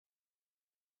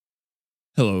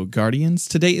Hello, Guardians.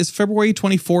 Today is February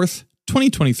 24th,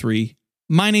 2023.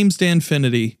 My name's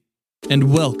Danfinity,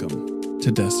 and welcome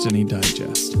to Destiny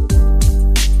Digest. A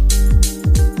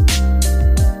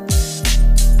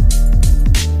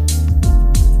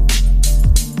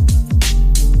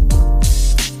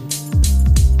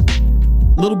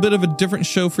little bit of a different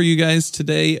show for you guys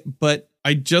today, but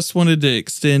I just wanted to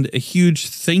extend a huge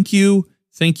thank you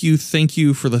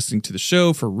for listening to the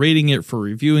show, for rating it, for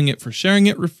reviewing it, for sharing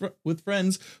it with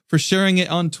friends, for sharing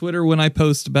it on Twitter when I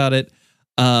post about it.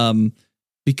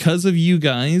 Because of you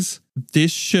guys,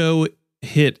 this show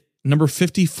hit number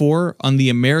 54 on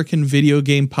the American Video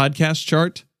Game Podcast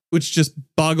chart, which just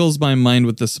boggles my mind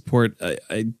with the support.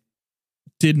 I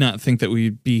did not think that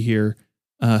we'd be here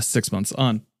 6 months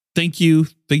on. Thank you.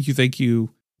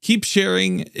 Keep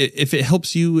sharing. If it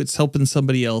helps you, it's helping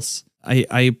somebody else.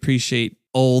 I appreciate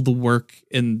all the work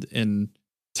and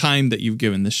time that you've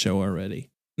given this show already.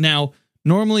 Now,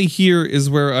 normally here is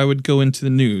where I would go into the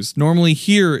news. Normally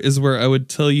here is where I would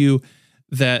tell you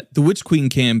that the Witch Queen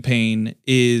campaign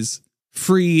is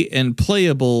free and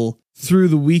playable through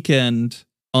the weekend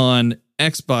on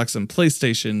Xbox and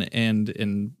PlayStation and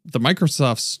in the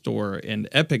Microsoft Store and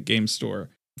Epic Game Store.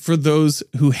 For those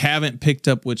who haven't picked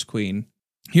up Witch Queen,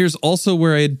 here's also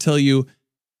where I'd tell you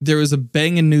there was a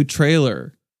banging new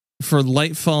trailer for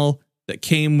Lightfall that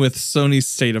came with Sony's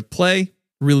State of Play,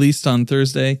 released on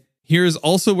Thursday. Here's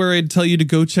also where I'd tell you to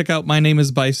go check out My Name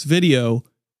is Bife's video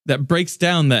that breaks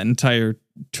down that entire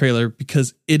trailer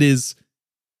because it is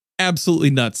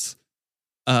absolutely nuts.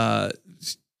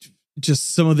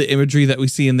 Just some of the imagery that we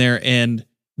see in there and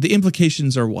the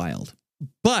implications are wild.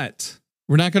 But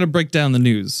we're not going to break down the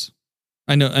news.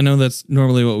 I know that's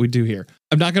normally what we do here.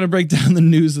 I'm not going to break down the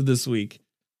news of this week.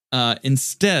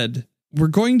 Instead, we're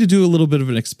going to do a little bit of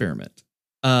an experiment.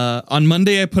 On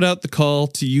Monday, I put out the call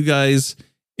to you guys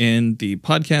in the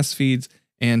podcast feeds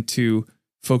and to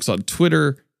folks on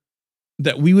Twitter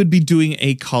that we would be doing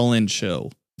a call-in show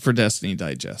for Destiny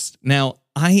Digest. Now,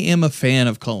 I am a fan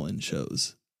of call-in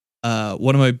shows.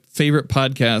 One of my favorite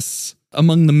podcasts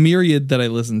among the myriad that I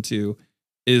listen to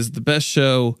is The Best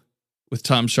Show with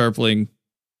Tom Sharpling.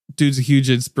 Dude's a huge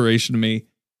inspiration to me.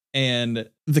 And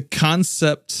the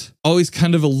concept always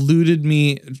kind of eluded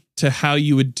me to how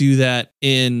you would do that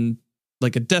in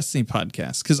like a Destiny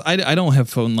podcast. Because I don't have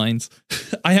phone lines.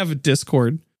 I have a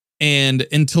Discord. And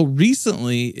until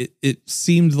recently, it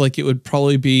seemed like it would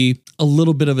probably be a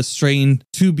little bit of a strain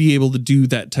to be able to do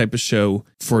that type of show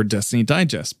for Destiny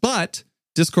Digest. But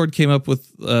Discord came up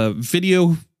with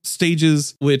video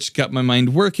stages, which got my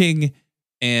mind working.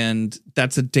 And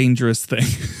that's a dangerous thing.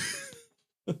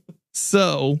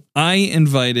 So I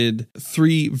invited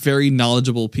three very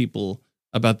knowledgeable people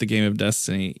about the game of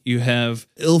Destiny. You have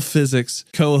illPhysics,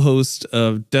 co-host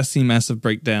of Destiny Massive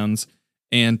Breakdowns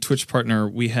and Twitch partner.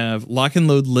 We have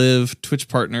Lockandloadliv, Twitch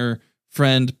partner,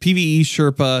 friend, PvE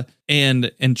Sherpa,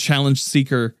 and Challenge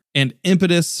Seeker, and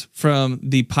Impetus from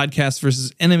the Podcast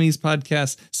versus Enemies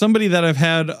podcast. Somebody that I've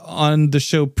had on the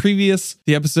show previous.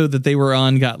 The episode that they were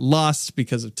on got lost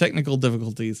because of technical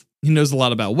difficulties. He knows a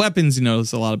lot about weapons. He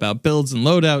knows a lot about builds and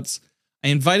loadouts. I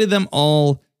invited them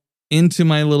all into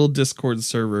my little Discord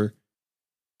server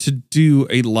to do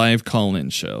a live call-in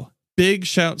show. Big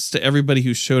shouts to everybody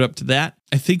who showed up to that.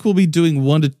 I think we'll be doing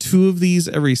 1 to 2 of these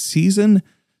every season.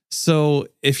 So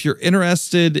if you're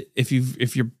interested, if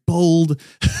you're bold,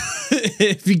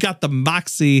 if you got the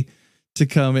moxie to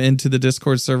come into the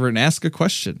Discord server and ask a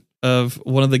question of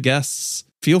one of the guests,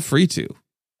 feel free to.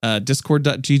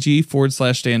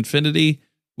 Discord.gg/Danfinity,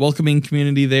 welcoming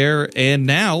community there, and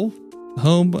now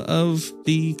home of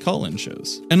the call-in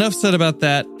shows. Enough said about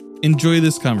that. Enjoy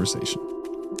this conversation.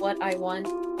 What I want.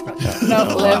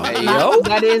 No,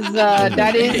 that is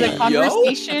a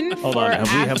conversation for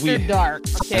after dark.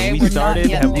 Okay,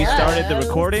 have we started the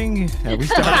recording? Have we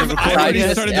started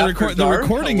the recording? The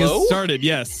recording has started.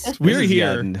 Yes, we're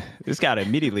here. This got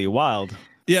immediately wild.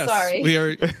 Yes, sorry. We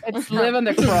are. It's living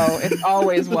the crow. It's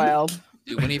always wild.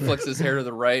 Dude, when he flicks his hair to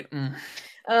the right.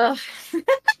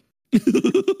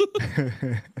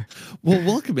 Well,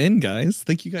 welcome in, guys.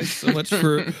 Thank you guys so much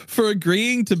for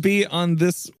agreeing to be on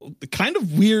this kind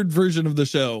of weird version of the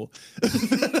show. This is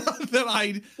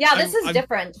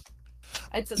different.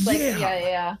 It's just like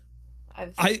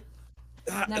I've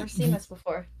never seen this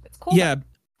before. It's cool. Yeah.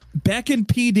 Back in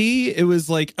PD, it was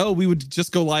like, oh, we would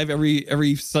just go live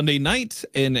every Sunday night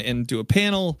and do a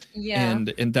panel. Yeah.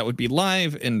 And that would be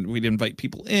live, and we'd invite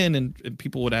people in, and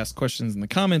people would ask questions in the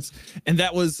comments. And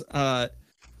that was a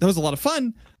lot of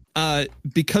fun.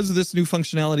 Because of this new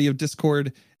functionality of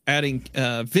Discord, adding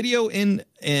video in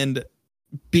and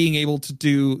being able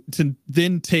to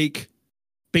then take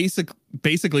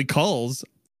basically calls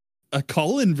a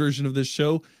call-in version of this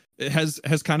show. It has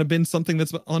kind of been something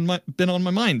that's been on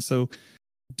my mind. So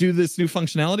do this new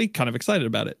functionality, kind of excited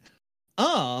about it.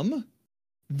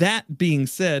 That being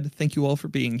said, thank you all for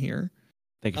being here.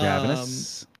 Thank you for having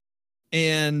us.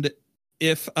 And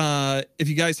if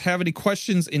you guys have any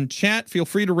questions in chat, feel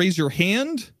free to raise your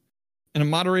hand and a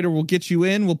moderator will get you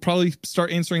in. We'll probably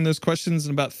start answering those questions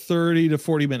in about 30 to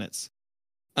 40 minutes.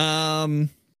 That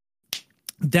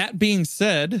being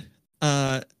said,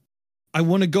 I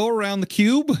want to go around the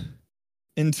cube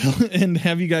and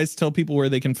have you guys tell people where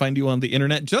they can find you on the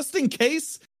internet, just in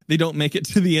case they don't make it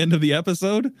to the end of the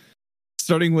episode.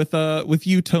 Starting with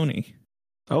you, Tony.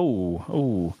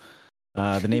 The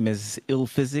name is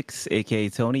illPhysics, aka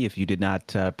Tony. If you did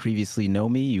not previously know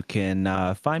me, you can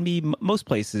find me most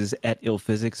places at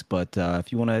illPhysics. But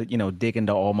if you want to, dig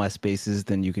into all my spaces,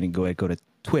 then you can go to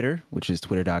Twitter, which is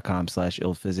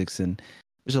twitter.com/illPhysics, and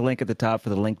there's a link at the top for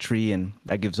the link tree, and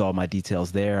that gives all my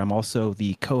details there. I'm also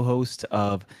the co-host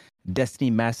of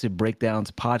Destiny Massive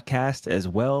Breakdowns podcast as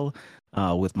well,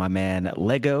 with my man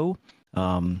Lego.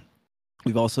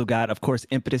 We've also got, of course,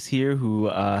 Impetus here, who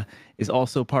is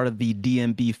also part of the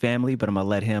DMB family, but I'm gonna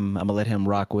let him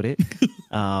rock with it.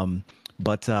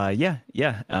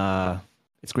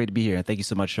 It's great to be here. Thank you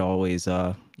so much for always,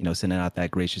 sending out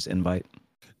that gracious invite.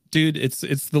 Dude, it's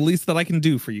the least that I can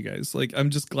do for you guys. Like, I'm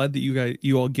just glad that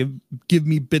you all give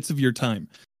me bits of your time.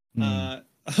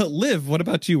 Liv, what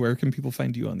about you? Where can people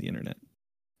find you on the internet?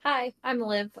 Hi, I'm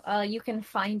Liv. You can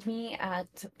find me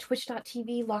at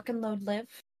twitch.tv/Lockandloadliv.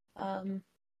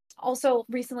 Also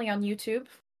recently on YouTube.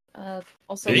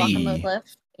 Lockandloadliv.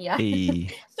 Yeah.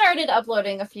 Hey. Started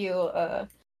uploading a few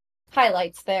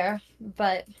highlights there,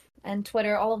 and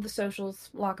Twitter, all of the socials,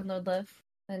 Lockandloadliv.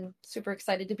 And super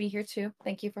excited to be here too.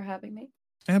 Thank you for having me.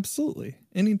 Absolutely.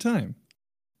 Anytime.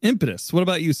 Impetus, what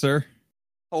about you, sir?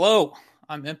 Hello,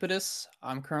 I'm Impetus.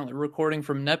 I'm currently recording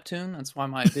from Neptune. That's why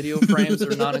my video frames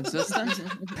are non-existent.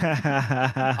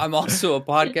 I'm also a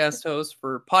podcast host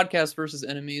for Podcast vs.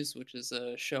 Enemies, which is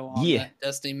a show on the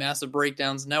Destiny Massive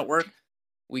Breakdowns Network.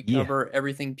 We cover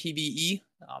everything PvE.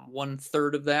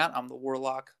 1/3 of that. I'm the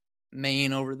Warlock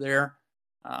main over there.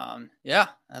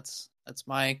 That's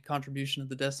my contribution to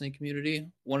the Destiny community.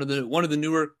 One of the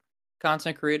newer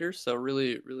content creators, so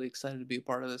really, really excited to be a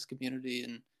part of this community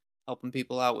and helping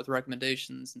people out with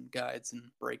recommendations and guides and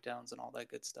breakdowns and all that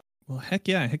good stuff. Well, heck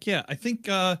yeah. I think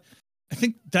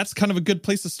that's kind of a good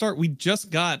place to start. We just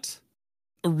got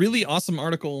a really awesome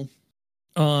article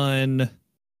on,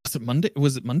 was it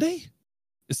Monday?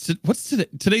 What's today?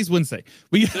 Today's Wednesday.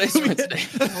 Today's Wednesday.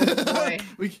 Oh boy.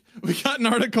 We got an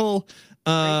article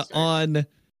on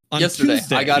yesterday.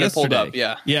 Tuesday. I got it pulled up.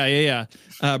 Yeah.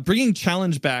 Bringing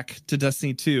challenge back to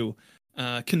Destiny 2,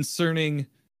 concerning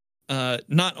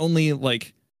not only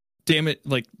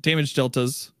damage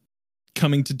deltas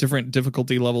coming to different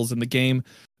difficulty levels in the game,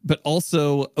 but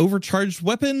also overcharged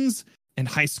weapons and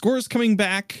high scores coming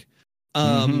back.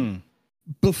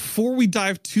 Before we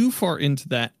dive too far into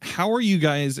that, how are you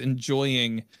guys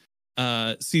enjoying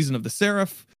Season of the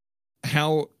Seraph?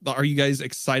 How are you guys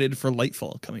excited for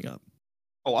Lightfall coming up?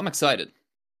 Oh, I'm excited.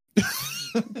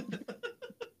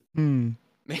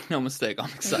 Make no mistake,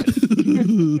 I'm excited.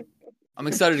 I'm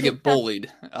excited to get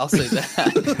bullied. I'll say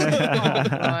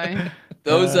that.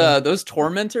 Those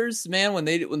tormentors, man, when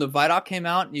the Vidoc came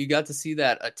out and you got to see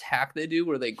that attack they do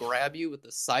where they grab you with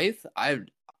the scythe, I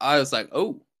was like,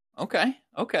 oh, okay,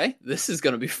 this is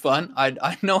gonna be fun.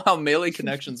 I know how melee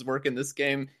connections work in this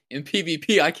game in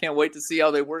PvP. I can't wait to see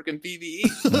how they work in PvE.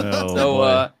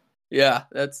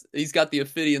 He's got the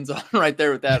Ophidians on right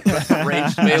there with that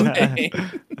ranged melee.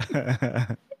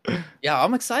 Yeah,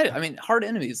 I'm excited. I mean, hard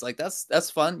enemies, like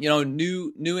that's fun.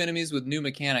 New enemies with new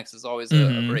mechanics is always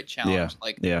a great challenge.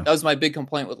 That was my big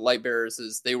complaint with Lightbearers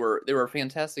is they were a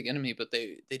fantastic enemy, but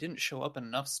they didn't show up in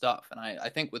enough stuff. And I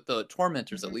think with the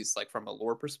Tormentors, at least like from a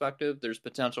lore perspective, there's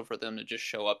potential for them to just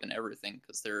show up in everything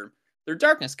because they're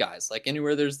darkness guys. Like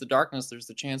anywhere there's the darkness, there's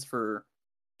the chance for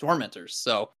Tormentors.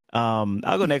 So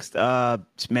I'll go next.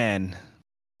 Man.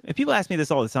 And people ask me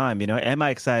this all the time, am I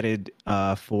excited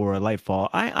for Lightfall?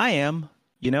 I am,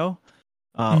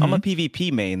 I'm a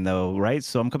PvP main though, right?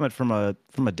 So I'm coming from a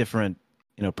different,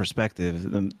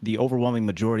 perspective. The overwhelming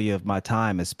majority of my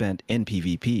time is spent in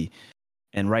PvP.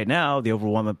 And right now, the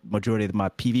overwhelming majority of my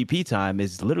PvP time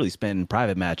is literally spent in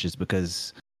private matches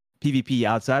because PvP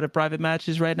outside of private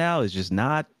matches right now is just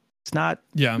not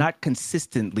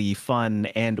consistently fun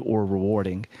and or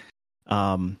rewarding.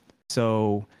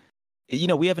 So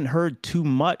we haven't heard too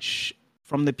much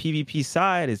from the PvP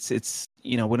side, it's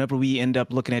whenever we end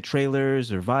up looking at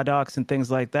trailers or VODocs and things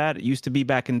like that, it used to be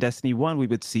back in Destiny 1, we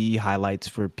would see highlights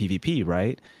for PvP,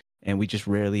 right? And we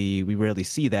rarely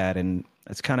see that, and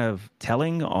that's kind of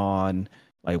telling on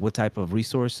like what type of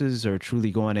resources are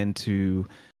truly going into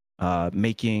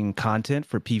making content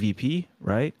for PvP,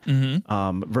 right?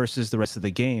 Versus the rest of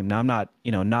the game. Now, I'm not,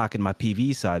 knocking my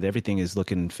PV side. Everything is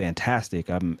looking fantastic.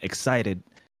 I'm excited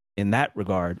in that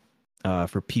regard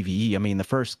for PvE. I mean, the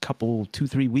first couple,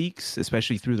 2-3 weeks,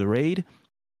 especially through the raid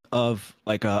of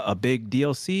like a big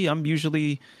DLC, I'm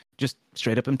usually just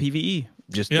straight up in PvE,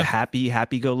 just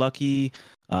happy-go-lucky,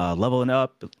 leveling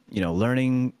up,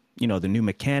 learning, the new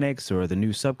mechanics or the new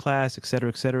subclass,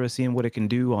 et cetera, seeing what it can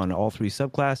do on all 3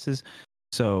 subclasses.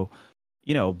 So,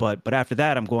 but after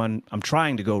that, I'm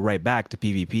trying to go right back to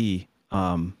PvP,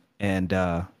 and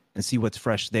see what's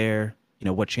fresh there.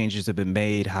 What changes have been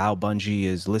made, how Bungie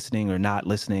is listening or not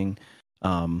listening.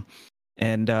 It's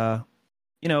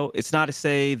not to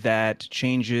say that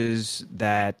changes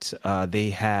that they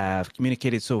have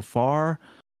communicated so far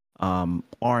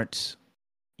aren't,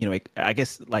 I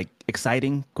guess like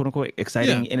exciting, quote unquote,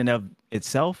 exciting in and of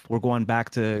itself. We're going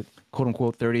back to quote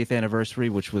unquote 30th anniversary,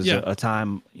 which was a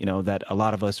time, that a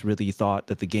lot of us really thought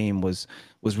that the game was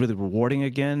really rewarding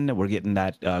again. We're getting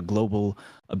that global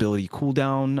ability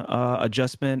cooldown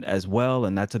adjustment as well,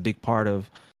 and that's a big part of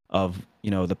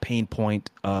the pain point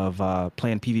of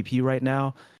playing PvP right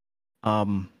now.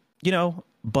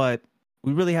 But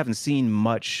we really haven't seen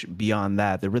much beyond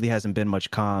that. There really hasn't been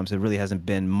much comms. There really hasn't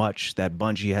been much that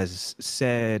Bungie has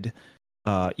said,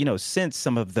 since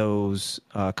some of those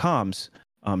comms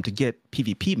to get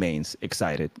PvP mains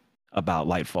excited about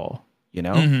Lightfall,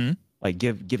 like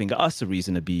giving us a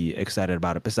reason to be excited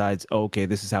about it besides, okay,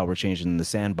 this is how we're changing the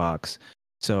sandbox.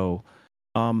 So,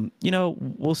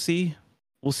 we'll see.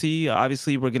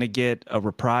 Obviously, we're going to get a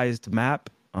reprised map.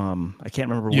 I can't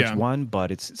remember which one, but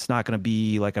it's not going to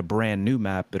be like a brand new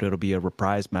map, but it'll be a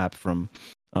reprised map from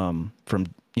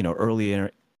earlier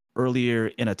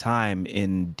in a time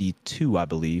in D2, I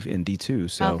believe, in D2.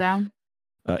 So Meltdown.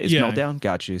 It's Meltdown.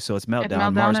 Got you. So it's Meltdown.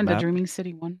 Meltdown Mars and map. the Dreaming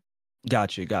City one.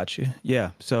 Got you. Yeah.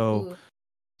 So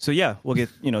yeah, we'll get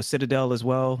Citadel as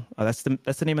well. That's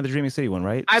the name of the Dreaming City one,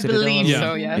 right? I Citadel, believe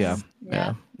so. Yes.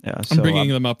 Yeah. So, I'm bringing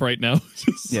them up right now.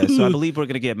 So I believe we're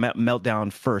gonna get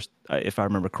Meltdown first, if I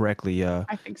remember correctly.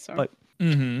 I think so.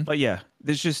 But yeah,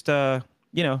 there's just am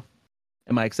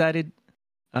I excited?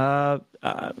 I'm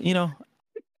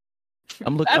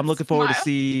looking forward to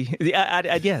see.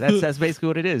 That's basically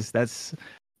what it is. That's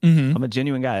I'm a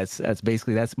genuine guy. That's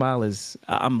basically that smile is.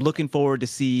 I'm looking forward to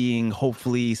seeing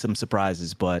hopefully some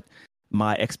surprises, but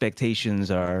my expectations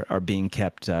are being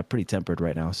kept pretty tempered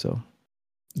right now. So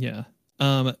yeah.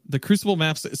 The Crucible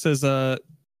maps, it says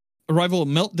arrival of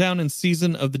Meltdown in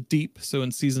Season of the Deep, so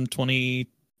in Season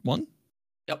 21.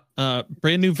 Yep.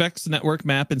 Brand new Vex Network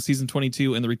map in Season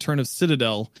 22, and the return of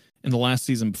Citadel in the last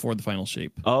season before the final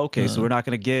shape. Oh, okay. So we're not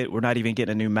even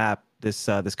getting a new map this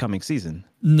coming season.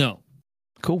 No.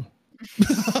 Cool.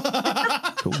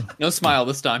 Cool. No smile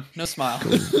this time. No smile.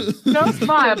 Cool. No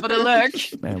smile, but a look.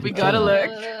 Man, we got a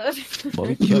look. Well,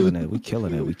 we killing it. We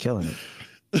killing it.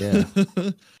 Yeah.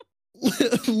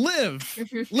 Live.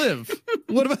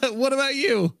 What about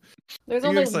you? There's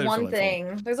only one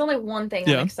thing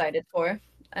I'm excited for,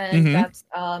 and that's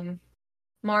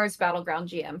Mars Battleground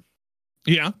GM.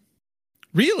 Yeah.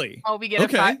 Really? Oh, we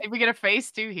get a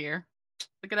face too here.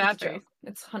 Look at that face.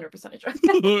 It's 100% a joke.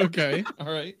 Okay.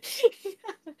 All right.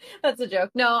 That's a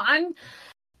joke. No, I'm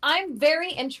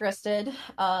very interested.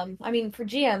 For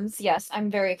GMs, yes, I'm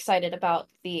very excited about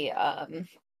the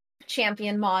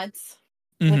champion mods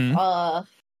with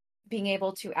being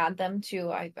able to add them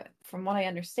to, from what I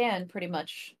understand, pretty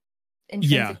much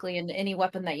intrinsically in any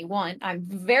weapon that you want. I'm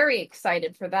very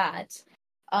excited for that.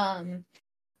 One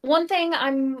thing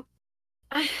I'm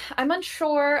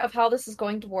unsure of how this is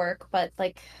going to work, but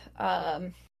like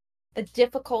the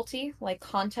difficulty, like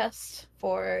contest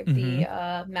for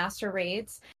the master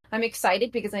raids, I'm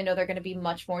excited because I know they're going to be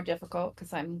much more difficult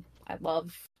because I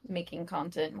love making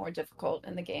content more difficult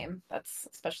in the game. That's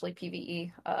especially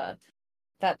PvE.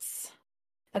 That's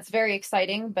very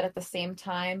exciting, but at the same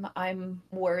time, I'm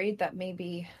worried that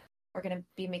maybe we're going to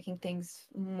be making things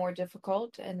more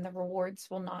difficult and the rewards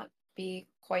will not be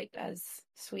quite as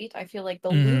sweet. I feel like the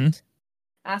loot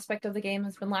aspect of the game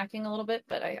has been lacking a little bit,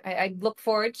 but I look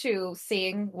forward to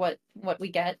seeing what we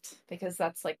get, because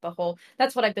that's like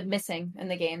that's what I've been missing in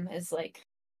the game, is like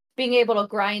being able to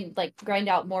grind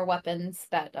out more weapons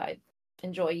that I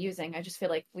enjoy using. I just feel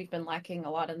like we've been lacking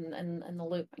a lot in the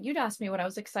loop. You'd asked me what I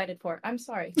was excited for. I'm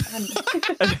sorry.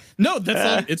 No, that's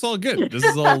all. It's all good. This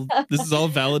is all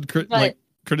valid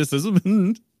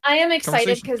criticism. I am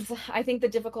excited because I think the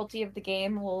difficulty of the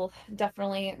game will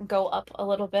definitely go up a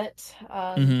little bit.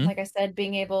 Like I said,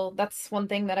 that's one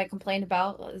thing that I complained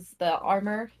about is the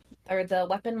armor or the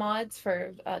weapon mods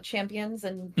for champions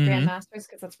and grandmasters,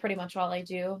 because that's pretty much all I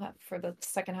do for the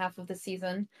second half of the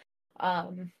season.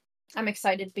 I'm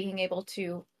excited being able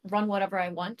to run whatever I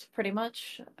want, pretty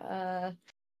much.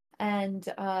 And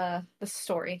the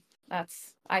story.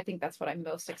 I think that's what I'm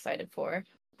most excited for,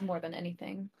 more than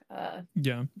anything.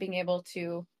 Being able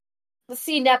to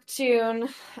see Neptune,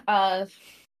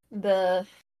 the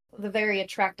very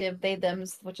attractive they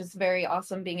thems, which is very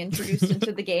awesome, being introduced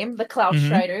into the game, the Cloud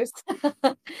Striders.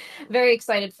 Very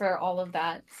excited for all of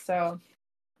that. So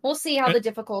we'll see how the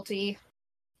difficulty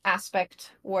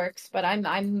aspect works, but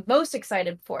I'm most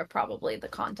excited for probably the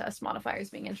contest modifiers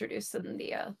being introduced in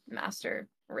the master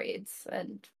raids.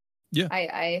 And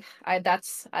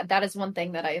that is one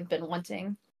thing that I have been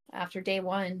wanting after day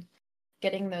one,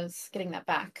 getting that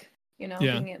back,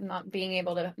 not being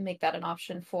able to make that an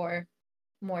option for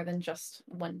more than just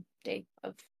one day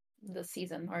of the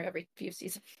season or every few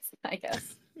seasons, I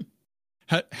guess.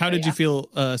 How did you feel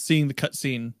seeing the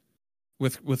cutscene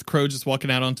with Crow just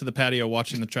walking out onto the patio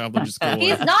watching the Traveler just go away?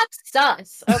 He's not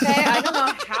sus, okay? I don't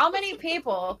know how many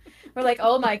people were like,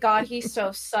 oh my god, he's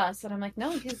so sus. And I'm like,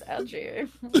 no, he's edgy.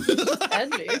 He's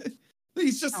edgy.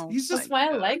 He's just That's why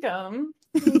I like him.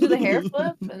 Do the hair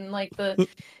flip and like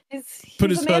he's put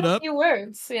his hood up. Few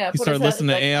words. Yeah. He started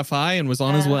listening to AFI and was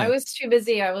on his way. I was too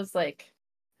busy. I was like,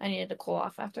 I needed to cool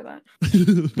off after that.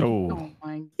 Oh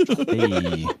my god.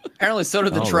 Hey. Apparently so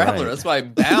did the Traveler. Right. That's why I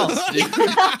bounced, dude.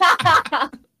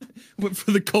 Went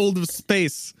for the cold of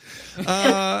space.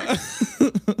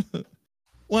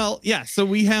 Well, yeah, so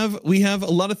we have a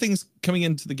lot of things coming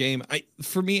into the game. I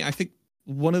think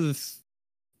one of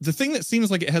the thing that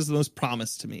seems like it has the most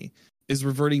promise to me is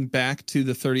reverting back to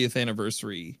the 30th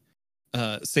anniversary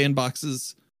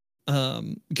sandboxes,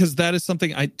 because that is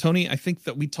something Tony, I think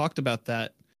that we talked about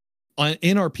that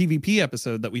in our PvP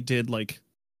episode that we did like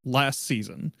last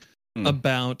season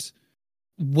about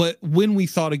when we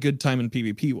thought a good time in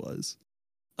PvP was.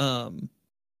 I'm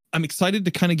excited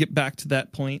to kind of get back to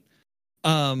that point.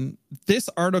 This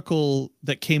article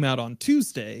that came out on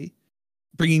Tuesday,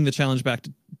 bringing the challenge back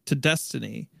to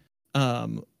Destiny,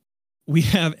 we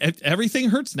have everything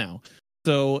hurts now.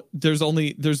 So there's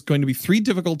going to be 3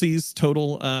 difficulties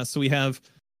total. So we have,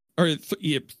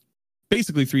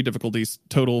 basically 3 difficulties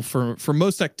total for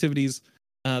most activities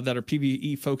that are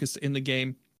PvE focused in the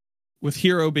game, with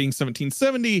Hero being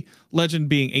 1770, Legend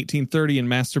being 1830, and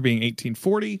Master being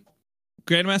 1840.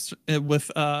 Grandmaster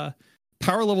with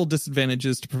power level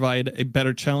disadvantages to provide a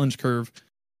better challenge curve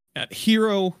at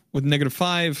Hero with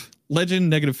 -5,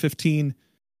 Legend -15,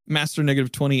 Master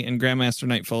 -20, and Grandmaster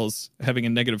Nightfalls having a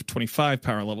 -25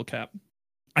 power level cap.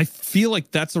 I feel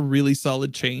like that's a really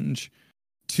solid change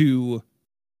to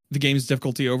the game's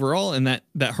difficulty overall, and that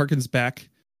harkens back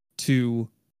to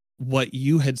what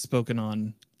you had spoken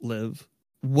on, Liv.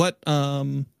 What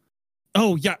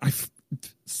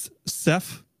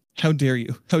Seth, how dare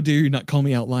you not call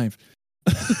me out live?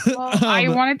 Well, I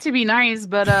want it to be nice,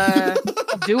 but I'll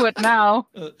do it now.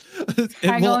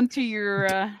 Hang on to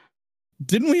your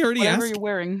didn't we already whatever ask? You're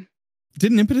wearing.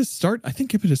 Didn't Impetus start? I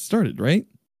think Impetus started, right?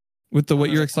 With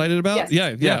what you're excited about?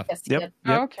 Yes. Yeah. Yes, Yep.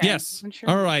 Okay. Yes. Sure.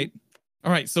 All right.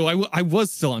 So I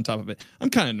was still on top of it. I'm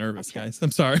kind of nervous, guys.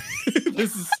 I'm sorry.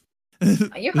 This is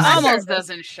Almost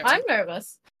doesn't show. I'm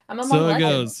nervous. I'm on so my it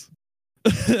goes.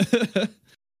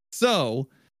 So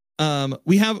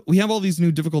we have all these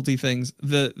new difficulty things.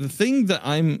 The thing that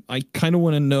I kind of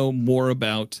want to know more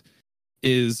about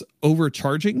is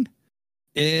overcharging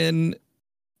in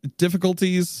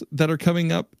difficulties that are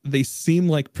coming up. They seem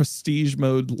like prestige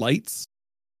mode lights,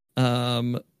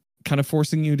 kind of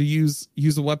forcing you to use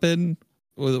a weapon.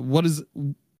 What is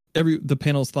the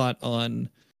panel's thought on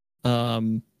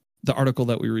the article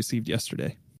that we received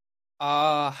yesterday?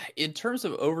 In terms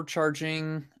of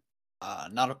overcharging,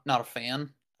 not a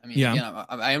fan. I mean, yeah. Again,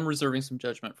 I am reserving some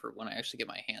judgment for when I actually get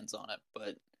my hands on it.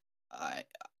 But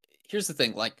here's the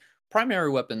thing: like,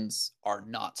 primary weapons are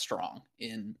not strong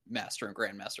in Master and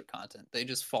Grandmaster content. They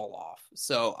just fall off.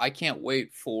 So I can't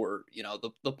wait for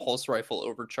the pulse rifle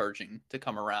overcharging to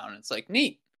come around. It's like,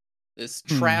 neat. This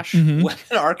trash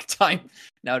weapon archetype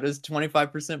now does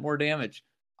 25% more damage.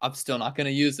 I'm still not going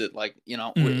to use it. Like,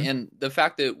 and the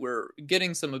fact that we're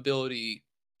getting some ability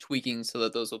tweaking so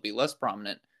that those will be less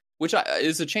prominent, which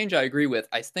is a change I agree with.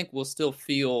 I think we'll still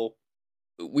feel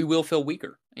we will feel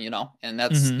weaker, and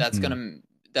that's gonna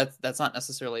that's not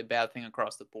necessarily a bad thing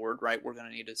across the board, right? We're gonna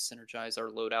need to synergize our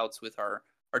loadouts with our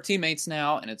teammates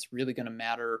now, and it's really gonna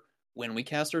matter when we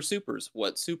cast our supers,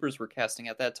 what supers we're casting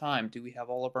at that time. Do we have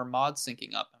all of our mods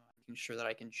syncing up? Am I making sure that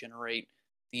I can generate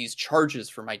these charges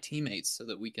for my teammates so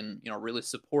that we can, really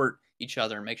support each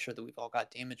other and make sure that we've all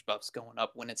got damage buffs going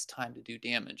up when it's time to do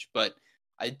damage. But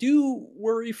I do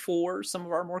worry for some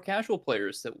of our more casual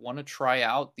players that want to try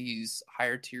out these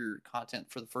higher tier content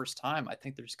for the first time. I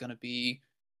think there's going to be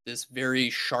this very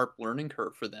sharp learning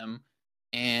curve for them.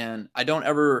 And I don't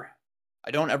ever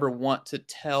want to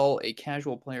tell a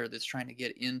casual player that's trying to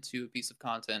get into a piece of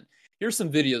content, here's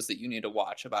some videos that you need to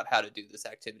watch about how to do this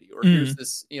activity, or here's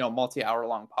this, multi-hour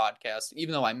long podcast.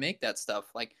 Even though I make that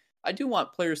stuff, like, I do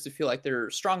want players to feel like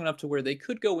they're strong enough to where they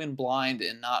could go in blind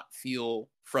and not feel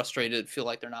frustrated, feel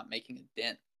like they're not making a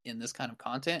dent in this kind of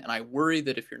content. And I worry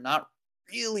that if you're not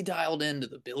really dialed into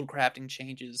the build crafting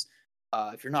changes,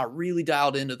 if you're not really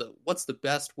dialed into what's the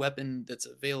best weapon that's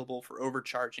available for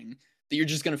overcharging, that you're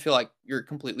just going to feel like you're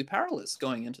completely powerless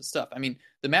going into stuff. I mean,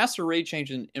 the master raid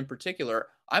change in particular,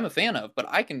 I'm a fan of, but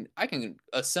I can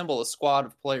assemble a squad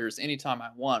of players anytime I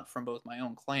want from both my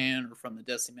own clan or from the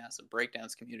Destiny Massive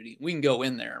Breakdowns community. We can go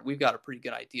in there. We've got a pretty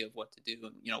good idea of what to do,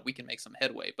 and we can make some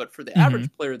headway. But for the average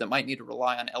player that might need to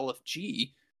rely on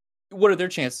LFG, what are their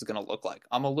chances going to look like?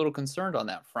 I'm a little concerned on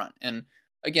that front. And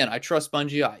again, I trust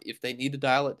Bungie. If they need to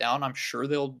dial it down, I'm sure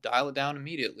they'll dial it down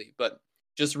immediately. But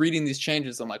just reading these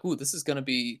changes, I'm like, ooh, this is gonna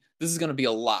be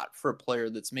a lot for a player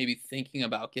that's maybe thinking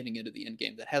about getting into the end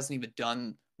game, that hasn't even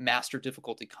done master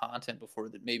difficulty content before,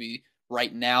 that maybe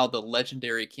right now the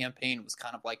legendary campaign was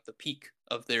kind of like the peak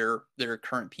of their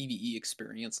current PvE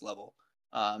experience level.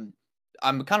 I'm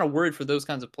kind of worried for those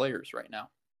kinds of players right now.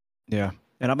 Yeah,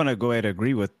 and I'm gonna go ahead and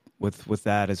agree with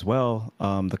that as well.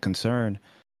 The concern,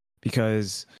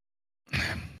 because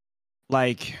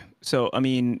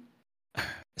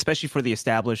especially for the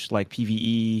established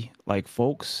PvE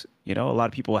folks, a lot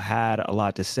of people had a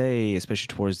lot to say, especially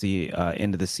towards the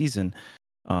end of the season,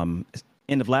 end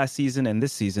of last season and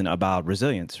this season, about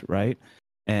resilience, right?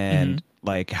 And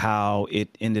how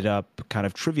it ended up kind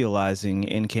of trivializing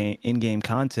in-game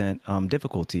content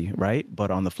difficulty, right?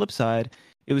 But on the flip side,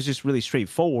 it was just really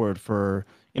straightforward for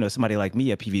somebody like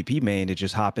me, a PvP main, to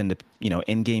just hop into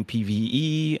in-game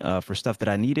PvE for stuff that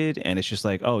I needed, and it's just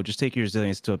like, oh, just take your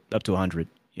resilience up to 100.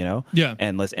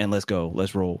 And let's go,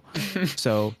 let's roll.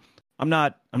 So I'm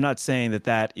not saying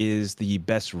that is the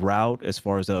best route as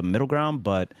far as a middle ground,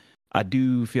 but I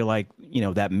do feel like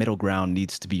that middle ground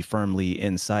needs to be firmly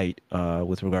in sight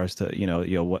with regards to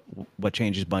what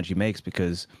changes Bungie makes,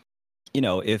 because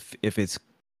if it's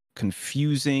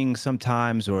confusing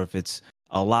sometimes, or if it's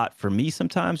a lot for me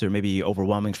sometimes, or maybe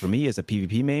overwhelming for me as a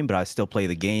PvP main, but I still play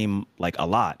the game a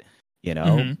lot,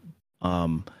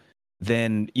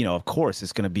 then of course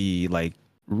it's going to be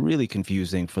really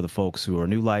confusing for the folks who are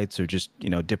new lights, or just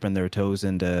dipping their toes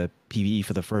into PvE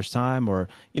for the first time, or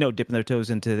dipping their toes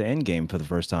into the end game for the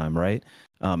first time, right?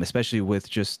 Especially with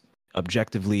just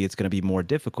objectively, it's going to be more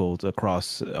difficult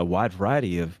across a wide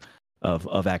variety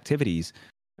of activities.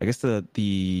 I guess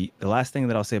the last thing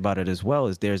that I'll say about it as well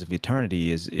is Dares of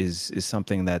Eternity is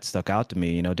something that stuck out to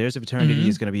me. Dares of Eternity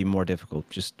is going to be more difficult.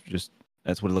 Just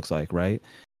that's what it looks like, right?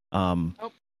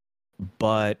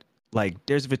 But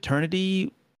Dares of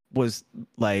Eternity was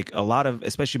a lot of,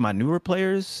 especially my newer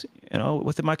players,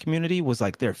 within my community, was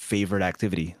their favorite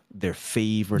activity.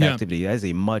 Activity. That is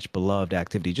a much beloved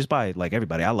activity just by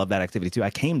everybody. I love that activity too.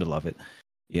 I came to love it.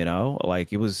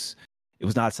 It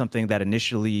was not something that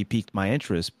initially piqued my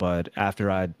interest, but after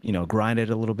I, grinded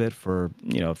a little bit for,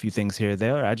 a few things here or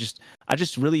there, I just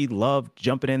really loved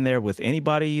jumping in there with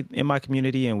anybody in my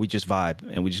community, and we just vibe,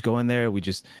 and we just go in there. We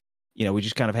just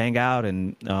kind of hang out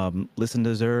and listen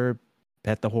to Zerb,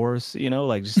 pet the horse,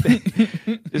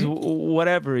 just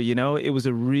whatever, It was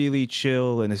a really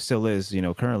chill, and it still is,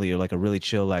 currently a really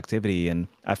chill activity, and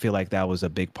I feel like that was a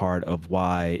big part of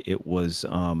why it was,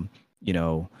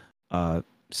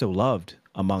 so loved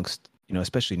amongst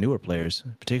especially newer players,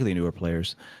 particularly newer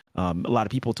players. A lot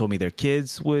of people told me their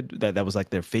kids that was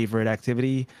their favorite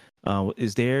activity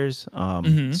is theirs.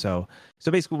 So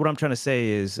basically what I'm trying to say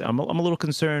is I'm a little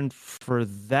concerned for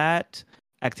that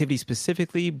activity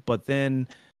specifically, but then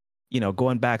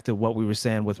going back to what we were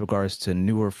saying with regards to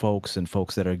newer folks and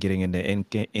folks that are getting into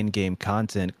in-game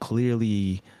content,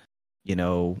 clearly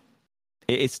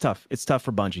it's tough. It's tough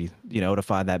for Bungie, to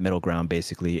find that middle ground,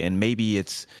 basically. And maybe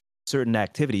it's certain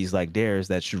activities like Dares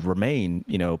that should remain,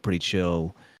 pretty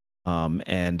chill,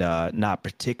 and not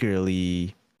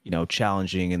particularly,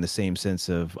 challenging in the same sense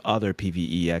of other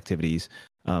PvE activities.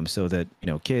 so that,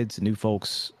 kids, new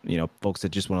folks, folks that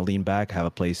just want to lean back, have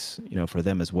a place, for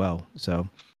them as well. So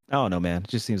I don't know, man. It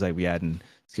just seems like we adding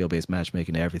skill-based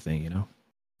matchmaking to everything,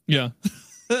 Yeah.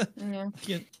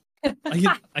 Yeah.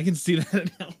 I can see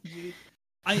that analogy.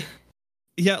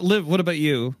 Liv, what about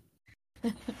you?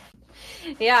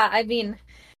 Yeah, I mean,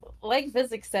 like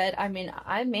Physics said, I mean,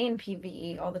 I main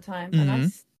PvE all the time, and I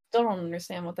still don't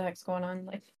understand what the heck's going on.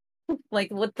 Like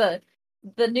with the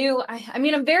new. I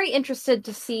mean, I'm very interested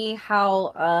to see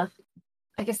how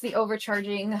I guess the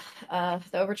overcharged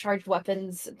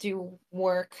weapons do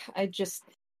work. I just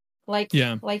like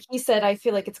he said, I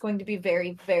feel like it's going to be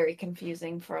very, very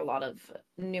confusing for a lot of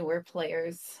newer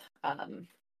players.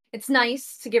 It's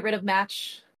nice to get rid of the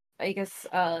match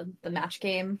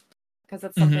game, because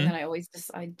that's something that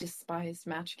I despise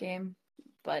match game.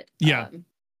 But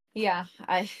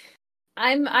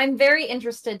I'm very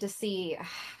interested to see.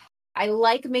 I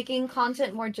like making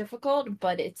content more difficult,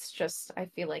 but it's just, I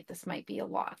feel like this might be a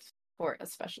lot for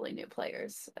especially new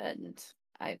players, and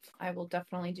I will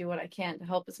definitely do what I can to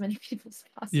help as many people as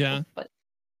possible. Yeah. But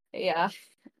yeah,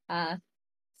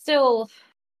 still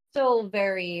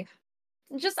very.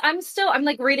 I'm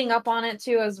like reading up on it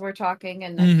too as we're talking,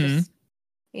 and it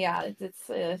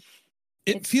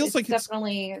feels like it's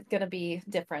definitely gonna be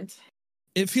different.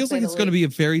 It feels like it's going to be a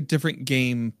very different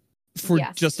game for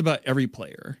just about every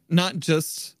player, not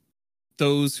just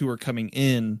those who are coming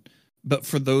in, but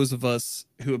for those of us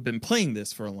who have been playing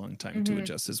this for a long time to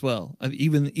adjust as well.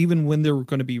 Even when they're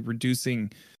going to be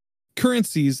reducing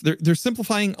currencies, they're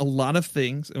simplifying a lot of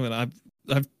things. I mean,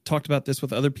 I've talked about this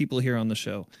with other people here on the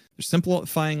show. They're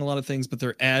simplifying a lot of things, but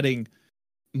they're adding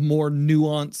more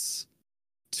nuance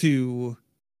to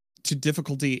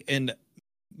difficulty. And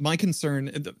my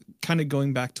concern, kind of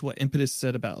going back to what Impetus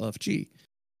said about LFG,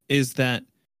 is that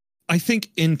I think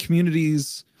in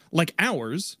communities like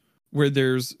ours, where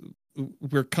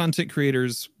we're content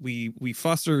creators, we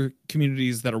foster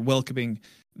communities that are welcoming,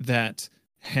 that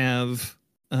have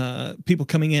people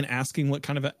coming in asking what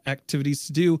kind of activities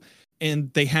to do,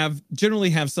 and they generally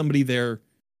have somebody there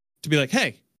to be like,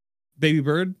 hey, baby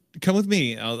bird, come with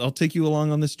me. I'll take you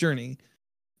along on this journey.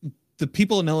 The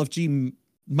people in LFG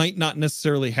might not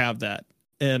necessarily have that.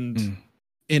 And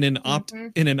in an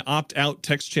opt-out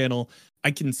text channel,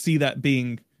 I can see that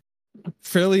being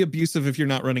fairly abusive if you're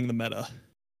not running the meta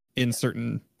in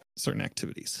certain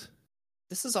activities.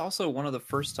 This is also one of the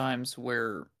first times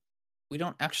where we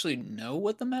don't actually know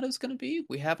what the meta is going to be.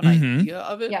 We have an idea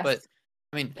of it, but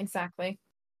I mean, exactly.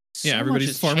 Yeah,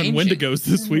 everybody's farming Wendigos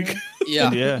this week.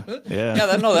 Yeah.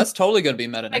 That's totally going to be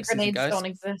meta next season, guys. Don't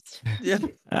exist. Yeah,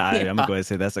 I'm gonna go ahead and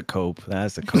say that's a cope.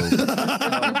 That's a cope.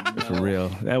 For real.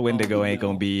 That Wendigo ain't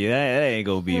gonna be. That ain't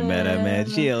gonna be meta, man.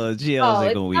 GLs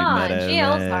ain't gonna be meta,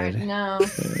 man. No.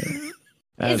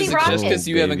 Just because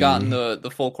you haven't gotten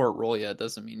the full court roll yet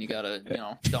doesn't mean you gotta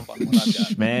dump on what I've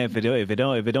got. Man, if it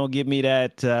don't give me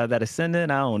that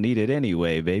ascendant, I don't need it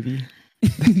anyway, baby.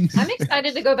 I'm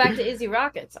excited to go back to Izzy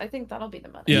Rockets. I think that'll be the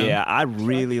meta. Yeah, I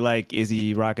really like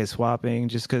Izzy Rocket swapping,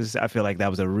 just because I feel like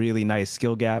that was a really nice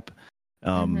skill gap.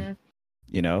 I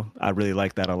really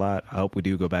like that a lot. I hope we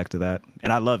do go back to that.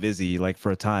 And I love Izzy. Like,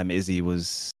 for a time, Izzy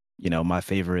was my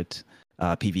favorite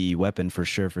PvE weapon for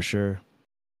sure.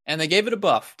 And they gave it a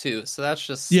buff too, so that's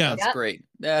great.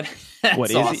 That's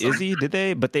awesome. Izzy? Did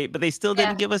they? But they still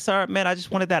didn't give us our man. I just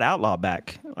wanted that outlaw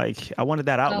back. Like, I wanted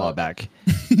that outlaw back.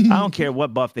 I don't care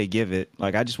what buff they give it.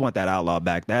 Like, I just want that outlaw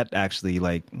back. That actually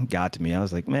got to me. I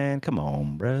was like, man, come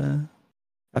on, bruh.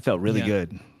 I felt really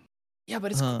good. Yeah,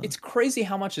 but it's crazy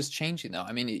how much is changing though.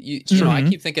 I mean, I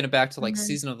keep thinking back to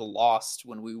Season of the Lost,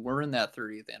 when we were in that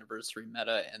 30th anniversary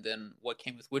meta, and then what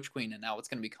came with Witch Queen, and now what's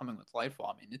going to be coming with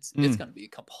Lightfall. I mean, it's going to be a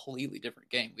completely different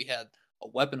game. We had a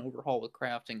weapon overhaul with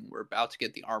crafting. We're about to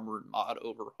get the armor mod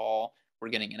overhaul. We're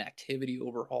getting an activity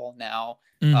overhaul now.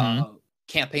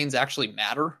 Campaigns actually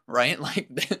matter, right? Like,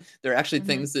 they're actually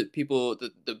things that people,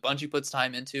 the Bungie puts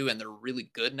time into, and they're really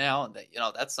good now. And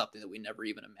that's something that we never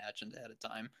even imagined ahead of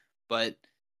time. But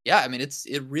yeah, I mean,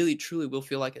 it really truly will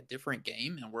feel like a different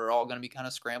game, and we're all going to be kind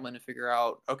of scrambling to figure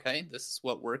out, okay, this is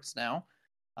what works now.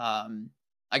 I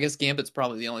guess Gambit's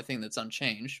probably the only thing that's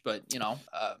unchanged, but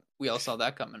we all saw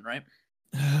that coming, right?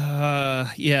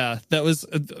 Yeah, that was.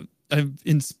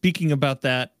 In speaking about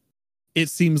that, it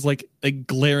seems like a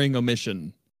glaring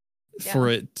omission for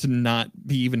it to not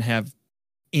even have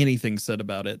anything said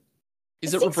about it.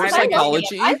 Is it reverse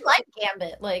psychology? I like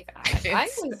Gambit. Like, I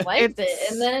always liked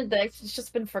it, and then it's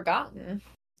just been forgotten.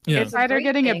 Yeah. It's either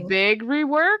getting a big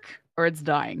rework or it's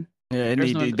dying. Yeah, and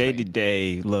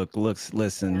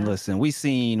listen. We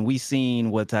seen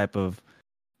what type of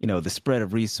the spread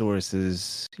of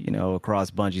resources,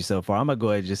 across Bungie so far, I'm gonna go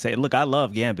ahead and just say, look, I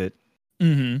love Gambit.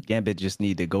 Gambit just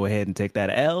need to go ahead and take that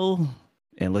L,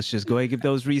 and let's just go ahead and give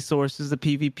those resources to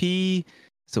PvP,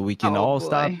 so we can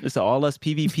stop. So all us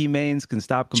PvP mains can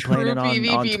stop complaining on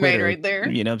Twitter. Right there.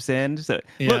 You know what I'm saying? So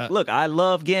look, I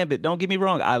love Gambit. Don't get me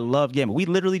wrong, I love Gambit. We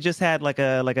literally just had like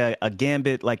a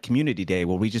Gambit like community day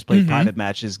where we just played private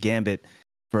matches Gambit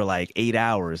for like 8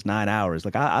 hours, 9 hours.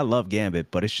 Like I love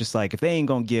Gambit, but it's just like if they ain't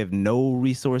gonna give no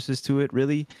resources to it,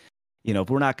 really, if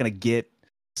we're not gonna get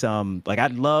some, like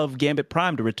I'd love Gambit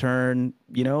Prime to return,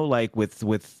 like with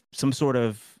some sort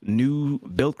of new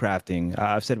build crafting.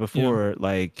 I've said before,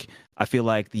 like I feel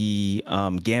like the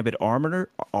Gambit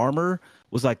armor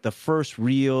was like the first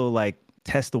real like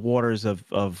test the waters of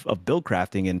build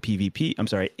crafting in PvP. I'm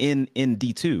sorry, in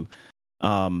D2.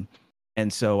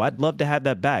 And so I'd love to have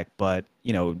that back, but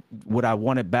would I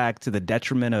want it back to the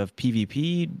detriment of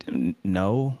PvP?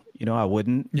 No, I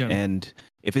wouldn't. Yeah. And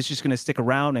if it's just going to stick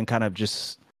around and kind of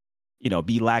just,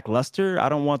 be lackluster, I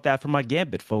don't want that for my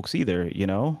Gambit folks either,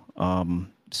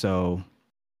 So,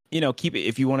 keep it,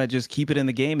 if you want to just keep it in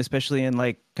the game, especially in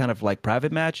like kind of like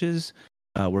private matches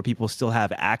where people still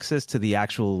have access to the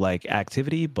actual like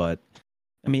activity. But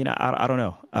I mean, I don't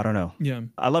know. Yeah.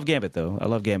 I love Gambit though. I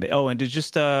love Gambit. Oh, and to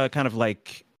just kind of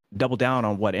like double down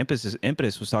on what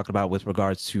Impetus was talking about with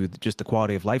regards to just the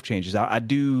quality of life changes. I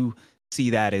do see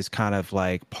that as kind of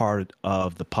like part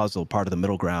of the puzzle, part of the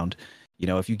middle ground.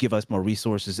 If you give us more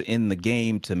resources in the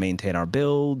game to maintain our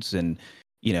builds and,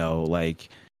 make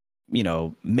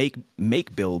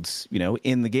builds,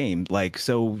 in the game. Like,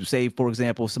 so say, for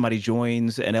example, somebody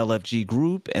joins an LFG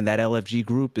group and that LFG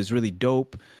group is really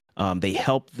dope. They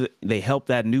help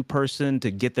that new person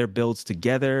to get their builds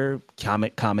together.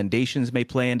 Commendations may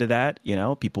play into that.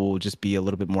 People will just be a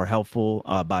little bit more helpful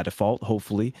by default,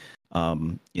 hopefully.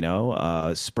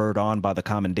 Spurred on by the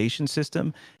commendation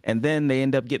system, and then they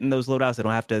end up getting those loadouts. They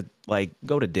don't have to like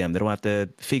go to DIM. They don't have to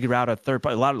figure out a third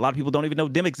party. A lot of people don't even know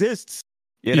DIM exists.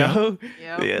 A lot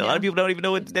of people don't even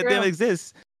know that DIM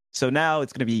exists. So now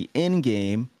it's going to be in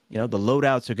game. The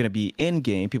loadouts are going to be in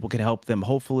game. People can help them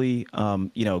hopefully,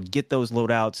 get those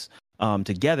loadouts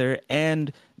together,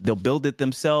 and they'll build it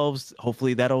themselves.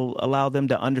 Hopefully that'll allow them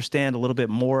to understand a little bit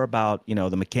more about,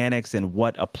 the mechanics and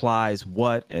what applies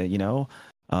what,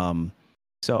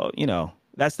 So,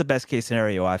 that's the best case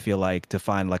scenario, I feel like, to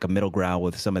find like a middle ground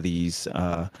with some of these,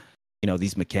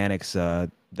 these mechanics that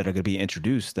are going to be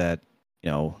introduced that,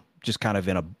 just kind of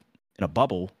in a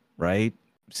bubble, right?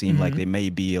 Seem like they may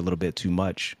be a little bit too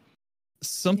much.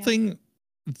 Something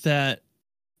that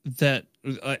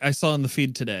I saw in the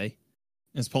feed today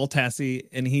is Paul Tassi,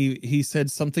 and he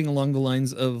said something along the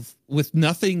lines of, with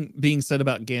nothing being said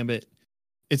about Gambit,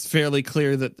 it's fairly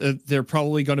clear that they're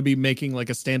probably going to be making like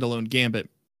a standalone Gambit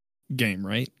game,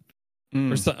 right?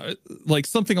 Or like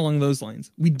something along those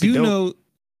lines. We do know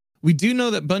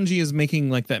that Bungie is making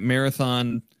like that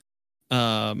marathon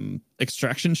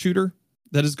extraction shooter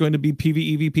that is going to be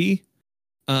PvEVP.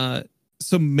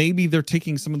 So maybe they're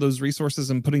taking some of those resources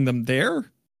and putting them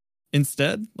there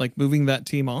instead, like moving that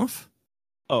team off.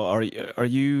 Oh, are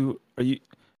you?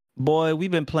 Boy,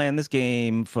 we've been playing this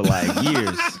game for like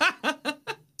years.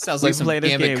 Sounds like some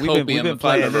Gambit copium if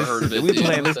I've ever heard of it. We've been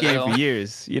playing this game for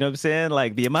years. You know what I'm saying?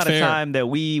 Like the amount of time that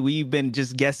we've been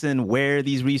just guessing where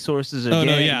these resources are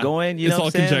going. You know what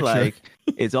I'm saying? Conjecture. Like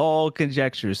it's all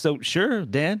conjecture. So sure,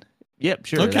 Dan. Yep,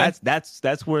 sure. Okay.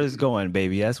 That's where it's going,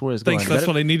 baby. That's where it's going. That's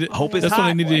what I needed. Hope it's That's hot. what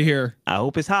I needed to hear. I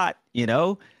hope it's hot.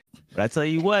 But I tell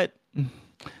you what,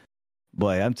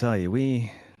 boy, I'm telling you,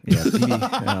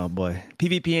 oh boy,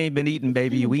 PvP ain't been eating,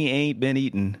 baby. We ain't been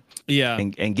eating. Yeah,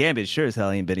 and Gambit sure as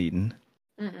hell ain't been eating.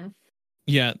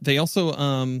 Yeah, they also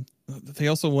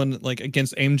won like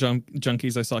against aim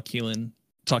junkies. I saw Keelan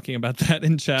talking about that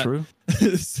in chat. True.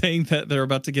 Saying that they're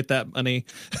about to get that money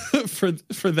for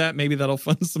that. Maybe that'll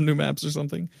fund some new maps or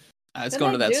something. It's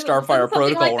going to that Starfire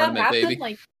Protocol like ornament, happened, baby.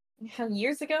 Like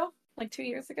years ago, like 2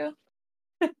 years ago.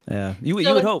 Yeah, you would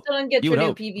hope. Still didn't get you your would new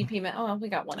hope. PvP map. Oh, we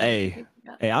got one. Hey,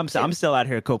 I'm still out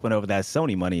here coping over that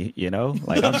Sony money.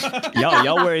 Like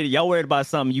y'all worried about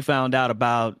something you found out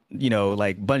about.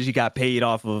 Like Bungie got paid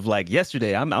off of like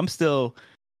yesterday. I'm still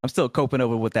coping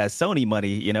over with that Sony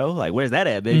money. Like where's that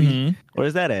at, baby? Mm-hmm.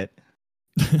 Where's that at?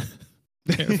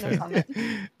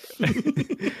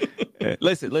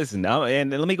 Listen.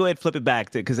 And let me go ahead and flip it back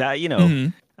to, because I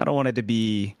don't want it to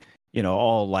be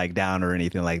all like down or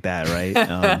anything like that, right?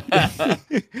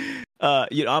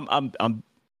 I'm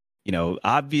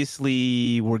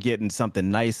obviously we're getting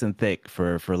something nice and thick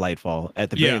for Lightfall at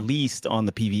the very least on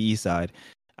the PvE side.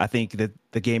 I think that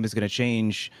the game is going to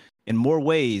change in more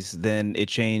ways than it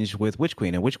changed with Witch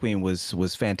Queen. And Witch Queen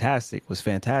was fantastic,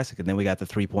 And then we got the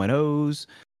 3.0s.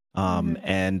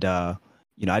 And,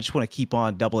 I just want to keep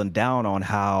on doubling down on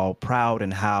how proud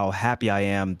and how happy I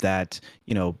am that,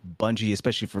 Bungie,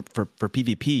 especially for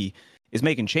PvP, is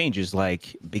making changes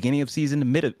like beginning of season to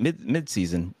mid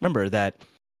season. Remember that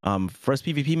first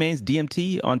PvP mains,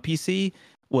 DMT on PC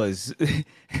was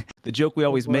the joke we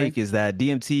always make is that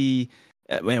DMT,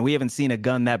 man, we haven't seen a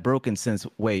gun that broken since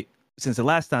the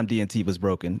last time DMT was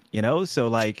broken, So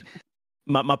like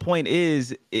my point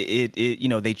is it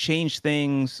they changed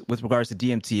things with regards to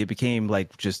DMT. It became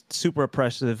like just super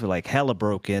oppressive, like hella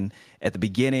broken at the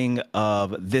beginning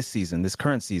of this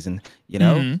current season,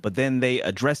 but then they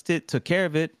addressed it, took care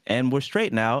of it, and we're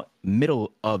straight now,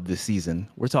 middle of the season.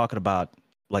 We're talking about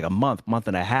like a month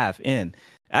and a half in.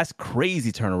 That's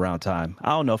crazy turnaround time.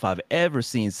 I don't know if I've ever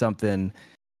seen something,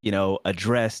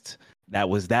 addressed that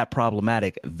was that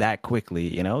problematic that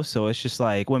quickly, So it's just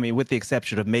like, with the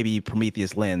exception of maybe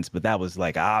Prometheus Lens, but that was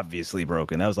like obviously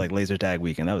broken. That was like Laser Tag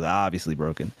Weekend. That was obviously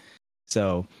broken.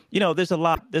 So, there's a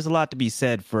lot to be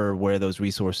said for where those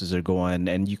resources are going,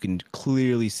 and you can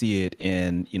clearly see it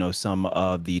in, some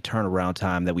of the turnaround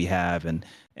time that we have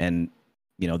and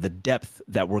the depth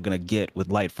that we're going to get with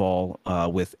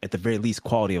Lightfall, with at the very least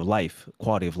quality of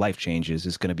life changes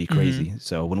is going to be crazy.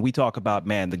 So when we talk about,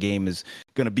 man, the game is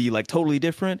going to be like totally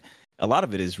different, a lot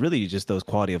of it is really just those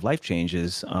quality of life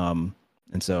changes. And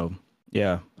so,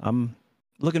 yeah, I'm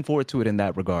looking forward to it in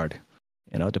that regard,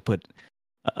 to put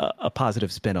a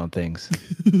positive spin on things.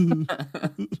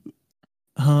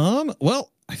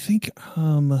 Well, I think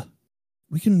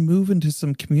we can move into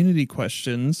some community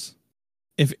questions.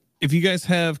 If you guys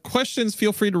have questions,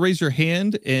 feel free to raise your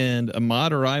hand, and a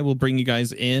mod or I will bring you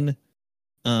guys in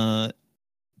to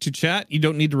chat. You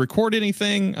don't need to record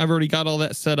anything. I've already got all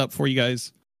that set up for you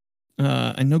guys.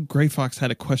 I know Gray Fox had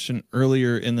a question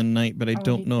earlier in the night, but I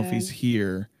don't know if he's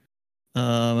here.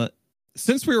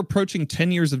 Since we're approaching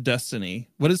 10 years of Destiny,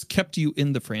 what has kept you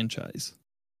in the franchise?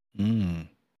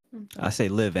 I say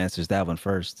Liv answers that one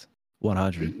first.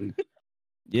 100.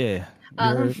 Yeah.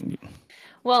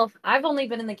 Well, I've only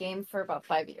been in the game for about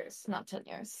 5 years, not 10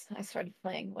 years. I started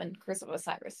playing when Curse of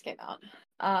Osiris came out.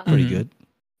 Pretty good.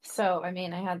 So, I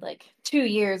had like 2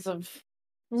 years of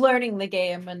learning the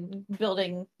game and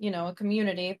building, a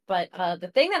community. But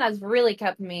the thing that has really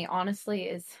kept me, honestly,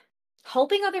 is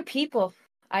helping other people.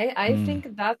 I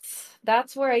think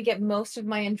that's where I get most of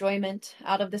my enjoyment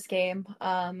out of this game.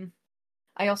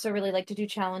 I also really like to do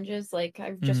challenges. Like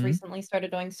I've just recently started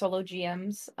doing solo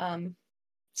GMs.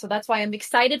 So that's why I'm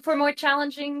excited for more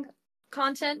challenging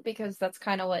content, because that's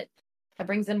kind of what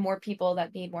brings in more people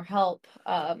that need more help.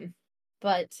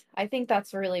 But I think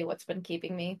that's really what's been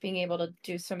keeping me, being able to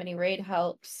do so many raid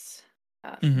helps.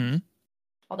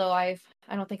 Although I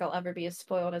don't think I'll ever be as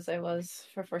spoiled as I was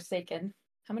for Forsaken.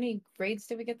 How many raids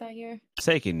did we get that year?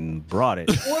 Forsaken brought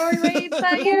it. 4 raids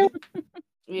that year?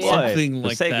 Something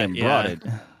like Forsaken that, brought it.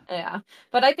 Yeah,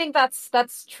 but I think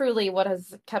that's truly what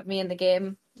has kept me in the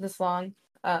game this long.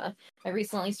 I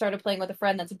recently started playing with a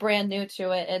friend that's brand new to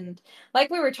it, and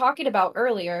like we were talking about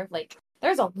earlier, like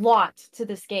there's a lot to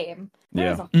this game.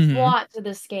 There's a lot to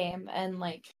this game, and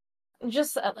like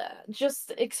just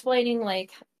explaining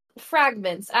like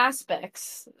fragments,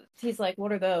 aspects. He's like,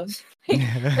 "What are those?"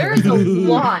 There's a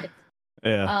lot.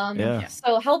 Yeah.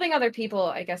 So helping other people,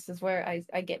 I guess, is where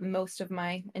I get most of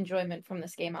my enjoyment from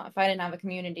this game. If I didn't have a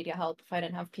community to help, if I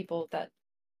didn't have people that,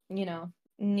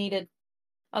 needed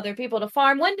other people to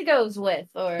farm Wendigos with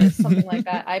or something like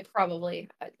that,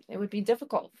 it would be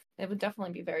difficult. It would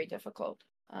definitely be very difficult.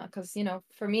 Because,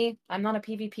 for me, I'm not a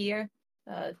PvPer.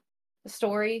 The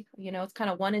story, it's kind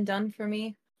of one and done for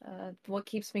me. What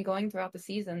keeps me going throughout the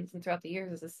seasons and throughout the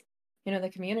years is, the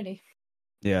community.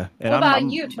 Yeah. And what about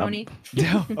you, Tony?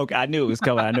 Okay, I knew it was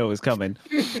coming.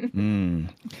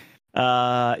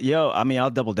 I'll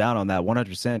double down on that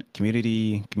 100%.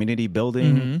 Community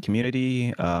building,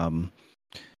 community.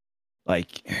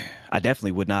 Like, I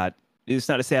definitely would not. It's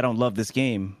not to say I don't love this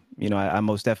game. I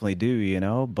most definitely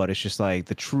do. But it's just like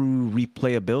the true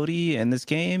replayability in this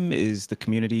game is the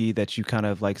community that you kind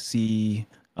of like see.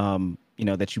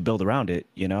 That you build around it.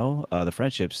 The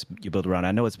friendships you build around.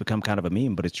 I know it's become kind of a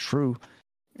meme, but it's true.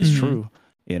 It's true,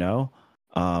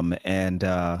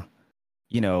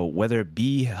 whether it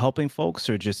be helping folks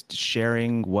or just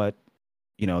sharing what,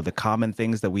 the common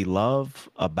things that we love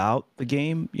about the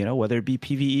game, whether it be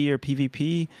PvE or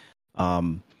PvP.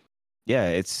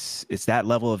 It's that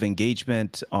level of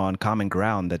engagement on common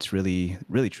ground that's really,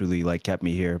 really, truly like kept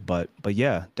me here. But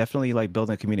yeah, definitely like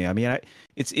building a community.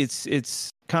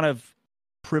 It's kind of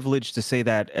privileged to say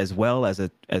that as well as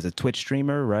a Twitch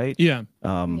streamer, right? Yeah.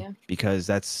 Because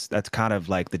that's kind of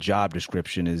like the job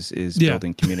description is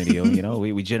building community. You know,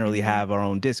 we generally have our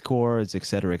own Discords, et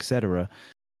cetera,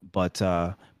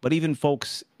 but even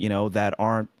folks, you know, that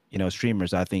aren't, you know,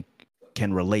 streamers, I think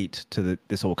can relate to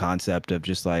this whole concept of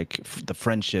just like the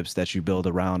friendships that you build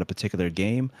around a particular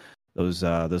game, those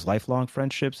lifelong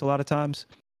friendships a lot of times,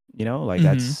 you know, like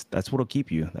that's what'll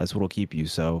keep you.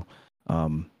 So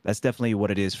that's definitely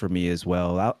what it is for me as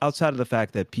well. Outside of the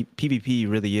fact that PvP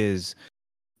really is,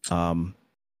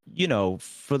 you know,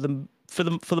 for the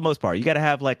most part, you got to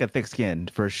have like a thick skin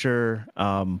for sure.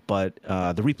 But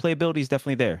the replayability is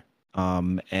definitely there.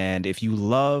 And if you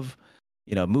love,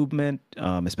 you know, movement,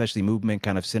 especially movement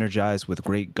kind of synergized with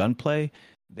great gunplay,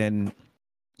 then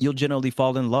you'll generally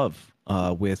fall in love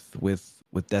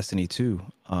with Destiny 2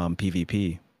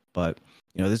 PvP. But,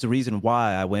 you know, there's a reason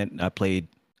why I played,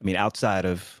 I mean, outside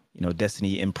of, you know,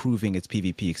 Destiny improving its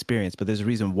PvP experience, but there's a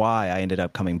reason why I ended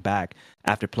up coming back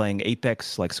after playing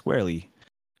Apex like squarely,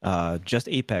 just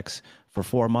Apex for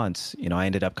 4 months. You know, I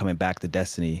ended up coming back to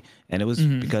Destiny, and it was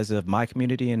because of my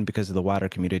community and because of the wider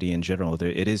community in general.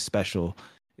 It is special.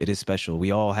 It is special.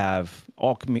 We all have,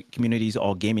 all communities,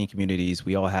 all gaming communities,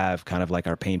 we all have kind of like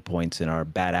our pain points and our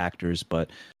bad actors, but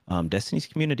Destiny's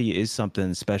community is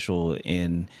something special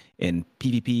in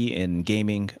PvP, in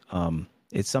gaming.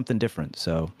 It's something different.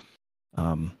 So,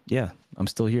 yeah, I'm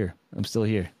still here,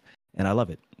 and I love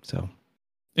it. So,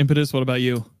 Impetus, what about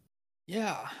you?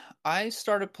 Yeah, I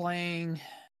started playing.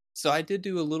 So I did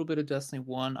do a little bit of Destiny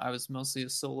 1. I was mostly a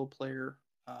solo player.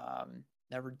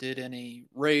 Never did any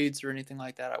raids or anything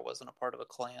like that. I wasn't a part of a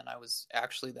clan. I was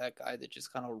actually that guy that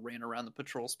just kind of ran around the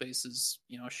patrol spaces,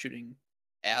 you know, shooting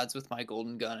ads with my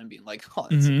golden gun and being like, oh,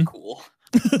 that's so cool.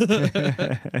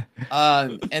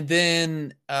 And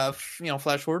then, you know,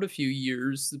 flash forward a few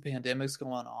years, the pandemic's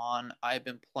going on. I've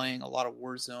been playing a lot of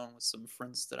Warzone with some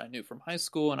friends that I knew from high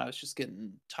school, and I was just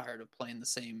getting tired of playing the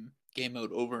same game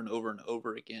mode over and over and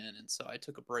over again. And so I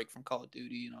took a break from Call of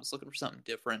Duty, and I was looking for something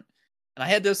different. And I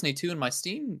had Destiny 2 in my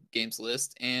Steam games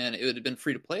list, and it would have been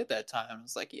free to play at that time. I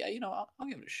was like, yeah, you know, I'll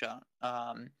give it a shot.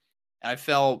 And I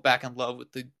fell back in love with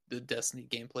the Destiny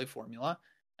gameplay formula.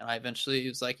 And I eventually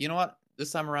was like, you know what?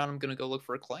 This time around, I'm going to go look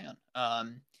for a clan.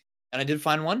 And I did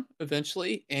find one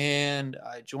eventually, and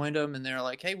I joined them, and they're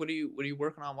like, hey, what are you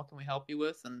working on? What can we help you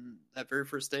with? And that very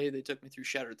first day, they took me through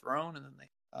Shattered Throne, and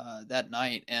then that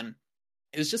night. And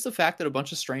it was just the fact that a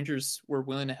bunch of strangers were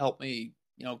willing to help me,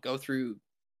 you know, go through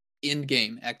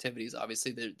in-game activities.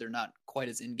 Obviously, they're not quite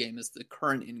as in-game as the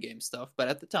current in-game stuff, but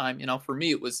at the time, you know, for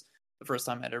me, it was the first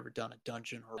time I'd ever done a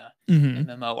dungeon or an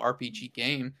MMO RPG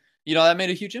game. You know, that made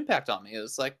a huge impact on me. It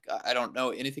was like, I don't know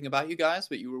anything about you guys,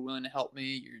 but you were willing to help me.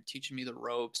 You're teaching me the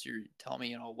ropes. You're telling me,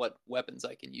 you know, what weapons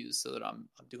I can use so that I'm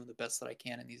doing the best that I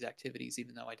can in these activities,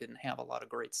 even though I didn't have a lot of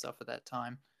great stuff at that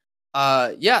time.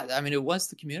 Yeah, I mean, it was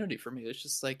the community for me. It's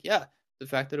just like, yeah, the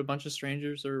fact that a bunch of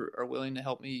strangers are willing to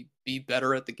help me be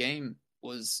better at the game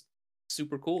was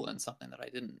super cool, and something that I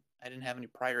didn't have any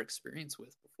prior experience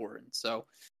with before. And so,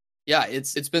 yeah,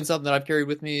 it's been something that I've carried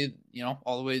with me, you know,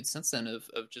 all the way since then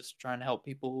of just trying to help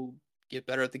people get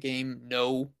better at the game,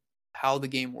 know how the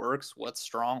game works, what's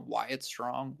strong, why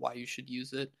you should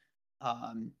use it.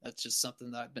 That's just something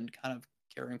that I've been kind of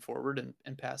carrying forward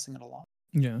and passing it along.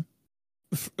 Yeah.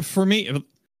 For me,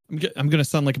 I'm going to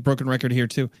sound like a broken record here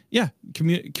too. Yeah,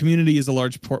 community is a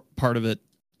large part of it.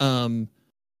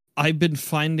 I've been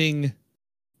finding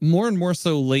more and more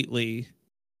so lately,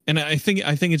 and I think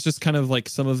it's just kind of like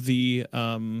some of the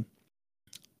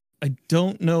I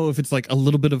don't know if it's like a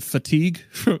little bit of fatigue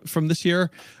from this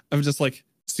year. I'm just like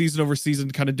season over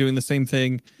season kind of doing the same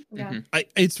thing. Yeah.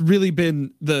 It's really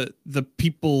been the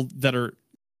people that are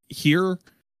here,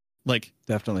 like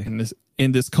definitely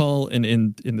in this call and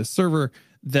in this server,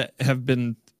 that have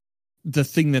been the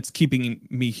thing that's keeping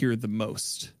me here the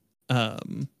most.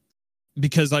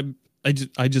 Because I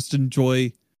just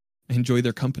enjoy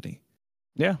their company.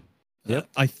 Yeah. Yep.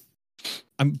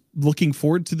 I'm looking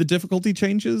forward to the difficulty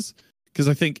changes, because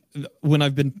I think when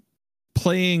I've been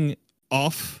playing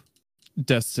off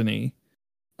Destiny,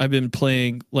 I've been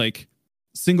playing like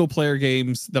single player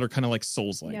games that are kind of like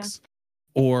Souls-likes,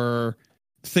 or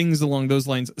things along those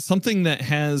lines. Something that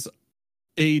has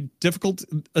a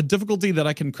difficulty that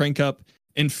I can crank up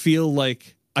and feel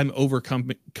like I'm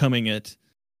overcoming it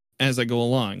as I go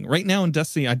along. Right now in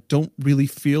Destiny, I don't really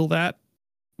feel that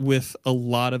with a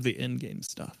lot of the in-game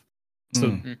stuff.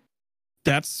 So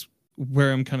that's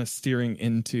where I'm kind of steering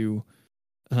into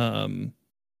in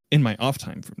my off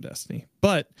time from Destiny.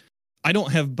 But I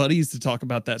don't have buddies to talk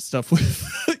about that stuff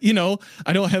with. You know,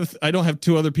 I don't have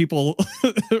two other people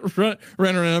run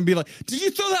around and be like, did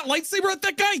you throw that lightsaber at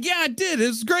that guy? Yeah, I did. It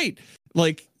was great.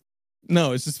 Like,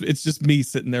 no, it's just me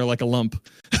sitting there like a lump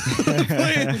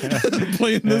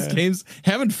playing those games,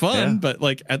 having fun, but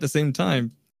like at the same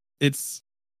time, it's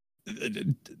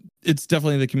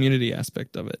definitely the community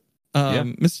aspect of it.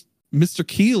 Mr.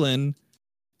 Keelan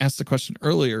asked the question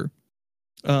earlier.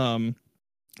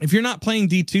 If you're not playing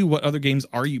D2, what other games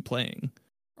are you playing?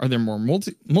 Are there more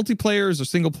multiplayers or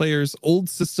single players? Old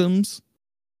systems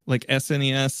like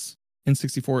SNES,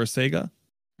 N64, or Sega?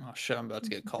 Oh shit! I'm about to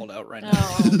get called out right now.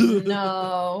 Oh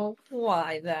no!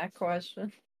 Why that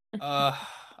question? All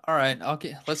right.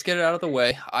 Let's get it out of the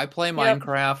way. I play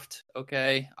Minecraft.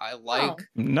 Okay, I like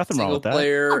nothing wrong with that. Single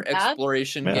player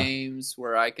exploration games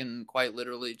where I can quite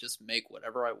literally just make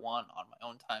whatever I want on my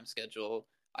own time schedule.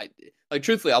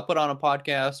 Truthfully, I'll put on a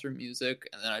podcast or music,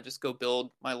 and then I just go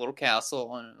build my little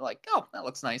castle, and like, oh, that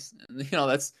looks nice, and you know,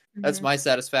 that's my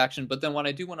satisfaction. But then when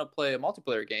I do want to play a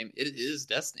multiplayer game, it is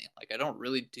Destiny. Like, I've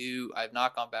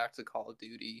not gone back to Call of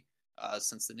Duty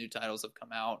since the new titles have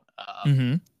come out.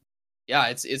 Yeah,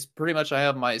 it's pretty much I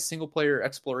have my single player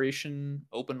exploration,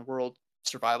 open world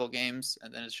survival games,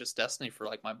 and then it's just Destiny for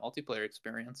like my multiplayer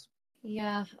experience.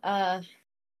 Yeah.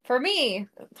 For me,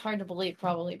 it's hard to believe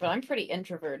probably, but I'm pretty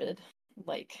introverted.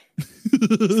 Like,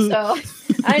 so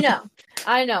I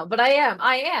know, but I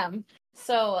am.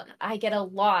 So I get a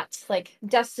lot. Like,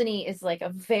 Destiny is like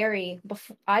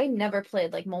I never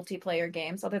played like multiplayer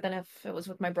games other than if it was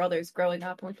with my brothers growing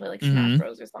up and we play like Smash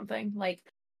Bros or something. Like,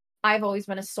 I've always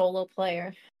been a solo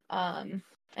player. And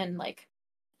like,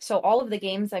 so all of the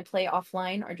games I play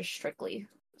offline are just strictly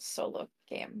solo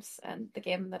games. And the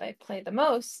game that I play the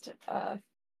most,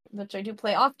 which I do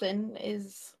play often,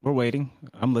 is... We're waiting.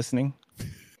 I'm listening.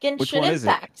 Genshin Which one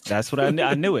Impact. Is it? That's what I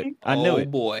knew it. I knew it.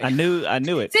 Boy. I knew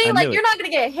it. See, like, you're not going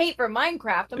to get hate for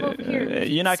Minecraft. I'm over here.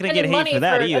 You're not going to get hate for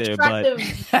that either, but you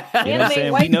know what I'm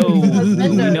saying?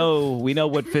 We know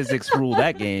what physics rule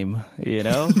that game, you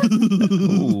know?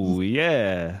 Ooh,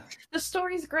 yeah. The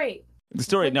story's great. The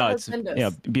story, no, it's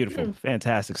beautiful,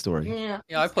 fantastic story. Yeah,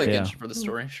 I play Genshin for the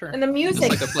story, sure. And the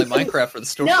music, just like I play Minecraft for the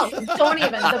story. No, don't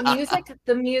even.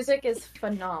 The music is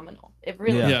phenomenal. It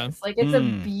really is. Like, it's a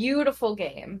beautiful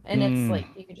game, and it's like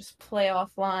you can just play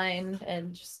offline,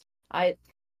 and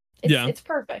it's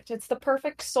perfect. It's the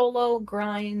perfect solo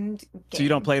grind game. So you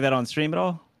don't play that on stream at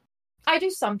all? I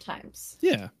do sometimes.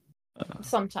 Yeah,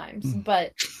 sometimes,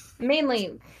 but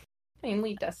mainly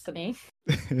Destiny.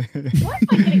 Why am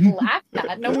I getting laughed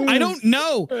at? No, I don't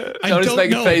know. Tony's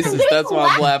making faces. That's why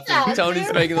I'm laughing.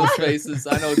 Tony's making those faces.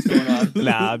 I know what's going on.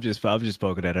 Nah, I'm just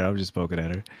poking at her.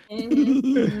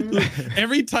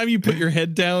 Every time you put your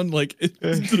head down, like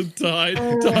to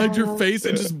hide your face,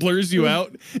 it just blurs you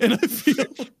out, and I feel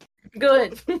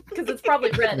good because it's probably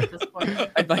red at this point.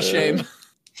 Hide my shame.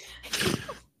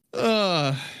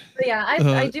 But yeah,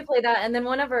 I do play that, and then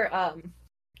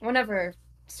whenever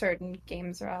certain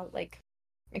games are out, like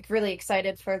really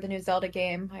excited for the new Zelda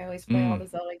game. I always play all the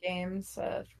Zelda games.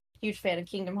 Huge fan of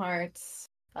Kingdom Hearts,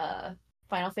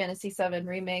 Final Fantasy VII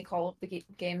Remake, all of the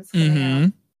games coming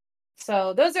out.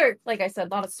 So those are, like I said, a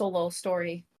lot of solo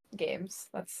story games.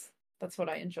 That's what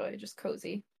I enjoy, just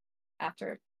cozy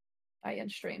after I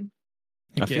end stream.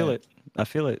 I feel it.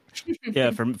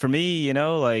 Yeah, for me, you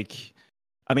know, like,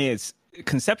 I mean, it's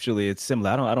conceptually it's similar.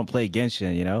 I don't play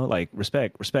Genshin, you know, like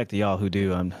respect to y'all who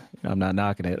do. I'm not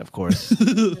knocking it, of course.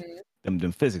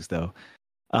 them physics though.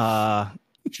 But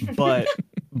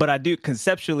I do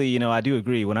conceptually, you know, I do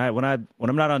agree when I'm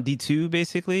not on D2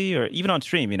 basically, or even on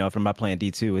stream, you know, if I'm not playing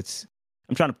D2,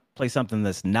 I'm trying to play something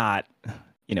that's not,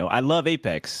 you know, I love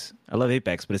Apex,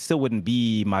 but it still wouldn't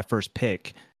be my first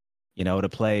pick, you know, to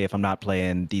play if I'm not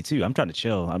playing D2. I'm trying to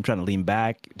chill. I'm trying to lean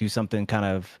back, do something kind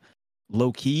of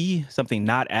low key, something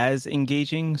not as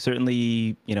engaging.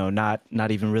 Certainly, you know, not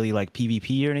even really like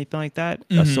PvP or anything like that.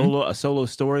 A solo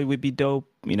story would be dope.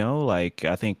 You know, like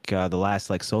I think the last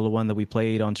like solo one that we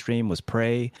played on stream was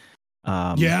Prey.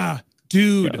 Yeah,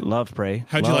 dude, love Prey.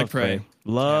 How'd you like Prey?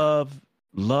 Love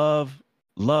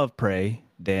Prey,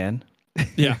 Dan.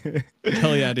 Yeah,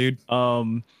 hell yeah, dude.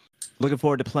 Looking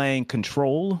forward to playing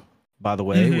Control, by the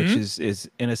way, which is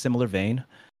in a similar vein.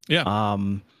 Yeah.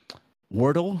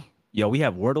 Wordle. Yo, we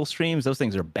have Wordle streams. Those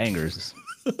things are bangers.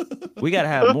 We gotta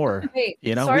have more. Wait,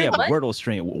 you know, sorry, we have what? Wordle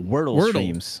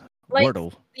streams. Like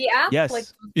Wordle. The app? Yes. Like,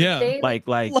 yeah. Like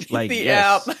the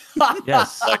yes. app.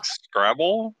 Yes. Like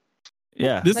Scrabble?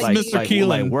 Yeah. This is Mr.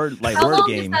 Keelan. Like How word long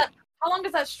game. How long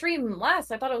does that stream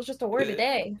last? I thought it was just a word a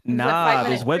day. Nah,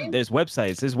 there's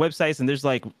websites. There's websites, and there's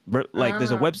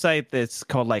there's a website that's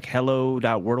called like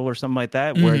hello.wordle or something like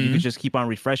that, where you can just keep on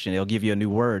refreshing. It'll give you a new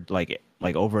word like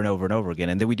over and over and over again.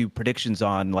 And then we do predictions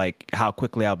on like how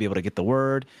quickly I'll be able to get the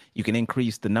word. You can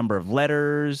increase the number of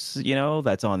letters,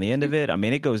 that's on the end of it. I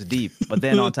mean, it goes deep. But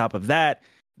then on top of that,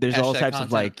 there's all types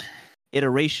of like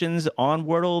iterations on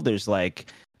Wordle. There's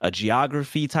like a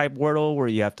geography type Wordle where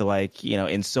you have to like,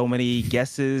 in so many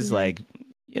guesses, like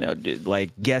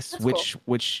guess which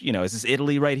is this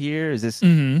Italy right here? Is this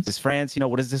France?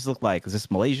 What does this look like? Is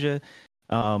this Malaysia?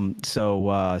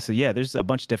 So yeah, there's a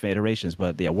bunch of different iterations,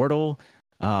 but yeah, Wordle.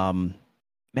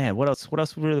 Man, what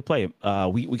else we really play?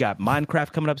 We got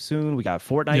Minecraft coming up soon. We got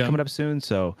Fortnite coming up soon.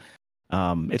 So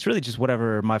it's really just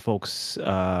whatever my folks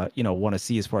want to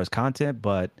see as far as content,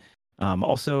 but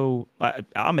also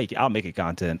I'll make it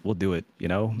content. We'll do it.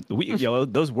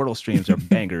 Those Wordle streams are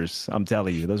bangers. I'm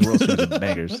telling you, those Wordle streams are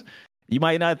bangers. You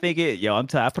might not think it.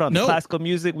 I put on the classical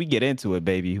music. We get into it,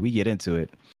 baby. We get into it.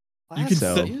 You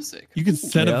can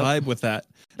set a vibe with that.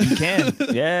 You can.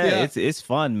 Yeah. It's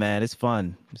fun, man. It's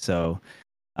fun. So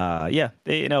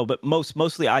but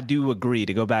mostly I do agree,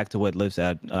 to go back to what Liv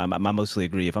said. I mostly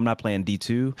agree. If I'm not playing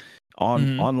D2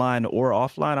 online or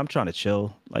offline, I'm trying to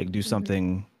chill, like do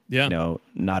something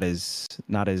not as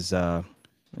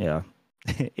yeah.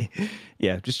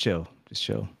 Just chill.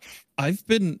 I've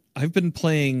been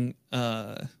playing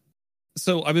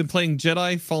I've been playing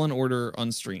Jedi Fallen Order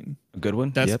on stream. A good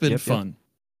one. That's been fun.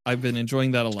 I've been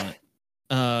enjoying that a lot.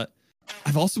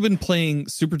 I've also been playing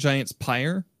Supergiant's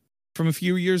Pyre from a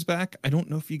few years back. I don't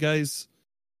know if you guys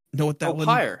know what that one.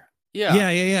 Pyre. Yeah.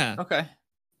 Yeah. Okay.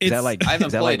 Is that like, I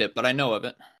haven't played it, but I know of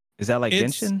it. Is that like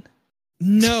Genshin?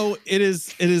 No, it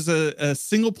is a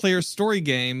single player story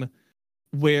game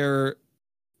where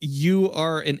you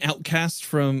are an outcast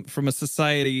from a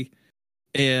society,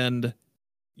 and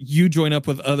you join up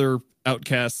with other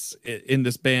outcasts in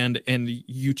this band, and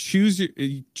you choose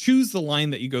the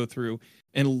line that you go through,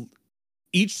 and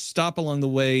each stop along the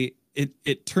way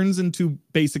it turns into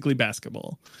basically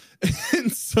basketball.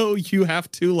 And so you have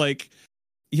to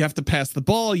pass the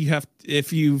ball.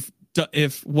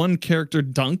 If one character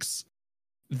dunks,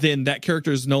 then that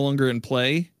character is no longer in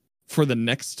play for the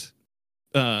next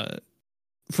play,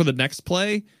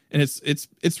 and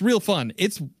it's real fun.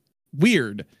 It's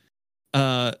weird,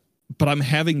 but I'm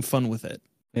having fun with it.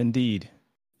 Indeed.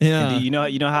 Yeah. Indeed. You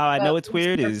know how I know it's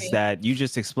weird is that you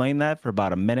just explained that for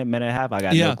about a minute and a half. I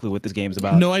got no clue what this game's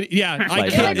about. No, I know what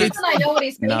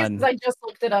he's saying because I just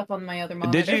looked it up on my other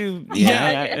monitor. Did you?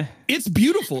 Yeah. It's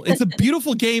beautiful. It's a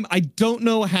beautiful game. I don't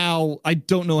know how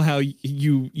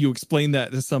you explain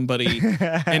that to somebody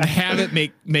and have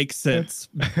it make sense.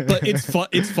 But it's fun.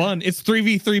 It's fun. It's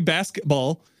 3v3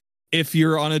 basketball if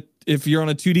you're on a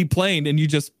 2D plane and you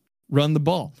just run the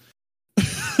ball.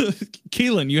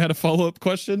 Keelan, you had a follow-up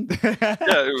question? Yeah,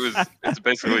 it's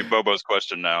basically Bobo's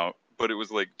question now, but it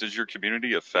was like, does your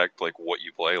community affect like what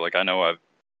you play? Like, I know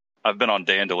I've been on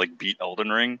Dan to like beat Elden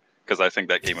Ring because I think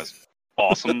that game is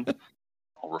awesome.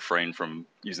 I'll refrain from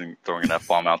throwing an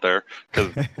F-bomb out there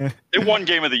because it won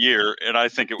Game of the Year, and I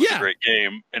think it was a great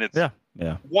game, and it's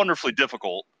wonderfully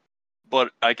difficult.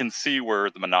 But I can see where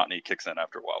the monotony kicks in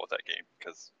after a while with that game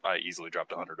because I easily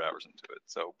dropped 100 hours into it.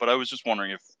 So, but I was just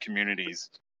wondering if communities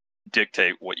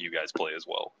dictate what you guys play as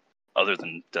well, other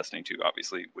than Destiny 2,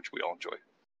 obviously, which we all enjoy.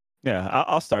 Yeah,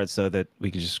 I'll start so that we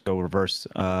can just go reverse.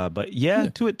 But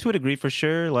to a degree, for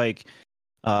sure. Like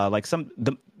some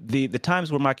the times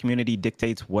where my community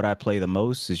dictates what I play the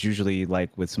most is usually like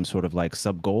with some sort of like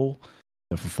sub goal.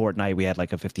 So for Fortnite, we had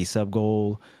like a 50 sub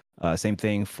goal. Same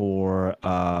thing for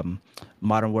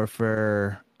Modern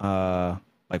Warfare,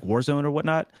 like Warzone or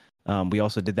whatnot. We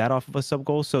also did that off of a sub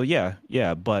goal. So yeah.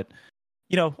 But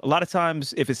a lot of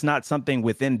times, if it's not something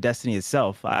within Destiny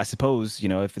itself, I suppose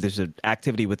if there's an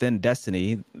activity within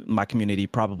Destiny, my community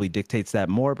probably dictates that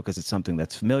more because it's something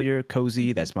that's familiar,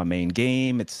 cozy. That's my main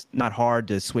game. It's not hard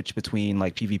to switch between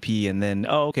like PvP and then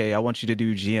I want you to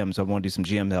do GMs. I want to do some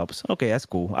GM helps. Okay, that's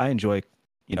cool. I enjoy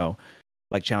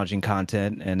like challenging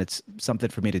content, and it's something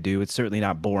for me to do. It's certainly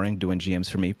not boring doing GMs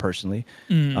for me personally.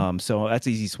 So that's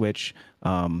easy switch.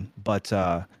 But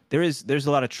there's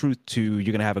a lot of truth to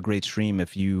you're gonna have a great stream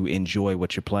if you enjoy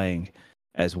what you're playing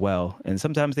as well. And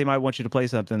sometimes they might want you to play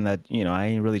something that I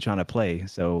ain't really trying to play.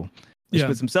 So let's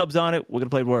put some subs on it. We're gonna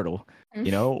play Wordle,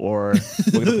 or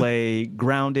we're gonna play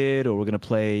Grounded, or we're gonna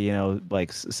play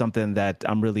like something that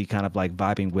I'm really kind of like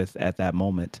vibing with at that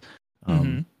moment.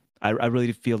 I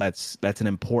really feel that's an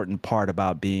important part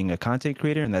about being a content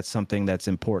creator, and that's something that's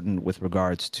important with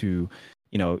regards to,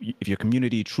 if your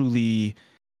community truly,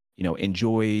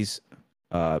 enjoys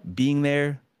being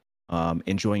there,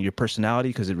 enjoying your personality,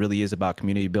 because it really is about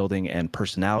community building and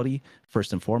personality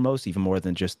first and foremost, even more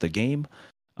than just the game.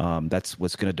 That's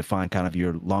what's going to define kind of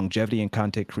your longevity in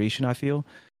content creation, I feel.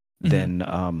 Then they're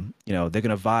going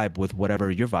to vibe with whatever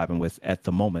you're vibing with at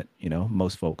the moment,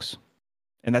 most folks.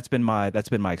 And that's been my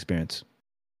experience.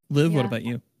 Liv, what about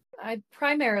you? I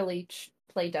primarily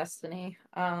play Destiny.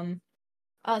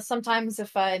 Sometimes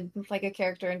if I like a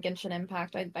character in Genshin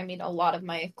Impact, I mean, a lot of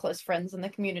my close friends in the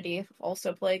community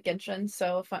also play Genshin.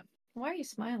 So why are you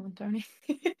smiling, Tony?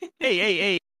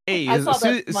 Hey! As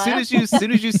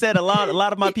soon as you said a lot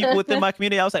of my people within my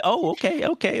community, I was like, oh,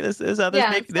 okay. This is others.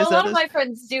 Yeah, so a lot of my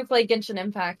friends do play Genshin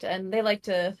Impact, and they like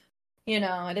to,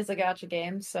 it is a gacha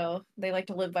game, so they like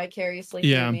to live vicariously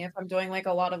through me if I'm doing like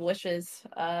a lot of wishes,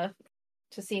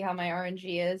 to see how my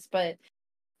RNG is. But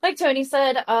like Tony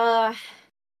said, a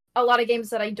lot of games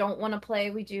that I don't want to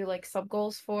play, we do like sub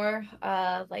goals for.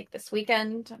 Like this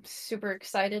weekend, I'm super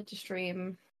excited to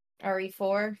stream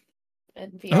RE4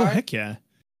 in VR. Oh, heck yeah.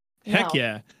 Heck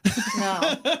yeah.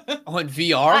 No. Oh, in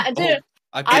VR? Dude,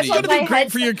 it's going to be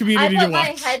great for your community to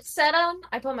watch.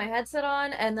 I put my headset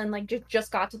on and then like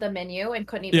just got to the menu and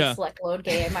couldn't even select load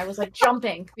game. I was like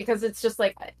jumping because it's just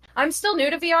like, I'm still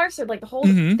new to VR, so like the whole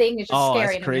thing is just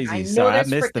scary. That's crazy. I Sorry, I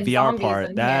missed the VR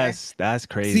part. That's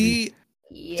crazy.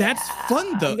 See, that's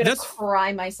fun though. I'm gonna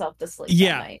cry myself to sleep.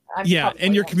 Yeah,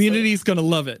 and your community's gonna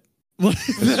love it.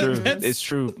 It's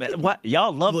true. Man, what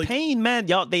y'all love pain, man?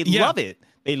 They love it.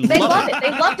 They love it. They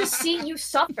love to see you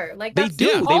suffer. Like they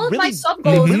do. All of my sub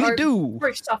goals are do.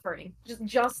 for suffering,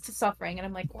 just suffering, and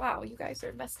I'm like, wow, you guys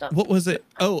are messed up. What was it?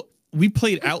 Oh, we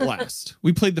played Outlast.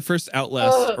 We played the first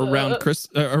Outlast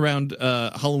around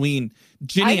Halloween.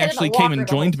 Jenny actually came and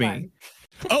joined me.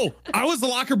 Oh, I was the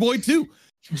locker boy too.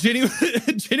 Jenny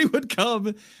would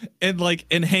come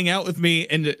and hang out with me,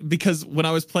 and because when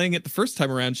I was playing it the first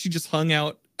time around, she just hung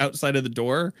out outside of the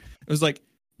door. It was like,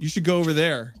 you should go over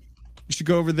there. You should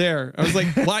go over there. I was like,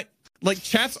 why? Like,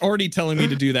 chat's already telling me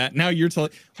to do that. Now you're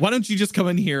telling, why don't you just come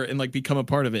in here and like become a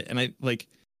part of it? And I like,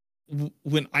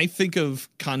 when I think of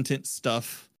content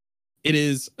stuff, it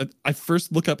is, I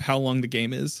first look up how long the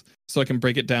game is so I can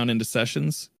break it down into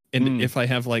sessions. And if I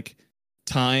have like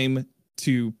time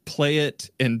to play it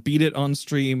and beat it on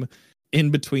stream in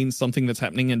between something that's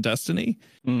happening in Destiny.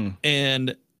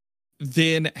 And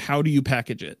then how do you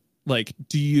package it? Like,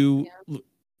 do you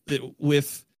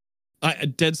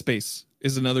Dead Space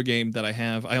is another game that I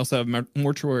have. I also have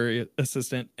Mortuary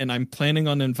Assistant, and I'm planning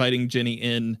on inviting Jenny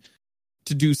in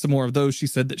to do some more of those. She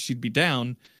said that she'd be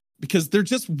down because they're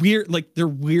just weird. Like, they're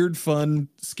weird, fun,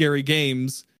 scary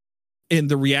games, and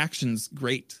the reaction's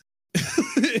great.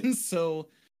 And so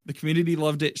the community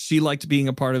loved it. She liked being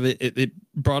a part of it. It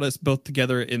brought us both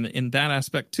together in that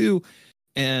aspect too.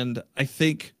 And I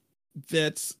think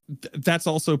that's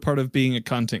also part of being a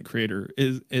content creator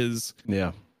is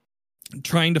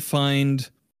trying to find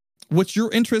what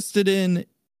you're interested in,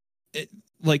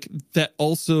 like that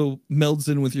also melds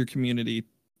in with your community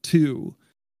too.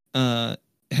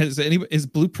 Is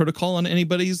Blue Protocol on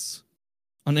anybody's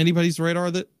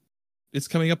radar that it's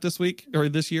coming up this week or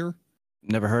this year?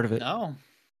 Never heard of it. No.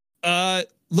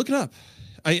 Look it up.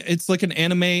 It's like an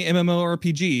anime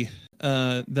MMORPG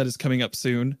that is coming up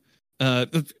soon.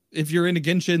 If you're into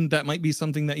Genshin, that might be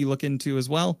something that you look into as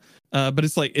well. But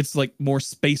it's like more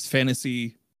space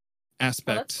fantasy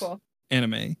aspect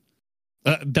anime.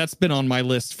 That's been on my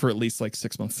list for at least like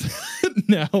 6 months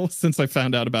now since I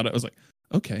found out about it. I was like,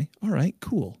 okay, all right,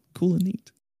 cool and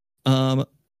neat.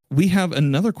 We have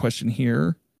another question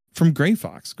here from Gray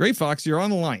Fox. Gray Fox, you're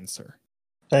on the line, sir.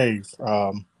 Hey,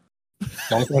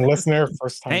 long-time listener,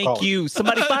 first-time caller. Thank you.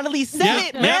 Somebody finally said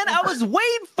it, man. I was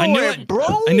waiting for it, bro.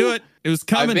 I knew it. It was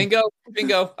coming. Bingo.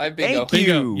 I bingo. Thank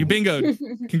you. You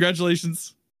bingoed.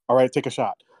 Congratulations. All right, take a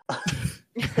shot.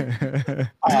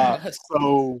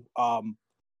 So,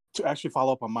 to actually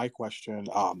follow up on my question,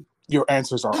 your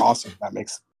answers are awesome. That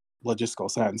makes logistical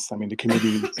sense. I mean, the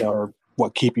communities are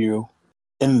what keep you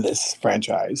in this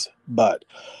franchise. But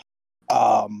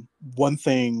one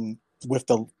thing with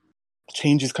the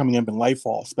changes coming up in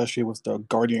Lightfall, especially with the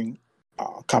Guardian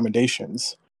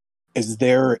commendations, is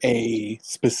there a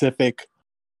specific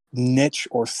niche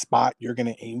or spot you're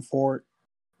going to aim for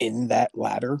in that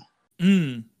ladder?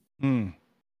 Impetus.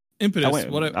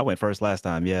 I went first last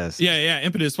time. Yes. Yeah.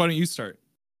 Impetus. Why don't you start?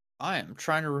 I am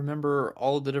trying to remember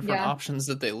all of the different options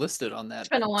that they listed on that. It's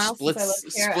been a while split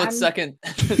since second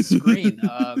screen.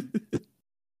 I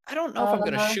don't know if I'm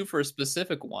going to shoot for a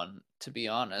specific one, to be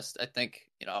honest. I think,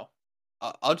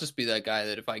 I'll just be that guy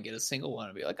that if I get a single one,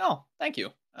 I'll be like, oh, thank you.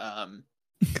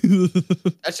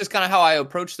 That's just kind of how I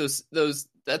approach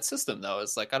that system, though.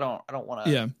 It's like I don't want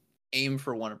to aim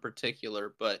for one in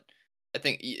particular, but I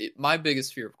think my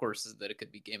biggest fear, of course, is that it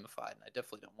could be gamified, and I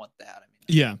definitely don't want that. I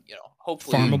mean,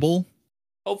 hopefully farmable.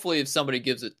 Hopefully, if somebody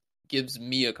gives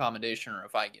me a commendation, or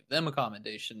if I give them a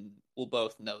commendation, we'll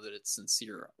both know that it's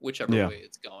sincere, whichever way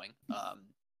it's going.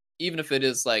 Even if it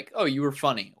is like, oh, you were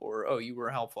funny, or oh, you were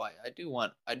helpful. I do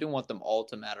want them all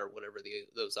to matter, whatever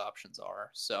those options are.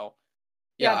 So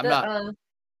I'm not.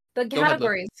 The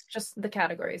categories, just the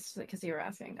categories, because you were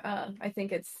asking. I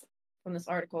think it's from this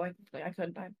article. I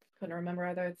couldn't remember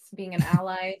either. It's being an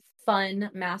ally,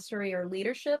 fun, mastery, or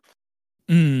leadership.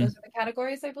 Those are the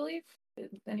categories, I believe.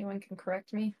 If anyone can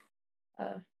correct me.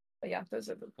 But yeah, those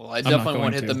are the. Well, I definitely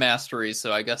won't hit the mastery,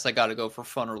 so I guess I got to go for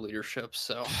fun or leadership.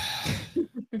 So.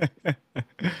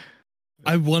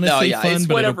 I want to say fun,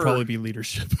 but it'll probably be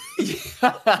leadership.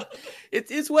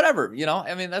 It's whatever,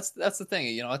 I mean, that's the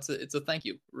thing, it's a thank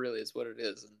you, really, is what it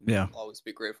is. And I'll always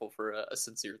be grateful for a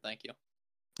sincere thank you.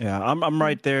 Yeah, I'm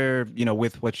right there,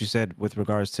 with what you said with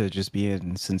regards to just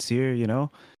being sincere,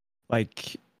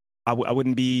 like I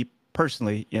wouldn't be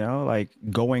personally, like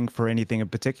going for anything in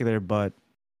particular, but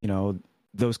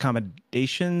those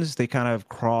commendations, they kind of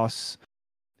cross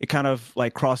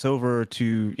over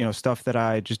to stuff that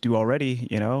I just do already,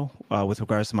 with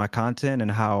regards to my content and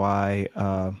how I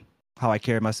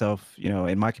carry myself,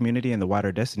 in my community and the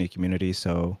wider Destiny community.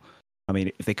 So, I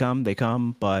mean, if they come, they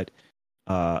come. But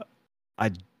I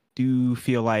do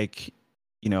feel like,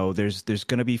 there's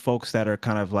going to be folks that are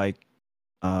kind of like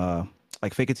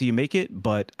fake it till you make it.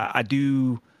 But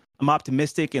I'm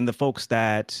optimistic in the folks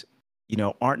that,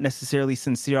 aren't necessarily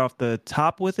sincere off the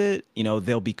top with it.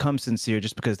 They'll become sincere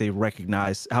just because they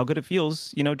recognize how good it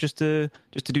feels, just to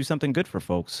do something good for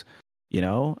folks,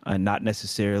 and not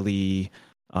necessarily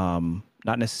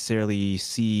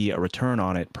see a return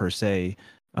on it per se,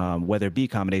 whether it be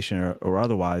accommodation or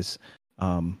otherwise.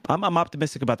 I'm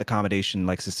optimistic about the accommodation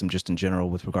system just in general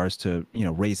with regards to,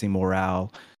 raising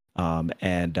morale,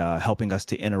 and helping us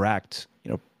to interact,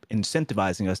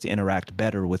 incentivizing us to interact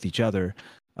better with each other.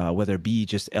 Whether it be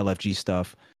just LFG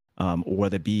stuff, or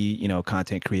whether it be,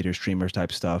 content creators, streamers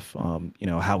type stuff,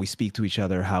 how we speak to each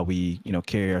other, how we,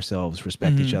 carry ourselves,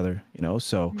 respect each other,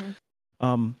 so,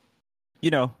 for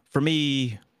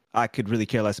me, I could really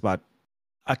care less about,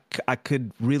 I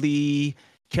could really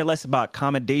care less about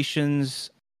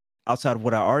commendations outside of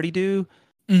what I already do.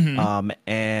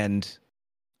 And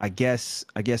I guess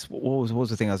what was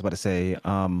the thing I was about to say?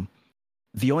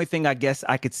 The only thing I guess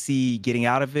I could see getting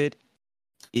out of it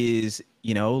is,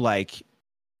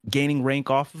 gaining rank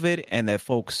off of it, and that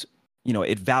folks,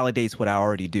 it validates what I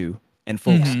already do, and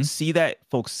folks see that,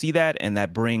 and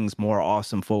that brings more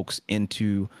awesome folks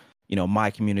into,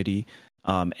 my community,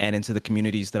 and into the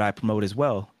communities that I promote as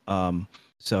well.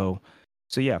 So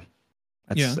yeah,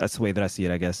 that's the way that I see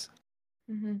it, I guess.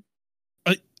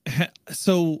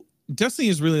 So Destiny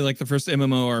is really like the first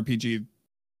MMORPG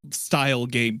style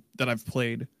game that I've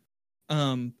played.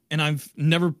 And I've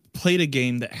never played a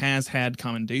game that has had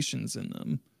commendations in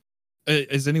them.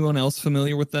 Is anyone else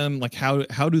familiar with them? Like how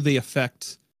do they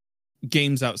affect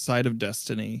games outside of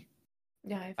Destiny?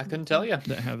 Yeah, I couldn't tell you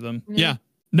that have them. Yeah.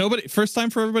 Nobody. First time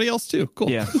for everybody else too. Cool.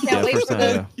 Yeah. Can't wait for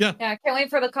the yeah. Can't wait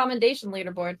for the commendation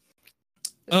leaderboard.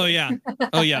 Oh yeah.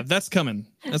 That's coming.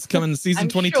 That's coming. Season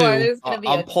 22. Sure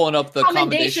I'm pulling up the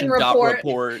commendation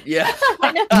report. Yeah.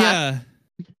 Yeah.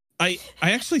 I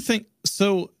actually think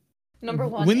so. Number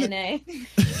one NA.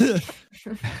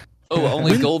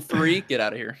 Only gold 3? Get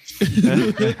out of here.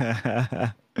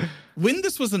 When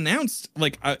this was announced,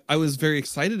 I was very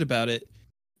excited about it,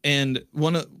 and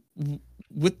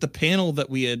with the panel that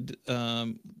we had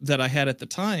that I had at the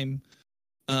time,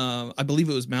 I believe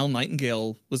it was Mal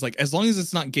Nightingale was like, as long as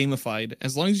it's not gamified,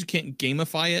 as long as you can't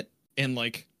gamify it and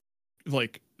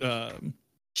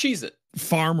cheese it,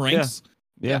 farm ranks,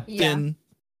 then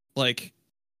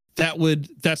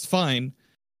that's fine.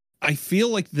 I feel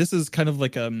like this is kind of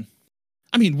like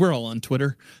I mean, we're all on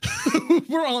Twitter.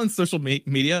 We're all on social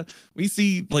media. We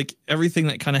see everything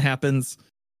that kind of happens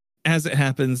as it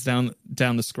happens down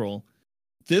the scroll.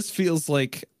 This feels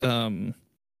like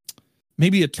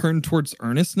maybe a turn towards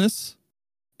earnestness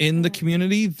in the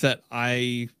community that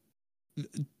I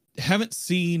haven't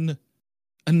seen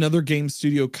another game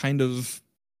studio kind of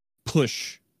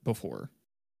push before.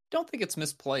 Don't think it's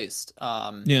misplaced.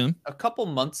 A couple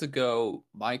months ago,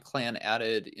 my clan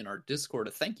added in our Discord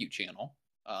a thank you channel.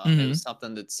 It was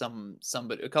something that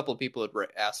somebody, a couple of people had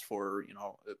asked for,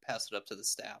 pass it up to the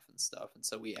staff and stuff, and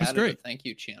so we added a thank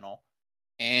you channel.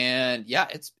 And yeah,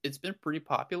 it's been pretty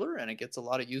popular, and it gets a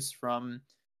lot of use from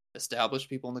established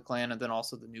people in the clan, and then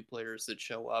also the new players that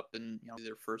show up and do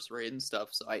their first raid and stuff.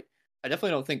 So I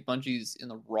definitely don't think Bungie's in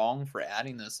the wrong for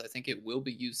adding this. I think it will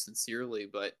be used sincerely,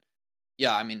 but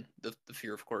yeah, I mean, the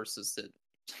fear, of course, is that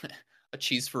a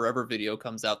Cheese Forever video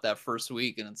comes out that first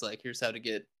week, and it's like, here's how to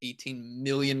get 18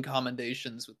 million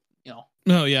commendations with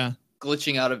oh yeah,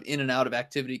 glitching out of in and out of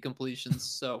activity completions.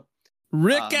 So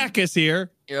Rick Ackes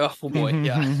here. Oh boy,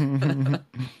 yeah.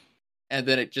 And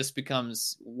then it just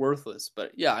becomes worthless.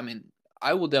 But yeah, I mean,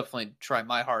 I will definitely try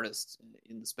my hardest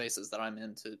in the spaces that I'm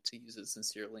in to use it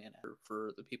sincerely, and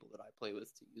for the people that I play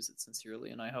with to use it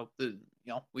sincerely. And I hope that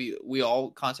we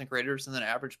all content creators and then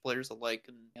average players alike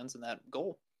can ends in that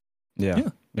goal. Yeah.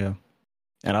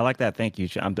 And I like that. Thank you.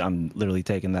 I'm literally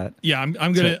taking that. Yeah, I'm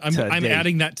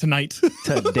adding that tonight.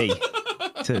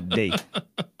 Today.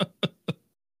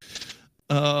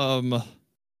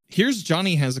 Here's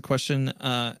Johnny has a question.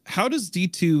 How does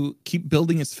D2 keep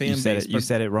building his fan base? You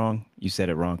said it wrong. You said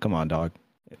it wrong. Come on, dog.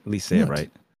 At least say it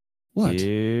right. What?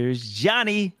 Here's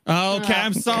Johnny. Okay,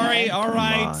 I'm sorry. All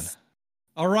right.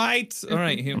 Hold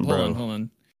on.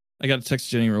 I got to text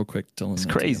Jenny real quick. Tell him it's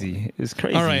crazy. It's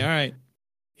crazy. All right.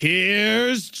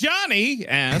 Here's Johnny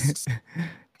asks,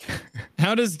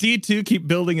 how does D2 keep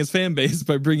building his fan base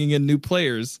by bringing in new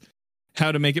players?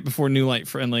 How to make it more new light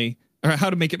friendly,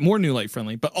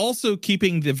 but also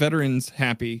keeping the veterans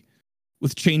happy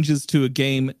with changes to a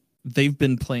game they've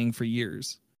been playing for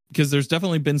years? Because there's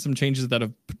definitely been some changes that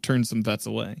have turned some vets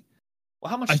away. Well,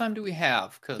 how much time do we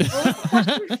have?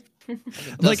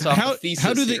 Like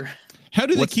how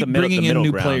do they keep bringing in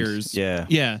new players?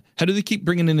 Yeah. How do they keep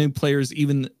bringing in new players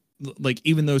even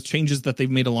those changes that they've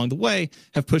made along the way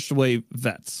have pushed away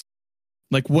vets?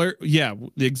 Like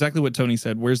exactly what Tony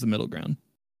said. Where's the middle ground?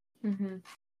 Mm-hmm.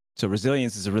 So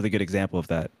resilience is a really good example of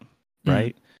that,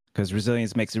 right? Because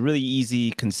resilience makes it really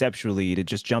easy conceptually to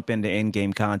just jump into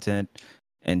in-game content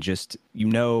and just,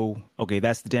 okay,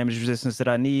 that's the damage resistance that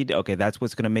I need. Okay, that's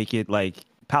what's going to make it like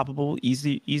palpable,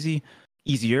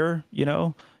 easier,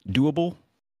 doable,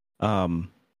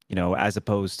 as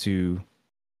opposed to,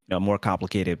 more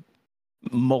complicated,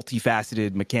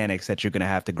 multifaceted mechanics that you're going to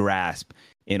have to grasp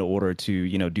in order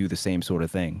to, do the same sort of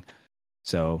thing.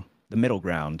 So the middle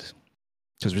ground,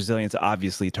 because resilience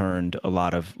obviously turned a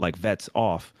lot of like vets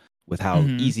off with how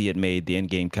easy it made the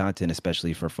in-game content,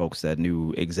 especially for folks that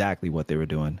knew exactly what they were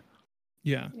doing.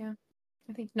 Yeah.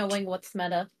 I think knowing what's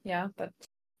meta. Yeah, but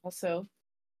also,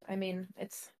 I mean,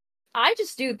 I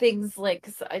just do things like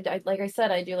I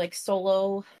said, I do like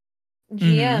solo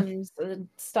GMs and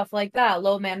stuff like that,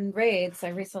 low man raids. I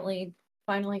recently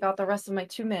finally got the rest of my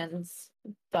 2-mans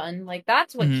done. Like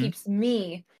that's what keeps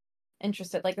me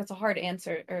interested. Like that's a hard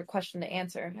question to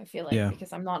answer, I feel like,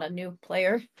 because I'm not a new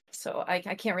player, so I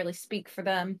can't really speak for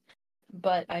them.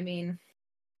 But I mean,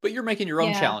 but you're making your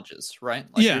own challenges, right?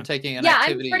 Like you're taking an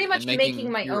activity, I'm pretty much and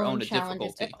making my own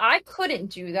challenges. If I couldn't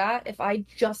do that, if I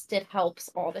just did helps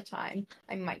all the time,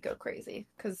 I might go crazy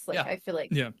because I feel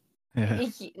like I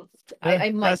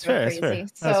might go crazy.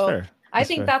 So I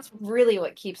think that's really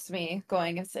what keeps me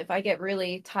going. Is if I get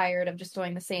really tired of just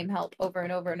doing the same help over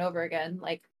and over and over again,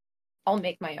 like I'll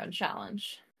make my own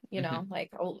challenge.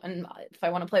 Like and if I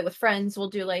want to play with friends, we'll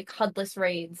do like HUD-less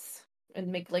raids and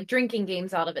make like drinking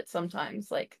games out of it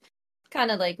sometimes. Like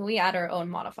kind of like we add our own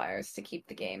modifiers to keep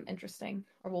the game interesting,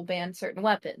 or we'll ban certain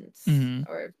weapons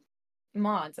or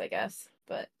mods, I guess.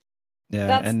 But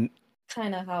that's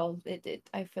kind of how it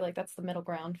I feel like that's the middle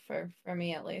ground for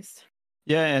me at least.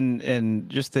 Yeah, and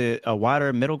just a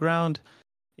wider middle ground.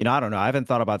 I don't know. I haven't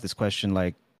thought about this question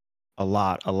like a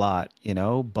lot,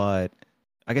 but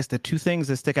I guess the two things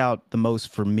that stick out the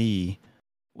most for me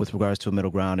with regards to a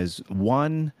middle ground is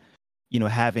one,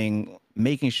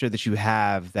 making sure that you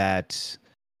have that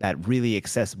really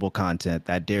accessible content,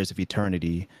 that Dares of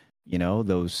Eternity,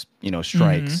 those,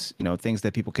 strikes, things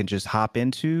that people can just hop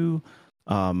into,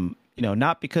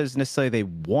 not because necessarily they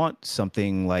want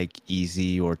something like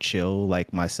easy or chill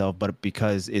like myself, but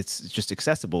because it's just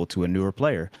accessible to a newer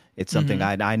player. It's something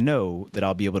I know that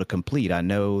I'll be able to complete. I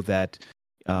know that,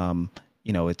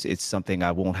 it's something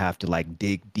I won't have to like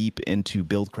dig deep into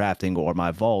build crafting or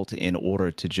my vault in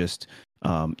order to just,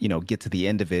 get to the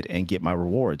end of it and get my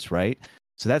rewards. Right.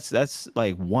 So that's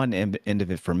like one end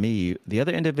of it for me. The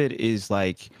other end of it is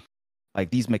like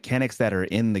these mechanics that are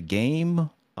in the game,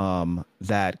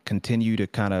 that continue to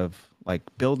kind of like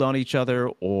build on each other,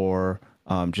 or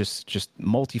just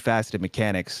multifaceted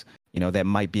mechanics, that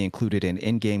might be included in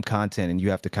in-game content, and you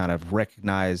have to kind of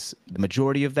recognize the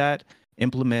majority of that,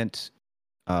 implement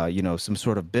some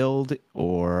sort of build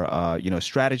or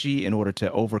strategy in order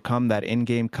to overcome that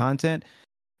in-game content.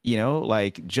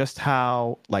 Like just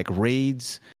how like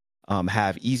raids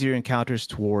have easier encounters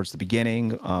towards the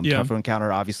beginning, tougher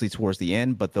encounter obviously towards the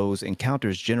end, but those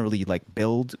encounters generally like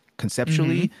build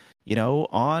conceptually,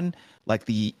 on like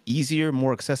the easier,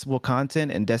 more accessible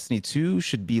content, and Destiny 2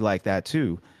 should be like that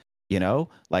too.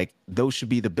 Like those should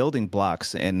be the building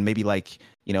blocks, and maybe like,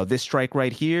 this strike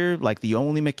right here, like the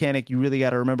only mechanic you really got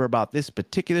to remember about this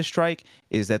particular strike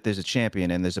is that there's a champion,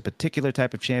 and there's a particular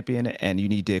type of champion, and you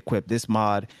need to equip this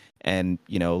mod, and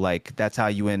like that's how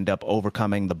you end up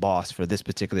overcoming the boss for this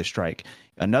particular strike.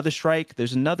 Another strike,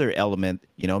 there's another element,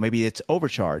 maybe it's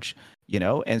overcharge,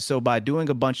 and so by doing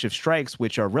a bunch of strikes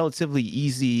which are relatively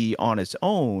easy on its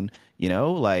own,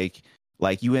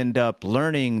 like you end up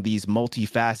learning these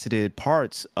multifaceted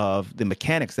parts of the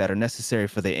mechanics that are necessary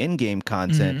for the in-game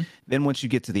content. Then once you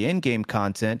get to the in-game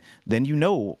content, then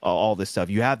all this stuff.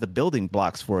 You have the building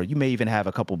blocks for it. You may even have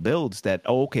a couple builds that,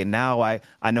 now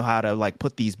I know how to like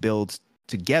put these builds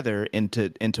together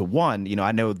into one.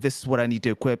 I know this is what I need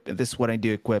to equip, and this is what I need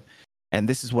to equip, and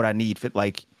this is what I need.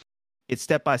 Like it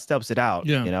step by steps it out.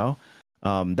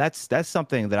 That's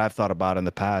something that I've thought about in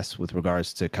the past with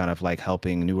regards to kind of like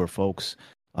helping newer folks,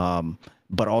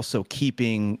 but also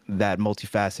keeping that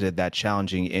multifaceted, that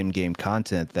challenging in-game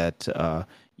content that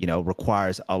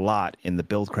requires a lot in the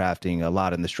build crafting, a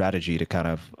lot in the strategy to kind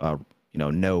of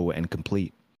know and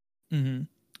complete.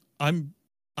 I'm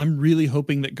really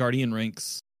hoping that Guardian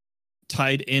ranks,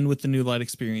 tied in with the new light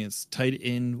experience, tied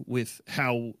in with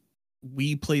how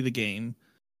we play the game,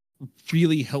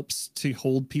 really helps to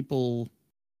hold people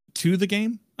to the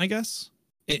game, I guess.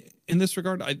 In this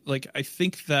regard, I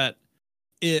think that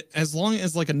as long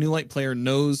as like a new light player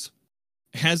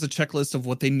has a checklist of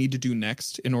what they need to do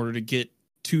next in order to get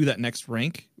to that next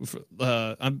rank,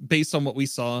 based on what we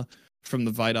saw from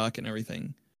the Vidoc and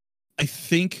everything, I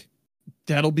think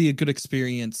that'll be a good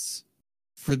experience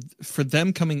for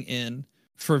them coming in.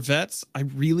 For vets, I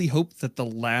really hope that the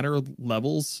latter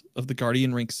levels of the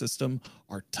Guardian rank system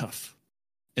are tough,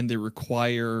 and they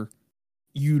require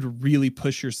you to really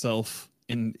push yourself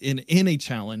in a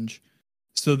challenge,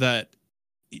 so that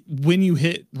when you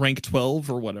hit rank 12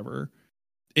 or whatever,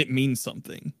 it means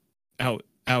something out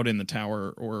in the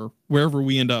tower or wherever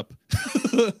we end up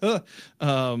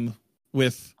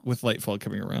with Lightfall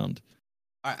coming around.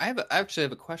 I actually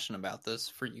have a question about this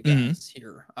for you guys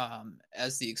here.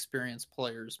 As the experienced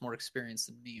players, more experienced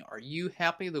than me, are you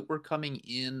happy that we're coming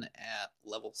in at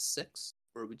level 6?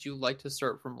 Or would you like to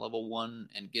start from level 1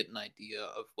 and get an idea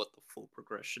of what the full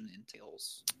progression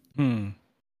entails?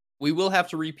 We will have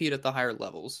to repeat at the higher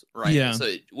levels, right? Yeah.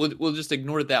 So we'll just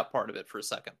ignore that part of it for a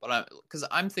second. But because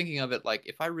I'm thinking of it like,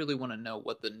 if I really want to know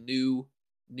what the new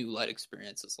light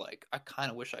experience is like, I kind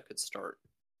of wish I could start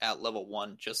at level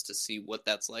 1 just to see what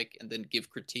that's like, and then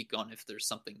give critique on if there's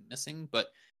something missing.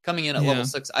 But coming in at level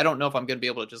 6, I don't know if I'm going to be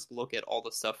able to just look at all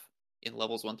the stuff in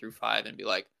levels 1 through 5 and be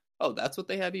like, oh, that's what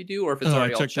they have you do, or if it's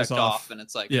already all checked off and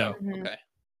it's like, okay.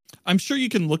 I'm sure you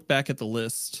can look back at the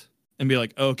list and be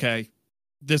like, okay,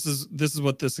 this is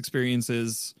what this experience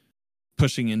is,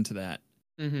 pushing into that.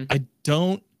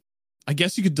 I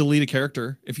guess you could delete a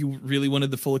character if you really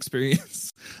wanted the full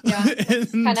experience. Yeah,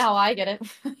 that's kind of how I get it.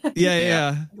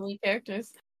 Yeah. Delete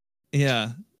characters.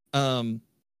 Yeah. I'm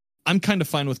kind of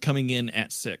fine with coming in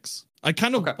at 6. I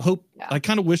kind of hope, I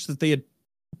kind of wish that they had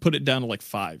put it down to like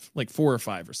 5, like 4 or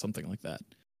 5 or something like that.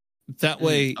 That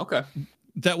way,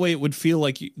 that way it would feel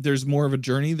like there's more of a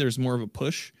journey, there's more of a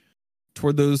push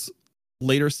toward those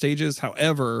later stages.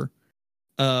 However,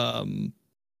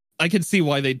 I could see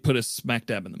why they'd put us smack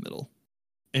dab in the middle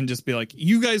and just be like,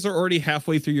 you guys are already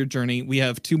halfway through your journey. We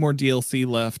have 2 more DLC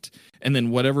left, and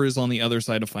then whatever is on the other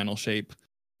side of Final Shape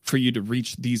for you to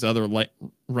reach these other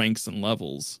ranks and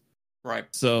levels. Right.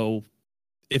 So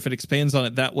if it expands on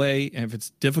it that way, and if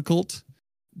it's difficult,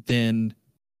 then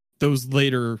those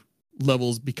later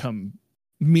levels become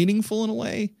meaningful in a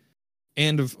way,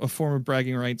 and a form of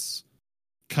bragging rights,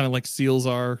 kind of like seals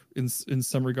are in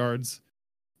some regards.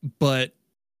 But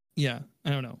yeah,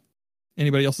 I don't know.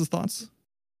 Anybody else's thoughts?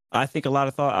 I think a lot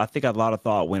of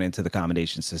thought went into the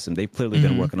combination system. They've clearly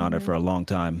been working on it for a long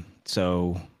time.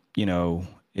 So,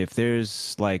 if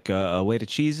there's like a way to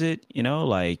cheese it,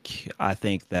 like I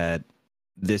think that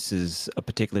this is a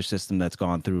particular system that's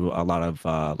gone through a lot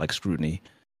of like scrutiny.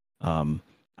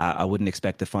 I wouldn't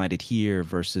expect to find it here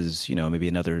versus, maybe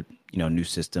another, new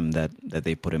system that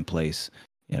they put in place,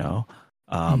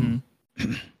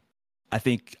 I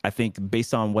think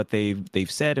based on what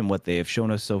they've said and what they have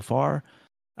shown us so far,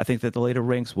 I think that the later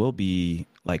ranks will be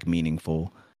like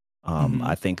meaningful.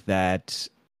 I think that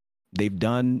they've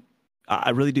done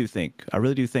I really do think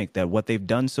that what they've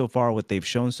done so far, what they've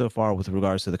shown so far with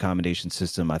regards to the commendation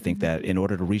system, I think that in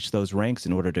order to reach those ranks,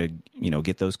 in order to,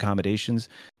 get those commendations,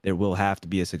 there will have to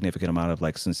be a significant amount of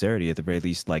like sincerity, at the very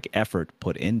least, like effort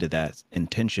put into that,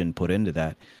 intention put into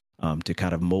that, to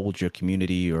kind of mold your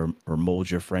community or mold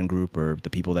your friend group or the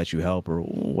people that you help or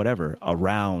whatever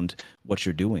around what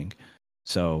you're doing.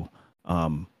 So,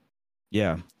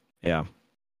 yeah.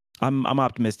 I'm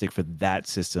optimistic for that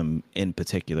system in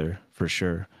particular, for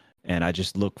sure. And I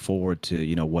just look forward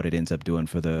to, what it ends up doing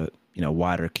for the,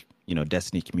 wider,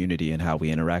 Destiny community and how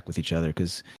we interact with each other.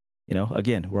 Because,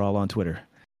 again, we're all on Twitter.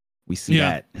 We see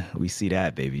that. We see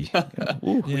that, baby.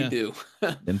 Ooh, we do.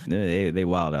 they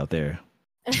wild out there.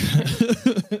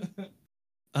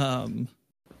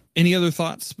 Any other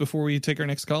thoughts before we take our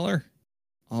next caller?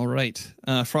 All right.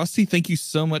 Frosty, thank you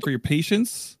so much for your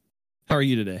patience. How are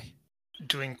you today?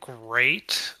 Doing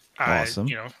great. Awesome.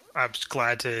 I was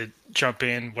glad to jump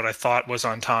in what I thought was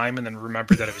on time and then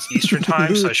remembered that it was Eastern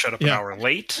time, so I showed up an hour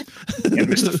late and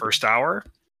missed the first hour.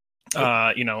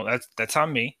 That's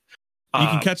on me. You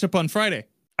can catch up on Friday.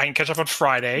 I can catch up on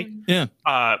Friday. Yeah.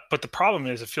 But the problem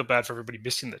is I feel bad for everybody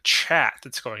missing the chat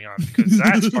that's going on because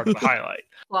that's part of the highlight.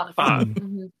 A lot of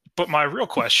fun. But my real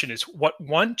question is, what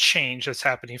one change that's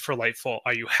happening for Lightfall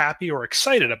are you happy or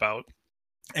excited about?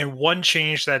 And one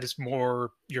change that is you're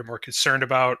more concerned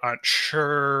about,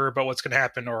 unsure about what's going to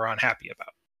happen, or unhappy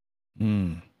about?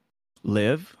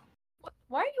 Liv?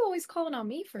 Why are you always calling on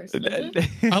me first? I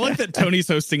like that Tony's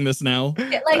hosting this now.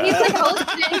 Yeah, he's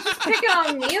hosting, he's just picking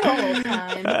on me the whole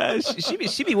time.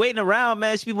 She be waiting around,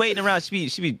 man. She be waiting around. She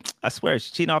be. I swear,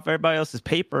 she's cheating off everybody else's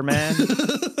paper, man. You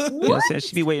know what I'm saying?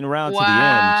 She be waiting around to the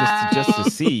end just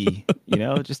to see.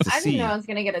 Just to see. I didn't know I was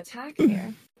gonna get attacked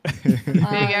here. Big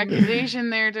accusation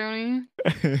there, Tony.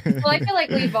 Well, I feel like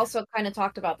we've also kind of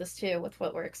talked about this too with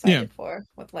what we're excited for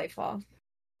with Lightfall.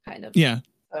 Kind of. Yeah.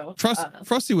 So,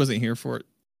 Frosty wasn't here for it.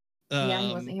 Yeah,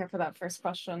 he wasn't here for that first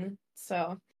question.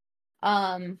 So,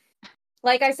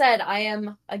 like I said, I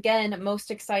am again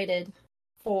most excited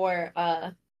for.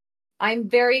 I'm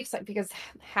very excited because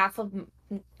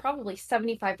probably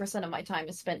 75% of my time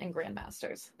is spent in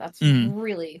Grandmasters. That's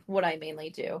really what I mainly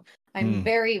do. I'm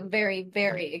very, very,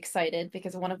 very excited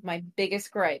because one of my biggest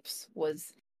gripes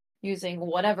was using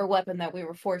whatever weapon that we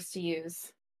were forced to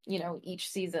use, each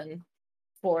season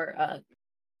for,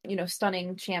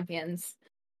 stunning champions.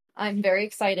 I'm very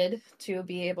excited to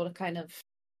be able to kind of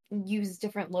use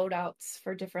different loadouts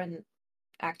for different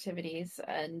activities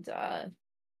and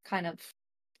kind of,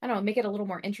 I don't know, make it a little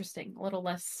more interesting, a little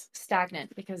less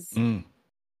stagnant, because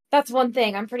that's one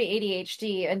thing. I'm pretty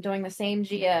ADHD, and doing the same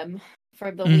GM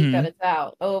for the week that it's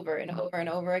out over and over and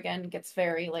over again gets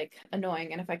very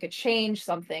annoying. And if I could change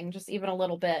something just even a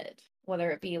little bit,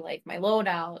 whether it be my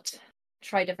loadout,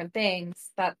 try different things,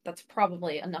 that's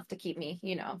probably enough to keep me,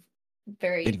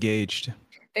 very engaged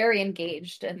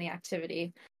in the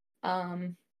activity.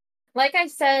 Like I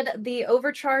said, the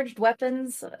overcharged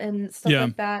weapons and stuff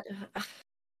like that,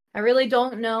 I really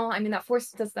don't know. I mean, that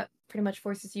pretty much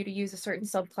forces you to use a certain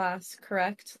subclass,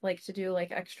 correct? To do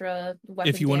extra weapon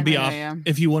if you want to be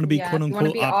if you want to be quote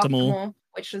unquote optimal,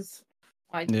 which is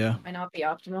might not be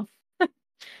optimal.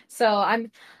 So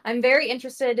I'm very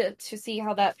interested to see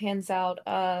how that pans out.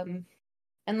 And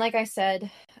like I said,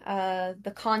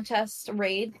 the contest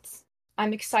raids,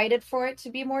 I'm excited for it to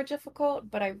be more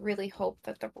difficult, but I really hope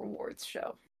that the rewards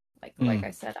show. Like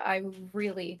I said,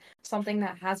 something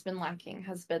that has been lacking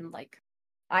has been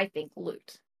I think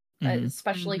loot,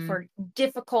 especially for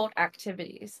difficult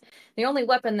activities. The only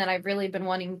weapon that I've really been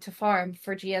wanting to farm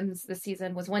for GMs this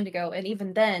season was Wendigo, and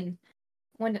even then,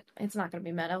 it's not going to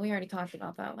be meta. We already talked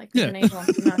about that. Grenade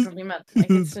is not going to be meta.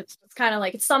 It's kind of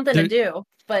it's something to do,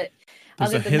 but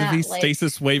there's other a than heavy that,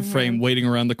 stasis wave frame waiting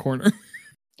around the corner.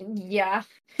 Yeah.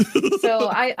 So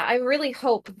I really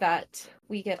hope that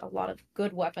we get a lot of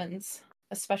good weapons,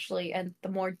 especially in the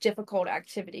more difficult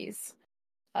activities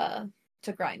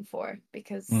to grind for,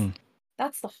 because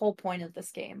that's the whole point of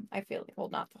this game. I feel well,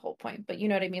 not the whole point, but you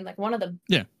know what I mean?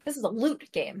 This is a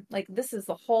loot game. This is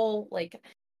the whole,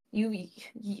 you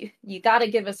got to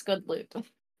give us good loot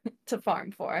to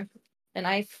farm for. And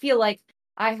I feel like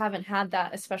I haven't had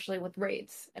that, especially with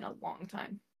raids, in a long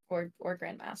time, or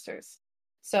Grandmasters.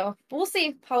 So we'll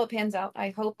see how it pans out.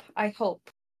 I hope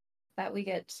that we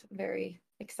get very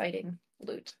exciting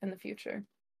loot in the future.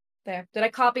 There. Did I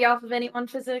copy off of anyone,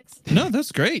 Physics? No,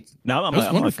 that's great. No, I'm a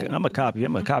copy.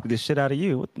 I'm gonna copy this shit out of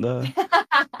you. What the?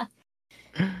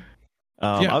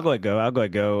 I'll go ahead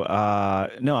and go.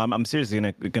 No, I'm seriously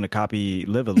gonna copy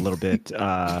Liv a little bit.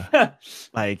 I'm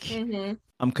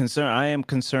concerned. I am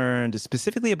concerned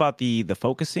specifically about the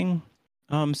focusing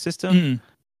system.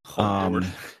 Lord.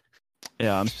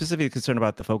 Yeah, I'm specifically concerned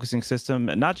about the focusing system,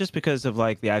 not just because of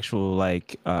like the actual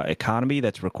like economy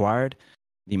that's required,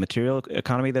 the material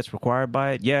economy that's required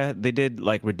by it. Yeah, they did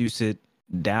like reduce it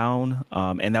down,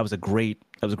 and that was a great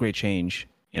change,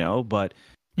 But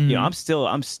you know, I'm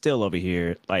still over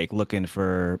here like looking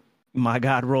for my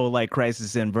God roll like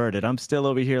Crisis Inverted. I'm still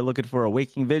over here looking for a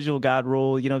Waking Vigil God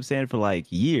roll. You know what I'm saying, for like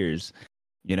years.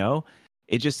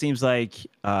 It just seems like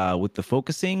with the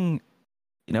focusing.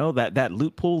 That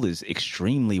loot pool is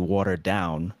extremely watered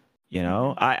down.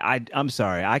 I'm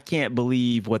sorry, I can't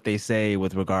believe what they say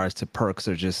with regards to perks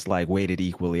are just like weighted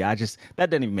equally. That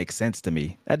doesn't even make sense to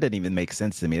me.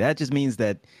 That just means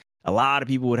that a lot of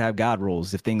people would have God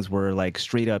rolls if things were like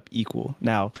straight up equal.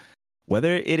 Now,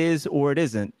 whether it is or it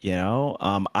isn't,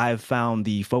 I've found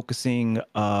the focusing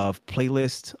of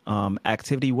playlist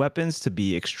activity weapons to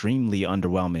be extremely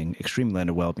underwhelming.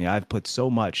 I've put so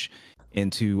much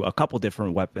into a couple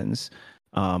different weapons.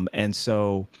 And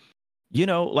so,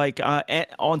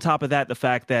 on top of that, the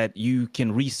fact that you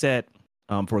can reset,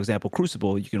 for example,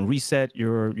 Crucible, you can reset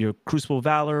your Crucible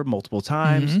Valor multiple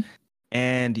times. Mm-hmm.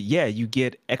 And yeah, you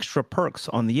get extra perks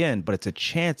on the end, but it's a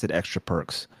chance at extra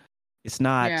perks. It's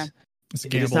not, it's a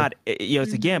gamble. It's not,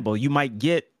 it's a gamble. You might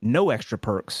get no extra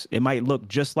perks. It might look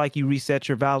just like you reset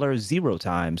your Valor 0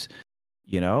 times,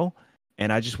 and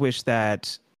I just wish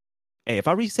that, hey, if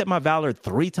I reset my Valor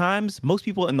 3 times, most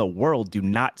people in the world do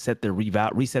not reset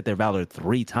their Valor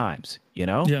 3 times,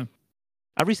 Yeah.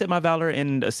 I reset my Valor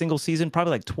in a single season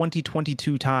probably like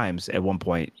 22 times at one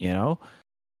point,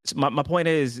 So my point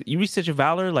is, you reset your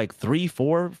Valor like 3,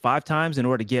 4, 5 times in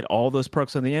order to get all those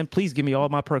perks on the end. Please give me all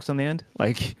my perks on the end.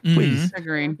 Like, please.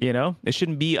 Agreed. There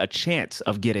shouldn't be a chance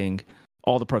of getting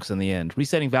all the perks on the end.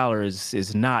 Resetting Valor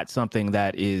is not something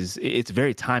that it's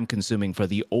very time consuming for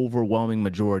the overwhelming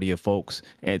majority of folks.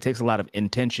 And it takes a lot of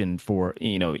intention for,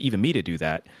 even me to do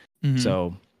that. Mm-hmm.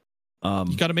 So,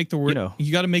 you got to make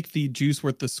you got to make the juice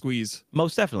worth the squeeze.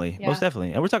 Most definitely.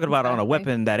 And we're talking about on a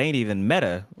weapon that ain't even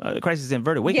meta. Crisis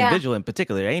Inverted, Waking Vigil in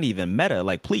particular, ain't even meta.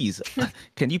 Like, please,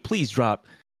 can you please drop,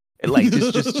 like,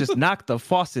 just knock the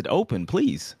faucet open,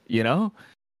 please,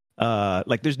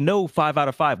 Like, there's no 5 out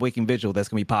of 5 Waking Vigil that's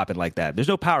gonna be popping like that. There's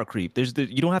no power creep.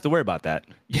 You don't have to worry about that.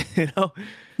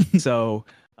 So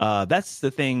that's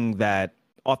the thing that,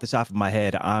 off the top of my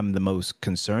head, I'm the most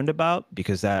concerned about,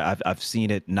 because I've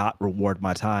seen it not reward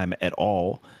my time at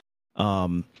all.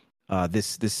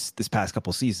 This past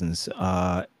couple seasons.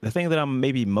 The thing that I'm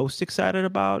maybe most excited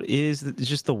about is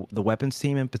just the weapons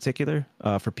team in particular.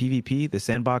 For PvP, the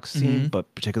sandbox team,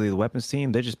 but particularly the weapons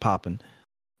team, they're just popping.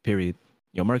 Period.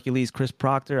 Mercules, Chris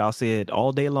Proctor, I'll say it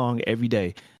all day long, every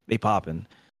day. They popping.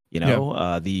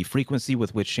 The frequency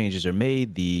with which changes are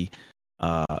made, the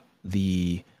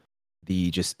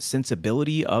just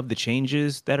sensibility of the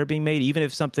changes that are being made, even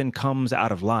if something comes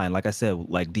out of line. Like I said,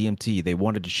 like DMT, they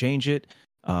wanted to change it.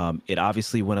 It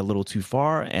obviously went a little too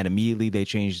far, and immediately they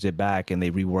changed it back and they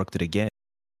reworked it again.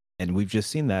 And we've just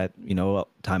seen that,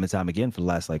 time and time again for the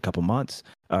last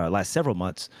last several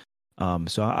months.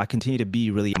 So I continue to be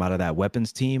really out of that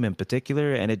weapons team in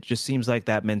particular, and it just seems like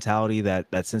that mentality,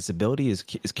 that sensibility is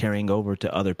carrying over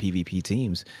to other PvP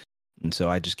teams. And so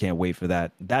I just can't wait for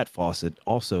that faucet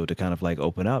also to kind of like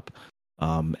open up,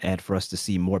 and for us to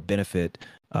see more benefit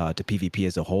to PvP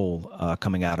as a whole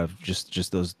coming out of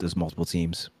just those multiple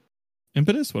teams.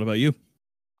 Impetus, what about you?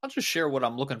 I'll just share what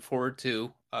I'm looking forward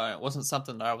to. It wasn't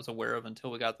something that I was aware of until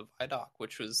we got the Vidoc,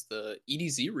 which was the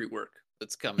EDZ rework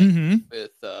that's coming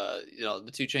with the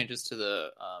 2 changes to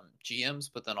the GMs,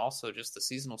 but then also just the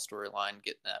seasonal storyline,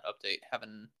 getting that update,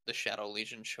 having the Shadow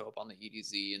Legion show up on the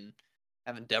EDZ, and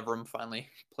having Devrim finally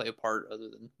play a part, other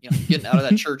than getting out of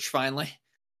that church finally.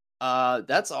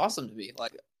 That's awesome to me.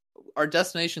 Like, our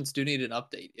destinations do need an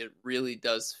update. It really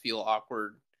does feel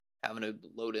awkward having to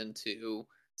load into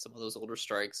some of those older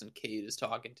strikes, and Cade is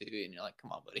talking to you, and you're like,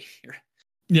 "Come on, buddy,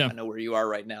 I know where you are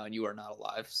right now, and you are not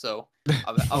alive." So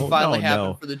I'm finally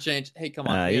happy for the change. Hey, come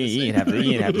on, you ain't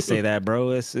have to say that,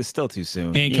 bro. It's still too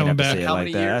soon. Ain't coming back. How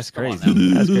many years? That's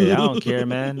crazy. That's crazy. I don't care,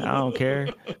 man. I don't care.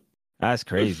 That's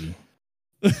crazy.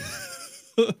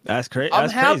 That's crazy. I'm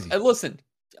happy. Listen,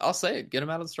 I'll say it. Get him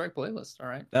out of the strike playlist. All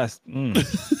right.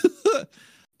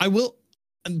 I will.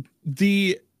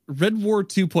 The Red War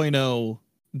 2.0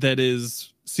 that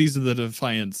is Season of the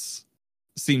Defiance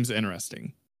seems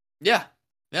interesting. Yeah.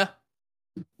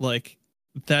 Like,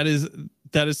 that is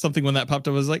something. When that popped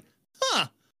up, I was like, all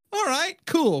right,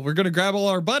 cool. We're gonna grab all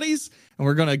our buddies and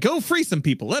we're gonna go free some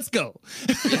people. Let's go.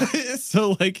 Yeah.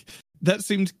 So like, that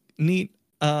seemed neat.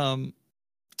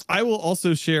 I will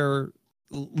also share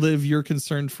Liv, you're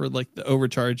concerned for like the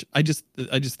overcharge. I just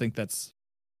think that's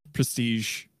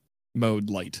prestige mode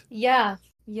light. Yeah.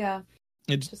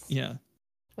 It's Just yeah.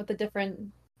 With the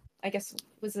different, I guess,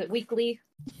 was it weekly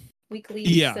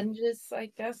singes,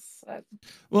 I guess.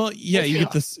 Well, yeah, you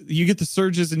get the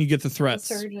surges and you get the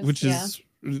threats, which is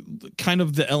kind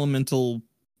of the elemental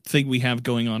thing we have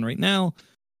going on right now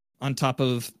on top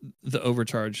of the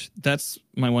overcharge. That's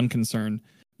my one concern.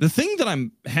 The thing that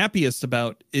I'm happiest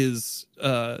about is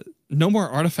no more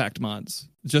artifact mods.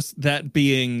 Just that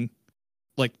being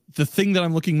like the thing that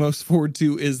I'm looking most forward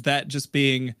to is that just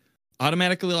being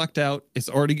automatically locked out. It's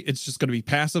just going to be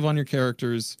passive on your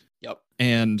characters. Yep.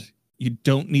 And you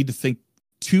don't need to think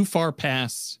too far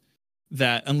past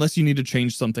that unless you need to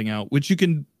change something out, which you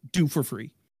can do for free.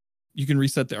 You can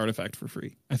reset the artifact for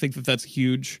free. I think that's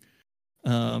huge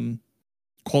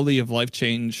quality of life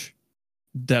change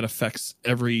that affects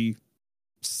every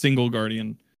single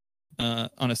guardian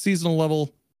on a seasonal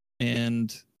level,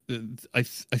 and I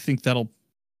think that'll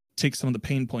take some of the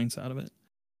pain points out of it.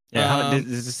 Yeah,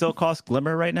 does it still cost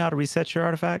Glimmer right now to reset your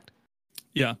artifact?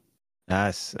 Yeah,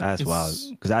 that's wild.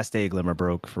 Because I stay Glimmer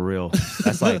broke for real.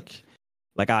 That's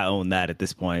like I own that at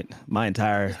this point. My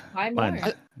entire.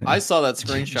 I saw that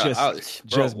screenshot.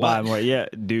 Just buy more. Yeah,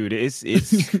 dude, it's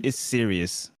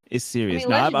serious. It's serious.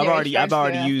 I mean,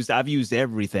 I've used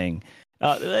everything.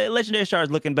 Legendary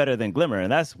Shards looking better than Glimmer,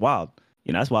 and that's wild.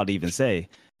 That's wild to even say.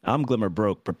 I'm Glimmer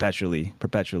broke perpetually.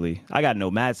 I got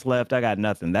no mats left. I got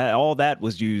nothing. All that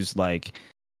was used like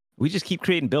we just keep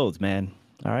creating builds, man.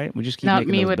 All right, we just keep not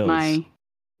making me those with builds.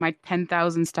 my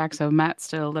 10,000 stacks of mats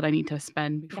still that I need to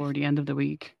spend before the end of the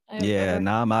week. Yeah,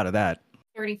 now I'm out of that.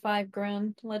 35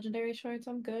 grand legendary shards.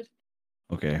 I'm good.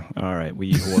 Okay, all right.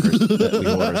 We hoarders.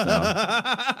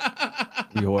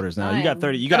 We hoarders now. You got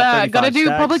 30. You got 35 gotta do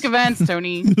stacks. public events,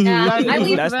 Tony.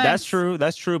 That's true.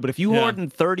 That's true. But if you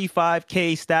hoarding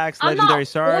 35k stacks legendary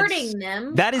shards, hoarding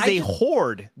them. That is a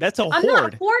hoard. That's a I'm hoard.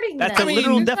 not hoarding That's them. a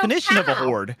literal definition of a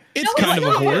hoard. It's kind of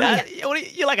a hoard.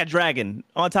 You're like a dragon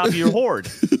on top of your hoard.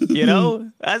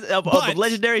 Of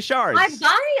legendary shards.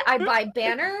 I buy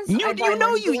banners. You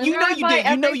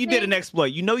did an exploit.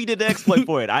 You know you did an exploit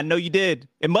for it. I know you did.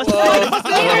 It must be. There's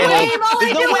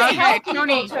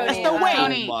Tony. There's no way. Oh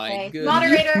my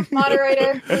goodness.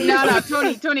 Moderator. No,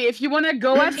 Tony. If you want to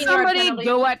go at somebody,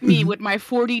 go at me with my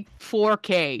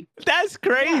 44k. That's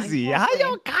crazy. Yeah, exactly. How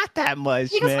y'all got that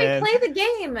much, because man? we play the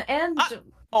game and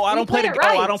I don't play the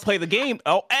right. I don't play the game.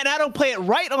 Oh, and I don't play it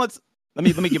right on. Let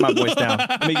me get my voice down.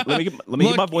 Let me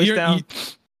get my voice down.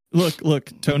 Look,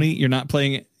 Tony, you're not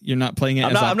playing it. You're not playing it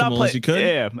as you could.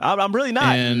 Yeah, I'm really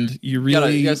not. And you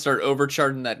gotta start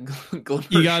overcharging that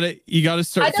Glimmer. You gotta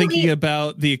start thinking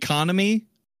about the economy.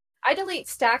 I delete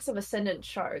stacks of Ascendant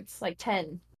shards, like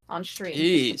 10 on stream.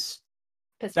 Jeez,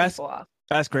 piss people off.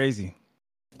 That's crazy.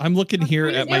 I'm looking here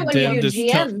at my damnedest.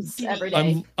 every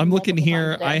day. I'm looking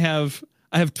here. I have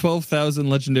 12,000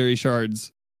 legendary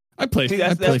shards. I play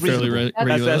fairly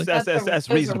regularly. That's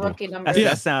reasonable.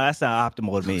 That sounds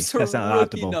optimal to me. That sounds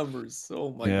optimal. Numbers. Oh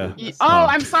my goodness. Oh,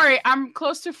 I'm sorry. I'm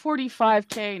close to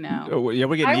 45k now. Oh, yeah,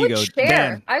 we're getting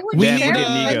egoed. I would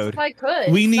share if I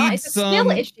could. We need it's a skill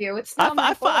issue. It's not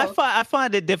my fault. I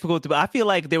find it difficult to. I feel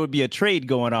like there would be a trade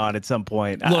going on at some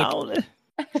point. Look,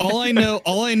 all I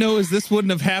know is this wouldn't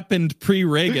have happened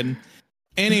pre-Reagan.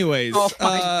 Anyways, oh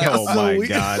my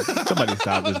God! Somebody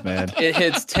stop this, man! It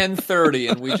hits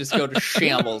 10:30 and we just go to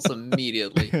shambles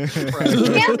immediately. The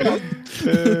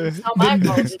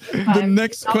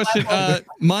next question,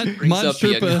 Mod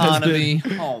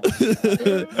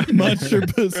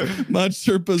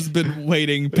Sherpa's been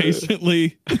waiting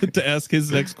patiently to ask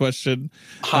his next question.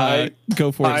 Hi,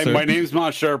 go for it, sir. My name's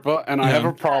Mod Sherpa, and I have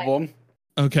a problem.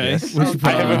 Okay. Yes.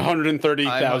 I have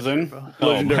 130,000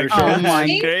 legendary shards. Oh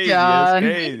my God.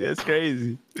 That's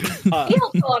crazy. He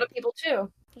helps a lot of people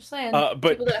too. Just saying.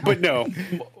 But no.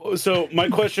 So my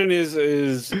question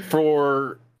is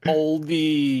for all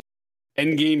the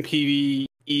endgame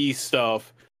PvE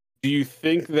stuff. Do you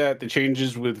think that the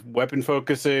changes with weapon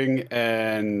focusing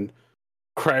and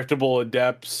craftable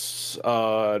adepts,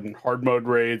 hard mode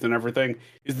raids, and everything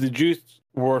is the juice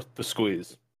worth the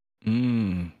squeeze?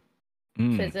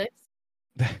 Physics.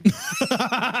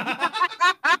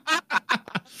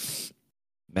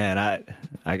 Man, I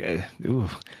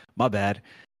my bad.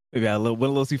 Maybe I went a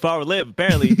little too far with Liv.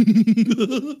 Apparently,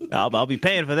 I'll be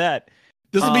paying for that.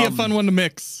 This will be a fun one to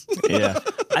mix. Yeah,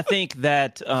 I think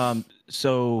that. I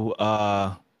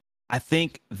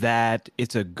think that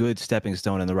it's a good stepping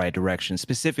stone in the right direction,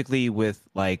 specifically with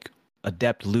like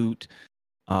adept loot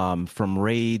from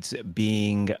raids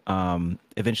being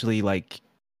eventually like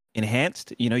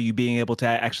enhanced, you being able to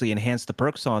actually enhance the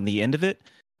perks on the end of it,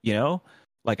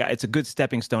 like it's a good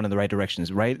stepping stone in the right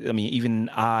directions, right? I mean, even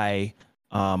I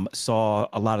saw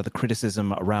a lot of the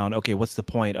criticism around, okay, what's the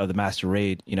point of the master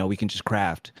raid? We can just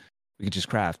craft,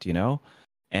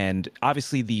 and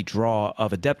obviously the draw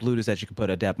of adept loot is that you can put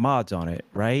adept mods on it,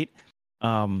 right?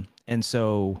 And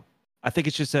so I think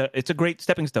it's a great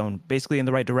stepping stone, basically in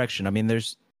the right direction. I mean,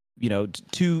 there's,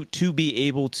 to be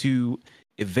able to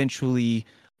eventually,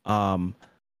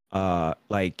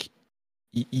 like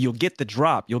you'll get the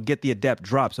drop, you'll get the adept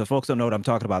drop. So if folks don't know what I'm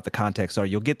talking about, the context are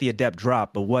you'll get the adept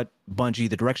drop, but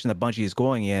the direction that Bungie is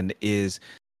going in is,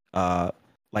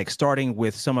 like starting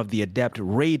with some of the adept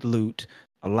raid loot,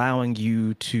 allowing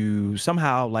you to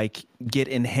somehow like get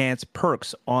enhanced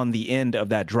perks on the end of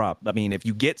that drop. I mean, if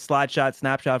you get slide shot,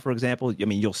 snapshot, for example, I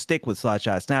mean, you'll stick with slide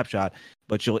shot, snapshot,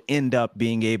 but you'll end up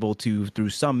being able to, through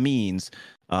some means,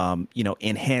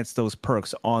 enhance those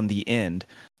perks on the end.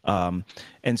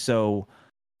 And so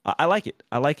I like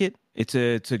it. It's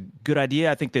a good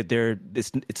idea. I think that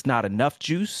it's not enough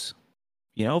juice,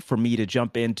 for me to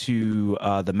jump into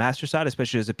the master side,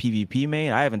 especially as a PvP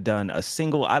main. I haven't done a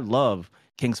single. I love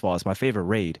Kingsfall. It's my favorite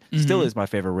raid. Still is my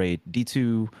favorite raid,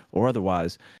 D2 or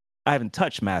otherwise. I haven't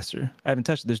touched master.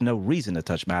 There's no reason to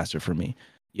touch master for me.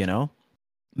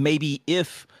 Maybe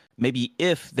if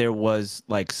there was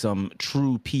like some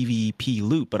true PvP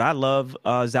loot, but I love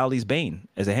Zali's Bane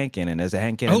as a hand cannon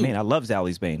main. I love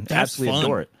Zali's Bane. Absolutely fun.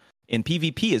 Adore it. In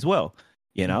PvP as well,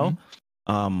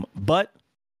 but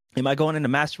am I going into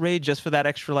master raid just for that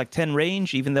extra like 10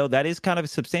 range, even though that is kind of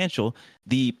substantial?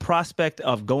 The prospect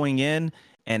of going in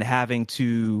and having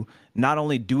to not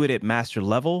only do it at master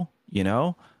level,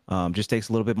 just takes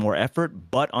a little bit more effort,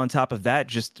 but on top of that,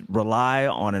 just rely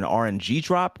on an RNG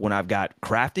drop when I've got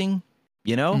crafting,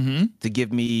 to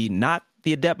give me not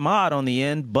the adept mod on the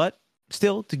end, but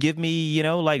still to give me,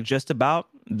 like just about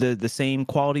the same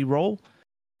quality roll,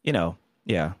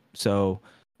 yeah. So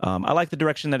I like the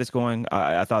direction that it's going.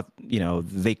 I thought,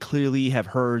 they clearly have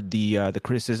heard the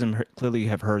criticism, clearly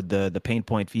have heard the pain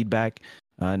point feedback.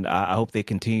 And I hope they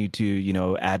continue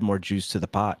to, add more juice to the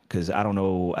pot, because I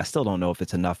still don't know if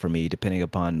it's enough for me, depending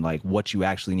upon like what you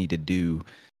actually need to do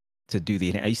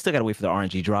the. You still got to wait for the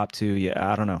RNG drop too.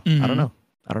 Yeah, I don't know.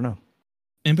 I don't know.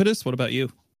 Impetus, what about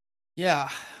you? Yeah,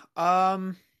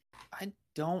 I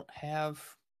don't have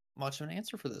much of an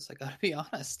answer for this. I gotta be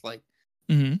honest. Like,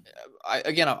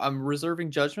 I'm reserving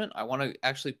judgment. I want to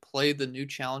actually play the new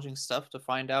challenging stuff to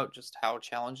find out just how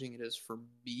challenging it is for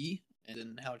me, and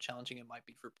then how challenging it might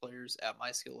be for players at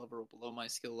my skill level or below my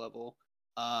skill level.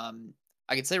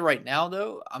 I can say right now,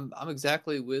 though, I'm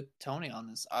exactly with Tony on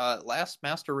this. Last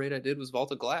master raid I did was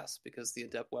Vault of Glass, because the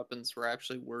adept weapons were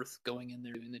actually worth going in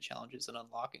there, doing the challenges and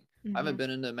unlocking. I haven't been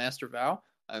into Master Vow.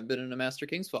 I haven't been into Master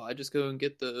Kingsfall. I just go and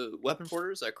get the weapon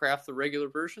porters. I craft the regular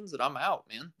versions, and I'm out,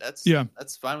 man.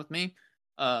 That's fine with me.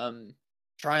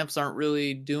 Triumphs aren't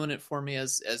really doing it for me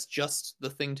as just the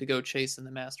thing to go chase in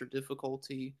the master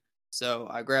difficulty. So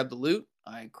I grab the loot,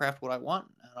 I craft what I want,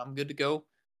 and I'm good to go.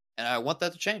 And I want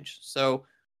that to change. So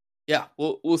yeah,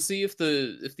 we'll see if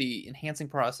the enhancing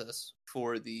process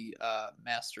for the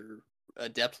master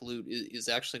adept loot is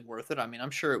actually worth it. I mean,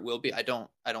 I'm sure it will be. I don't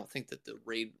think that the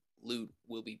raid loot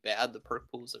will be bad. The perk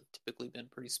pools have typically been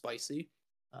pretty spicy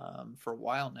for a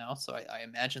while now, so I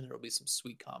imagine there will be some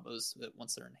sweet combos that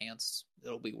once they're enhanced,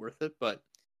 it'll be worth it. But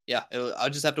yeah, I'll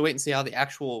just have to wait and see how the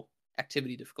actual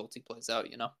activity difficulty plays out.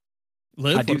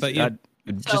 Liv, what about you? I'm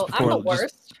the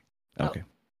worst. Okay.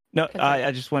 No,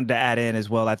 I just wanted to add in as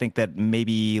well. I think that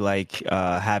maybe like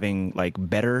having like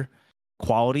better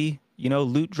quality,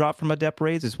 loot drop from adept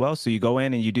raids as well. So you go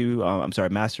in and you do,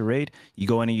 master raid. You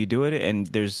go in and you do it, and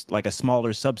there's like a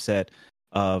smaller subset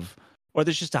of, or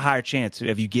there's just a higher chance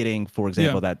of you getting, for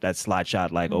example, that slide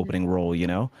shot like opening roll,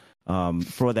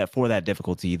 for that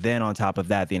difficulty. Then on top of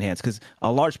that, the enhanced, because a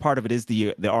large part of it is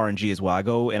the RNG as well. I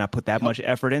go and I put that much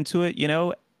effort into it,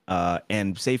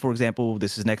 and say, for example,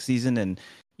 this is next season, and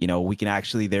we can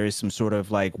actually, there is some sort of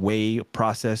like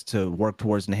process to work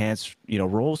towards enhanced,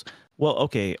 rolls. Well,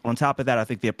 okay. On top of that, I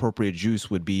think the appropriate juice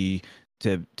would be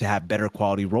to have better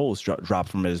quality rolls drop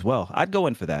from it as well. I'd go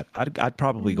in for that. I'd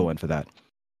probably go in for that.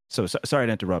 So sorry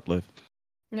to interrupt, Liv.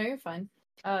 No, you're fine.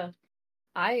 I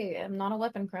am not a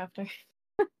weapon crafter.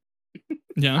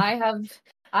 Yeah.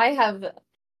 I have.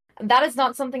 That is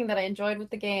not something that I enjoyed with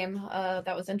the game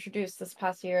that was introduced this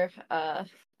past year. I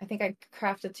think I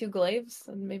crafted 2 glaives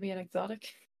and maybe an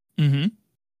exotic.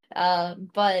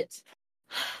 But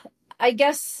I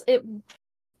guess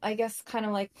kind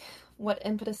of like what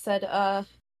Impetus said,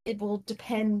 it will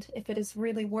depend if it is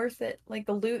really worth it. Like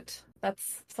the loot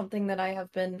That's something that I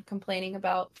have been complaining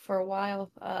about for a while.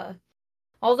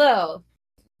 Although,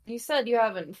 you said you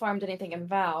haven't farmed anything in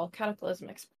Val,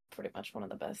 Cataclysmic's pretty much one of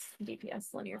the best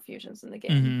DPS linear fusions in the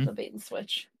game, the bait and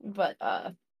switch. But,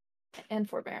 and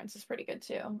Forbearance is pretty good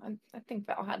too. I think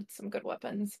Val had some good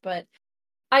weapons, but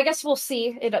I guess we'll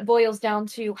see. It boils down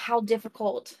to how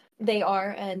difficult they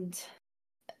are and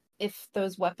if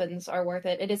those weapons are worth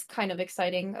it. It is kind of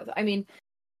exciting. I mean,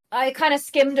 I kind of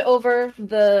skimmed over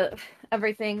the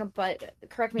everything, but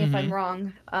correct me if I'm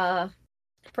wrong.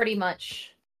 Pretty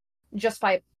much just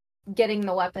by getting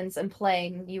the weapons and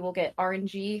playing, you will get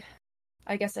RNG,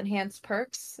 I guess, enhanced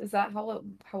perks. Is that how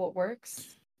it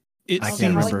works? I can't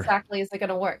remember. How exactly is it going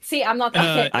to work? See, I'm not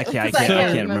that I can't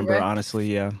remember,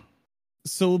 honestly, yeah.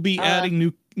 So we'll be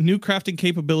adding new crafting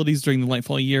capabilities during the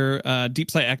Lightfall year, deep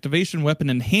sight activation,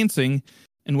 weapon enhancing,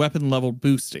 and weapon level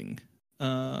boosting.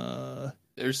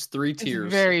 There's 3 tiers.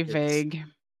 It's very vague.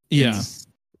 Yeah. It's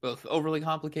both overly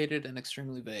complicated and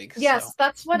extremely vague. Yes, so.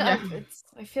 that's what I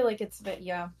feel like it's a bit,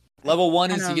 Level 1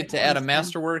 is you get to add a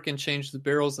masterwork and change the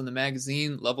barrels in the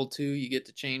magazine. Level 2, you get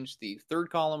to change the 3rd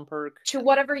column perk. To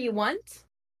whatever you want?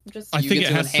 I think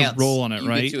it has to roll on it,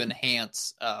 right? You get to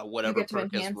enhance whatever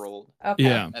perk is rolled. Okay.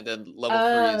 Yeah. And then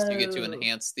level 3 is you get to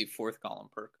enhance the 4th column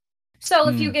perk. So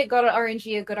if you get good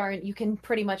RNG, you can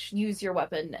pretty much use your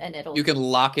weapon and it'll... You can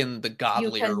lock in the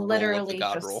godlier you can literally roll of the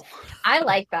god roll. I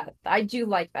like that. I do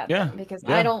like that. Yeah. Because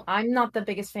I'm not the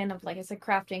biggest fan of, like I said,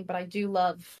 crafting, but I do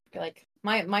love, like,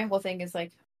 my whole thing is,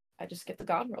 like, I just get the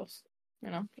god rolls.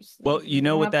 Well, you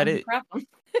know what that is,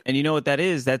 and you know what that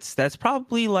is. That's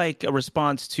probably like a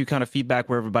response to kind of feedback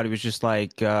where everybody was just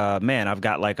like, "Man, I've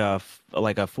got like a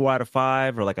 4 out of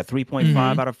 5 or like a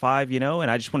 3.5 out of 5, and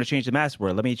I just want to change the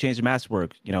masterwork. Let me change the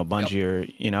masterwork, Bungie, or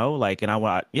and I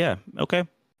want, okay,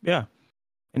 yeah,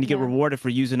 and you get rewarded for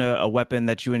using a weapon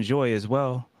that you enjoy as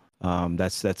well.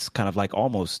 That's kind of like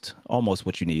almost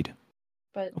what you need.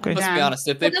 But okay, let's be honest.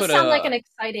 If they put sound like an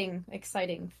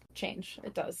exciting change,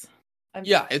 it does.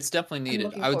 It's definitely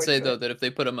needed. I would say though that if they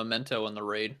put a memento in the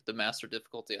raid, the master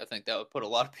difficulty, I think that would put a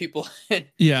lot of people in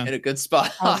a good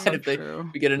spot.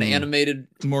 If we get an animated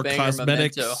more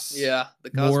cosmetics, memento. Yeah, the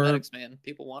cosmetics, man,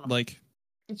 people want them. Like,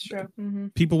 it's true.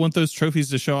 People want those trophies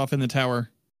to show off in the tower.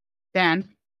 Dan,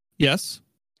 yes.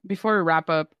 Before we wrap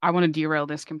up, I want to derail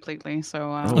this completely.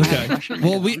 So okay.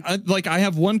 Well, I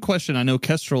have one question. I know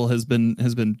Kestrel has been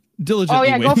diligently. Oh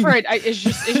yeah, waiting. go for it. It's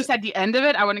just at the end of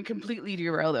it, I want to completely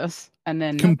derail this, and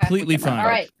then completely fine. All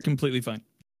right, completely fine.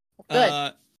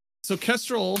 Good. So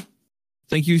Kestrel,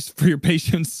 thank you for your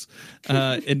patience.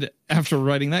 And after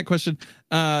writing that question,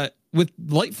 with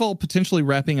Lightfall potentially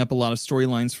wrapping up a lot of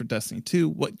storylines for Destiny 2,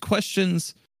 what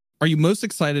questions are you most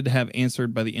excited to have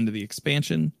answered by the end of the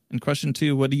expansion? And question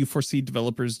 2, what do you foresee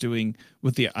developers doing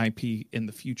with the IP in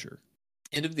the future?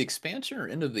 End of the expansion or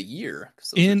end of the year?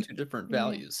 Because those are 2 different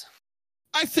values.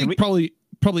 I think probably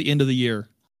end of the year.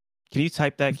 Can you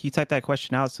type that? Can you type that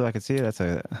question out so I can see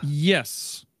it?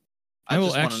 Yes. I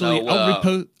will actually.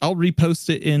 I'll repost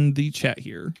it in the chat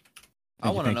here. I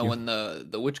want to know when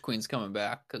the Witch Queen's coming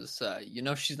back because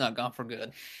she's not gone for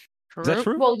good. Is that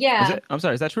true? Well, yeah. I'm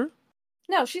sorry. Is that true?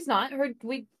 No, she's not.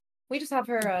 We just have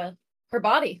her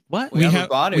body. What? We have her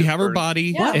body. We have her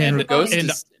body. Yeah, and her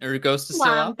ghost is still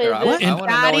out there. I want to know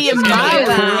Daddy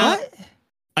what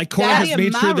Ikora has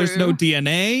made sure there's no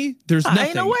DNA. There's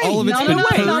nothing. All of it's been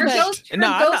purged.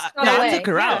 I took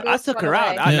her out. I took her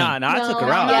out. I took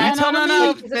her out.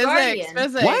 No.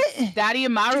 Physics. What? Daddy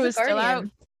Amaru is still out.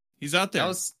 He's out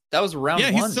there. That was round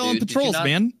 1. Yeah, he's still on patrols,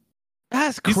 man.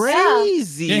 That's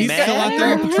crazy. Yeah, he's still out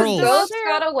there on patrols. Ghost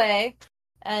got away,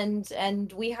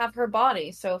 and we have her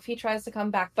body. So if he tries to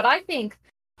come back, but I think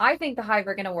the Hive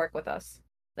are going to work with us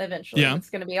eventually. Yeah. It's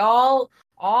going to be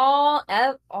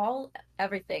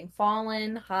everything.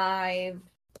 Fallen, Hive.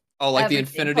 Oh, like everything. The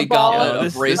Infinity Cabal. Gauntlet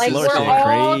of races. Like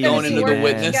we're all going to be working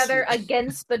Witness together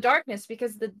against the darkness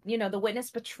because the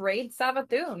Witness betrayed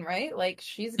Savathun, right? Like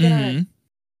she's gonna,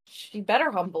 she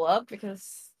better humble up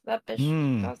because that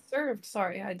bitch got served.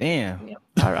 Sorry, damn.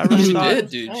 I really she did,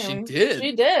 dude.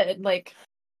 She did. Like,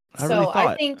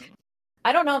 I think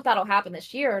I don't know if that'll happen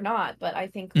this year or not, but I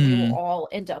think we will all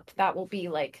end up. That will be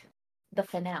like the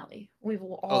finale. We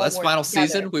will all. Oh, that's final together.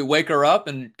 season. We wake her up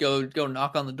and go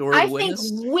knock on the door of the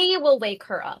Witness. I think we will wake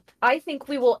her up. I think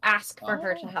we will ask for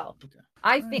her to help. Okay.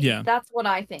 I think that's what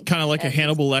I think. Kind of like a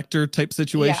Hannibal Lecter type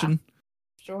situation. Yeah.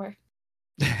 Sure.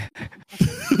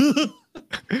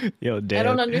 Yo, Dad. I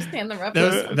don't understand the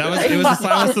reference. It was a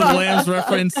Silence of the Lambs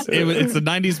reference. It's a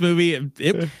 90s movie.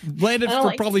 It landed for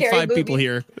like probably 5 people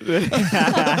here. 5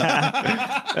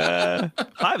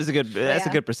 is a good. That's a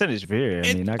good percentage for here.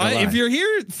 I mean, not gonna lie. If you're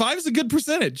here, 5 is a good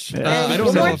percentage. Yeah. I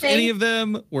don't know if any of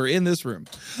them were in this room.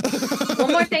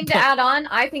 One more thing to add on.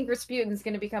 I think Rasputin's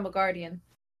going to become a guardian.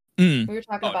 We were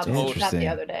talking about that the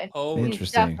other day.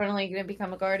 He's definitely going to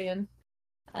become a guardian,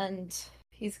 and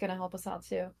he's going to help us out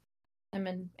too. Him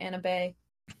and Anna Bay,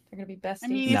 they're going to be besties. I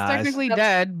mean, he's technically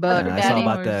dead, but I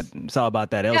saw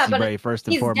about that. Elsie Bray first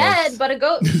and foremost. He's dead, but a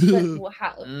ghost.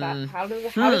 How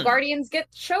do guardians get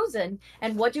chosen?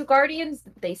 And what do guardians?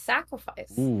 They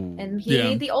sacrifice. And he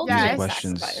made the ultimate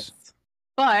sacrifice.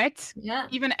 But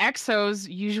even exos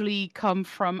usually come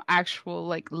from actual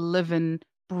like living,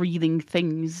 breathing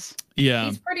things.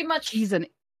 Yeah, he's an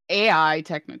AI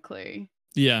technically.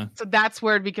 Yeah. So that's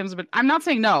where it becomes a bit. I'm not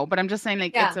saying no, but I'm just saying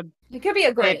like it could be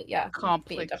a great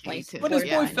complicated. But his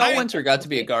boy Felwinter got to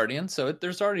be a guardian, so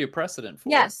there's already a precedent for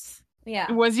it. Yes.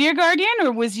 Yeah. Was he a guardian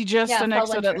or was he just an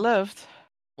exo that lived?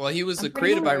 Well, he was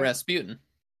created by Rasputin.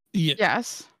 Yeah.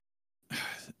 Yes.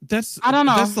 I don't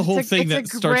know. That's the whole it's thing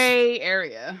it's a gray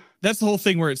area. That's the whole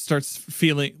thing where it starts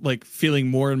feeling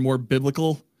more and more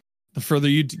biblical. The further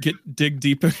you dig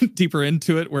deeper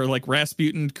into it, where like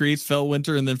Rasputin creates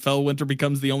Felwinter, and then Felwinter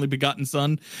becomes the only begotten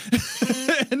son,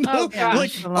 and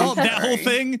that whole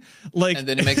thing, like, and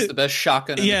then he makes the best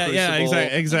shotgun.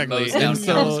 Exactly. And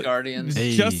so guardians,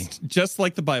 just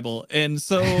like the Bible, and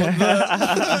so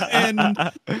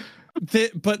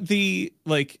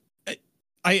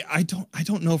I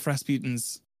don't know if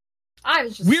Rasputin's. I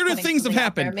was just weirder things have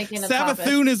happened.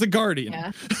 Savathun is a guardian.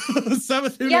 Yeah.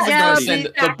 Savathun is a guardian.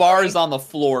 The bar is on the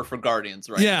floor for guardians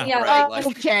right now. Yeah. Right?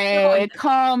 Okay,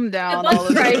 calm down. The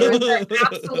bus riders are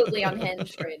absolutely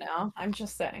unhinged right now. I'm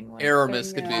just saying. Like,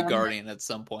 Aramis could be a guardian at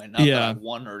some point. Not that I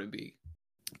want her to be.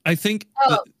 I think.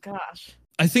 Gosh.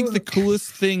 I think the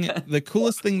coolest thing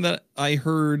that I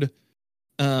heard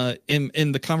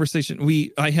in the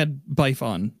conversation I had Bife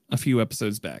on a few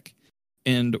episodes back,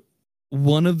 and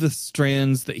one of the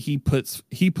strands that he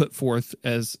put forth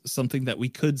as something that we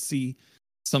could see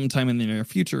sometime in the near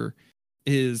future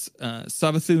is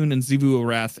Savathun and Xivu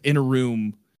Arath in a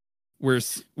room where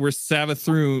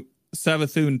Savathun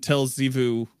tells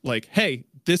Xivu like, "Hey,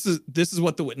 this is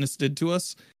what the witness did to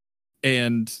us,"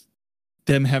 and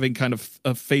them having kind of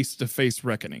a face-to-face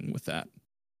reckoning with that.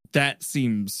 That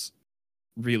seems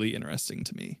really interesting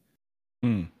to me.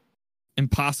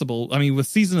 Impossible. I mean, with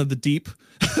Season of the Deep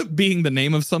being the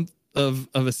name of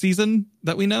a season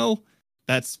that we know,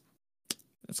 that's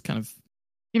kind of.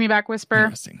 Give me back,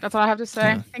 Whisper. That's all I have to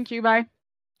say. Yeah. Thank you. Bye.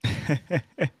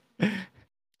 I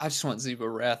just want Xivu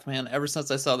Arath, man. Ever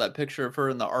since I saw that picture of her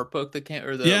in the art book that came,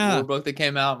 or the lore book that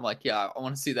came out, I'm like, I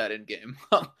want to see that in game.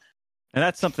 And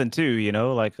that's something too,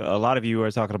 like a lot of you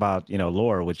are talking about,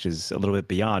 lore, which is a little bit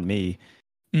beyond me.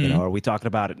 Are we talking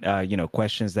about,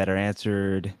 questions that are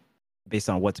answered based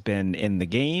on what's been in the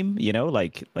game,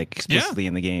 like explicitly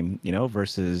in the game,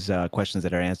 versus questions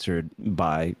that are answered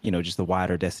by, just the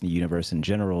wider Destiny universe in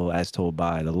general, as told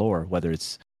by the lore, whether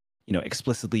it's,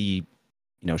 explicitly,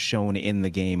 shown in the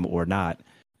game or not.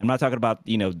 I'm not talking about,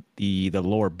 the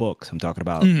lore books. I'm talking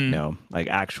about, like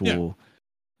actual,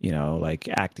 like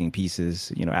acting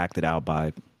pieces, acted out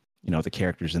by, the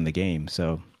characters in the game.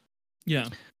 So, yeah.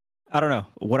 I don't know.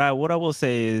 What I will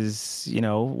say is,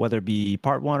 whether it be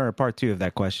part 1 or part 2 of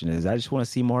that question is, I just want to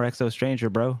see more Exo Stranger,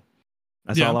 bro.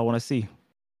 That's all I want to see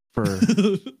for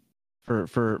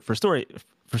story.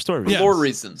 For story reasons. Lore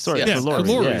reasons. For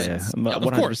lore reasons.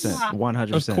 100%.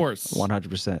 100%. Of course.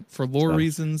 100%. For lore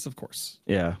reasons, of course.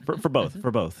 Yeah. For both.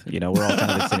 We're all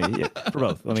kind of excited. Yeah, for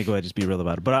both. Let me go ahead and just be real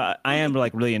about it. But I am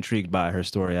like really intrigued by her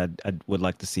story. I would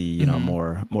like to see,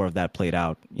 more of that played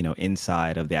out,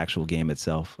 inside of the actual game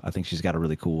itself. I think she's got a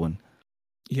really cool one.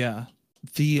 Yeah.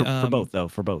 For both, though.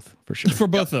 For both, for sure. For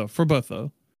both,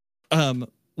 though.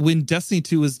 When Destiny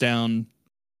 2 was down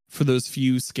for those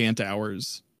few scant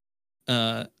hours,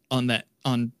 on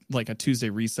like a Tuesday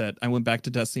reset, I went back to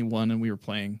Destiny 1 and we were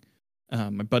playing. My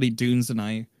buddy Dunes and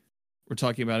I were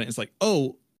talking about it. It's like,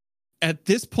 at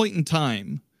this point in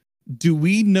time, do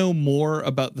we know more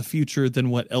about the future than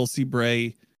what Elsie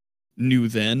Bray knew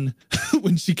then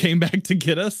when she came back to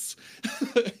get us?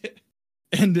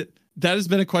 And that has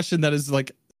been a question that has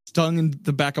like stung in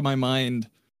the back of my mind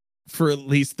for at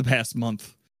least the past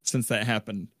month since that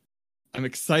happened. I'm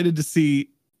excited to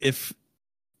see if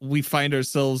we find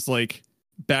ourselves like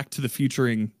Back to the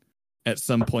Futuring at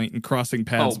some point and crossing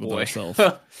paths with ourselves.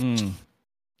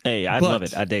 Hey, I love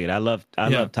it. I dig it. I love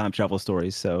time travel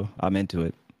stories, so I'm into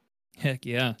it. Heck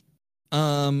yeah.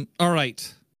 All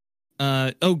right.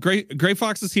 Gray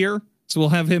Fox is here, so we'll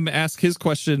have him ask his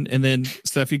question, and then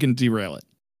Steph, you can derail it.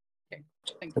 Okay.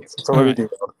 Thank you. It's already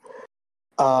derailed.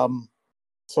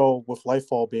 So with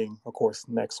Lightfall being, of course,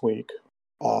 next week,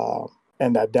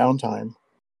 and that downtime,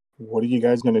 what are you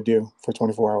guys going to do for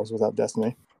 24 hours without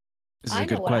Destiny? This is a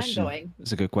good question.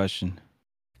 It's a good question.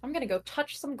 I'm going to go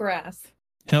touch some grass.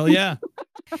 Hell yeah.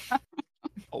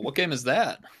 What game is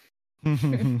that?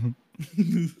 I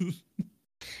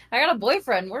got a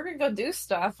boyfriend. We're going to go do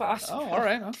stuff. Oh, all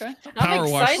right. Okay. Power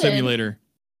Wash Simulator.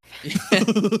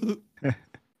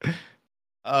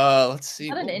 Let's see.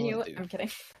 Not an Inuit. I'm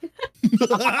kidding.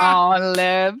 Oh,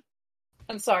 Liv.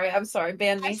 I'm sorry.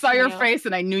 Ban me. I saw your face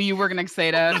and I knew you were going to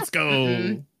say that. Let's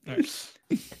go. Right.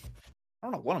 I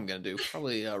don't know what I'm going to do.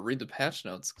 Probably read the patch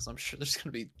notes because I'm sure there's going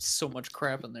to be so much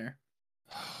crap in there.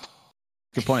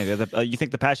 Good point. You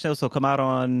think the patch notes will come out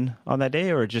on that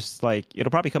day, or just like it'll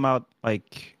probably come out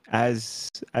like as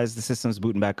the system's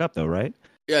booting back up, though, right?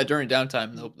 Yeah, during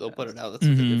downtime they'll put it out. That's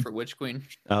what they did for Witch Queen.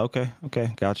 Oh, okay.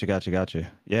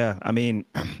 Gotcha. Yeah, I mean,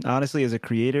 honestly, as a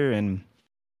creator and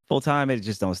full time, it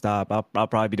just don't stop. I'll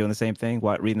probably be doing the same thing.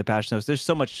 Reading the patch notes. There's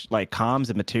so much like comms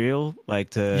and material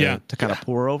like to kind of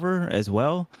pour over as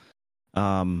well.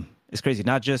 It's crazy.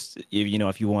 Not just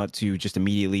if you want to just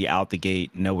immediately out the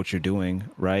gate know what you're doing,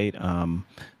 right?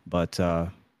 But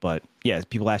yeah,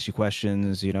 people ask you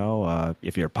questions.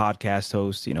 If you're a podcast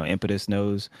host, Impetus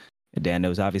knows, and Dan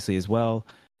knows obviously as well.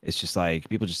 It's just like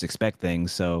people just expect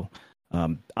things. So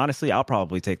honestly, I'll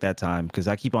probably take that time because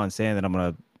I keep on saying that I'm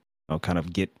gonna kind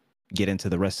of get into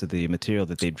the rest of the material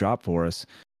that they've dropped for us.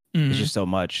 It's just so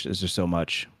much. There's just so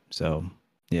much. So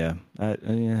yeah,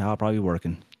 I'll probably be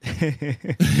working.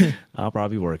 I'm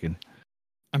probably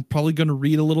going to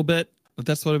read a little bit, but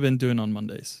that's what I've been doing on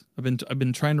Mondays. I've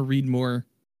been trying to read more.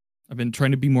 I've been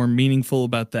trying to be more meaningful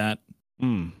about that.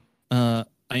 I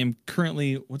am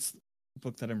currently, what's the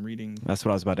book that I'm reading? That's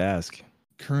what I was about to ask.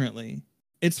 Currently,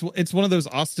 it's one of those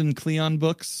Austin Kleon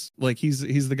books. Like he's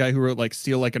the guy who wrote like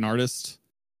Steal Like an Artist.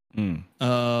 And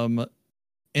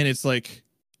it's like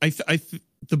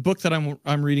the book that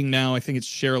I'm reading now, I think it's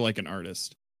Share Like an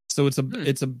Artist. So it's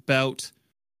about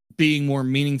being more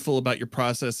meaningful about your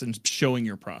process and showing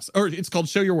your process. Or it's called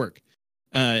Show Your Work.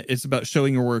 It's about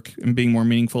showing your work and being more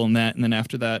meaningful in that. And then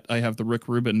after that, I have the Rick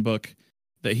Rubin book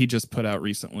that he just put out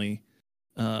recently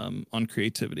on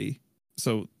creativity.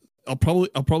 So I'll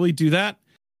probably do that.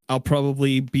 I'll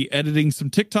probably be editing some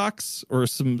TikToks or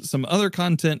some other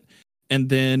content, and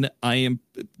then I am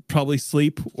probably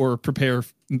sleep or prepare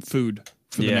food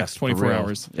for the next 24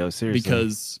 hours. Yo, seriously.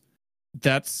 Because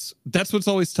that's what's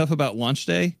always tough about launch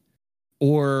day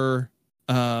or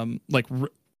like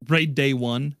raid day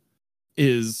 1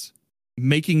 is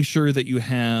making sure that you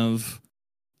have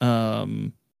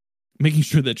food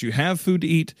to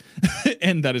eat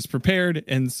and that is prepared,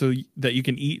 and so that you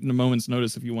can eat in a moment's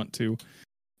notice if you want to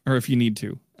or if you need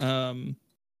to.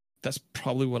 That's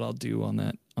probably what I'll do on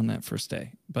that first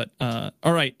day. But all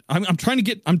right, I'm trying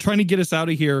to get us out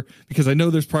of here because I know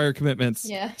there's prior commitments.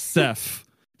 Yeah. Steph.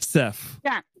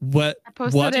 Yeah. What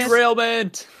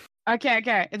derailment?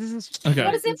 Okay. This is okay.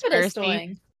 What is Impetus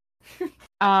doing?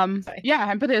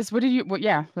 Yeah, Impetus. What did you?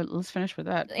 Yeah, let's finish with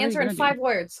that. Answer in 5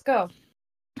 words. Go.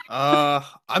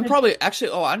 I'm probably actually.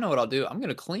 Oh, I know what I'll do. I'm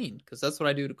gonna clean because that's what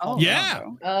I do to calm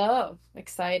down. Oh,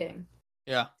 exciting.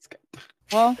 Yeah.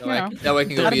 Well, that way I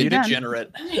can go be a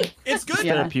degenerate. It's good.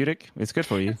 Therapeutic. It's good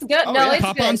for you. It's good. It's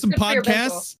pop good. on some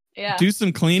podcasts. Yeah. Do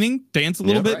some cleaning. Dance a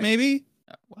little bit, right. maybe.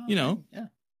 Well, Yeah.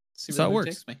 See that's how it works.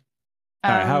 Takes me.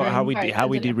 All right, how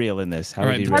we derail in this?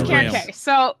 Okay.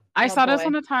 So I saw this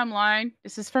on the timeline.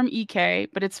 This is from EK,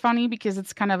 but it's funny because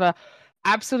it's kind of a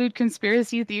absolute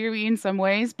conspiracy theory in some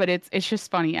ways, but it's just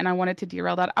funny, and I wanted to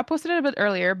derail that. I posted it a bit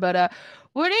earlier, but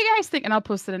what do you guys think? And I'll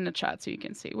post it in the chat so you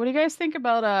can see. What do you guys think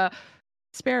about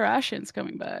spare rations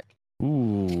coming back?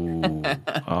 Ooh.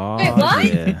 Oh, wait, what?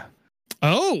 Yeah.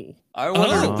 Oh. I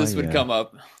wondered if this would come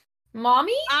up.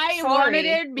 Mommy? I wanted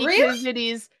it because it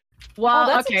is.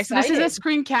 Well, okay, exciting. So this is a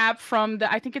screen cap from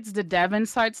I think it's the dev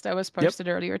insights that was posted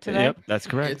earlier today. Yep, that's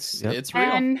correct. It's real.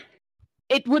 And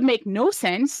it would make no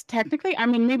sense, technically. I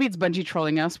mean, maybe it's Bungie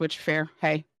trolling us, which fair.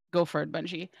 Hey, go for it,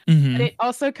 Bungie. Mm-hmm. But it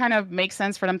also kind of makes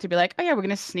sense for them to be like, oh yeah, we're going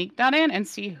to sneak that in and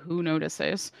see who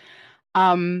notices.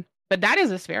 But that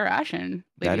is a spare ration.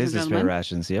 That is a spare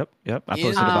rations. Yep. I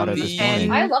posted about it this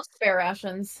morning. I love spare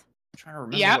rations. I'm trying to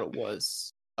remember what it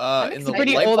was. In the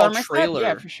Lightfall trailer.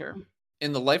 Yeah, for sure.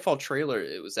 in the Lightfall trailer,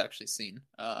 it was actually seen.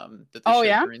 That they Oh showed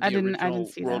yeah, during the I didn't original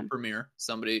see world that. premiere.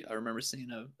 I remember seeing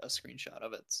a screenshot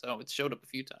of it, so it showed up a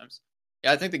few times.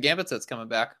 Yeah, I think the Gambit set's coming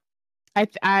back.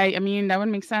 I mean that would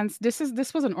make sense.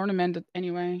 This was an ornament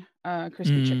anyway,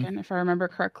 crispy chicken, if I remember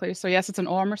correctly. So yes, it's an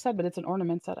armor set, but it's an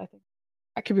ornament set, I think.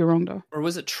 I could be wrong though. Or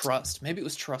was it Trust? Maybe it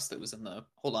was Trust that was in the.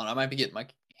 Hold on, I might be getting my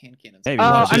hand cannons. Maybe.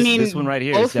 I mean, this one right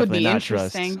here is both would definitely be not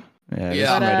Trust. interesting. Yeah, Yeah, this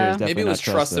one right here is definitely maybe it was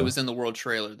not Trust that though. was in the world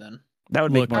trailer then. That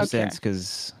would make more Okay. sense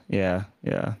because that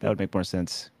would make more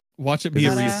sense. Watch it be a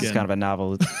But, reskin. It's kind of a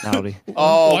novelty.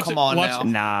 Oh, Watch come it- on watch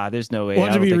now. Nah, there's no way.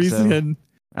 Watch I it don't be a think so. reskin.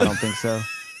 I don't think so.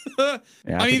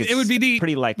 Yeah, I mean, think it would be it's neat,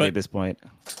 pretty likely but- at this point.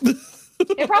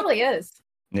 It probably is.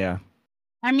 Yeah.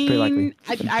 I Pretty likely. mean,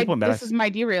 People this mess. is my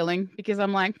derailing because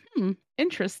I'm like,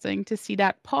 interesting to see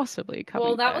that possibly coming.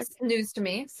 Well, that back. was news to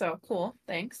me, so cool.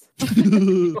 Thanks.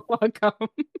 You're welcome.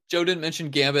 Joe didn't mention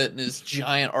Gambit in his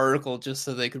giant article just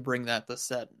so they could bring that to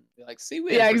set. And be like, see,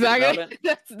 we Yeah, didn't forget exactly. about it.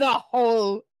 That's the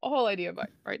whole idea about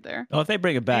right there. Well, if they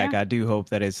bring it back, I do hope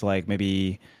that it's like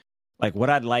maybe like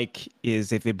what I'd like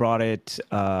is if they brought it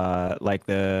like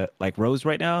Rose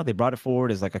right now, they brought it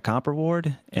forward as like a comp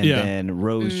reward, and then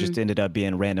Rose just ended up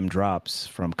being random drops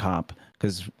from comp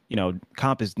because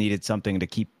comp has needed something to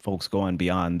keep folks going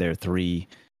beyond their 3.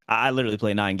 I literally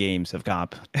play 9 games of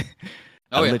comp.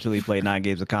 Literally play 9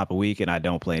 games of comp a week, and I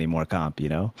don't play any more comp.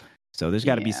 So there's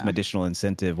got to be some additional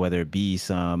incentive, whether it be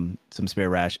some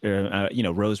spare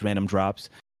Rose random drops.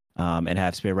 And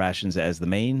have spare rations as the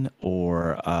main,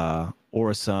 or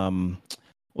some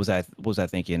was I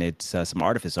thinking? It's some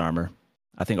artifice armor.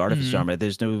 I think artifice armor.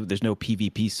 There's no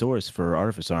PvP source for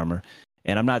artifice armor,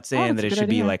 and I'm not saying that it should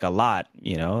be like a lot,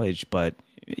 but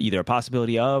either a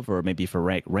possibility of, or maybe for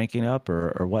ranking up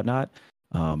or whatnot.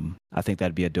 I think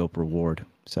that'd be a dope reward.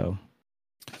 So,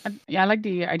 I like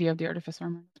the idea of the artifice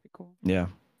armor. That'd be cool. Yeah.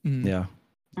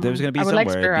 There's going to be I would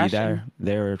somewhere like be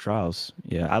there are trials.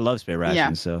 Yeah, I love spare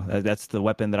rations. So that's the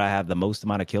weapon that I have the most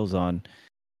amount of kills on.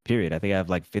 Period. I think I have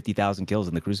like 50,000 kills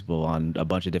in the Crucible on a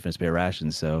bunch of different spare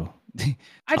rations. So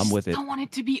I'm with it. I don't want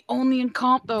it to be only in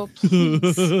comp though.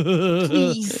 Please.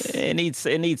 Please. It needs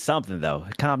something though.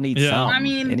 Comp needs something. I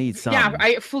mean, it needs something. Yeah,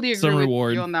 I fully agree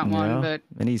with you on that one. But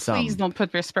it needs something. Please don't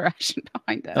put respiration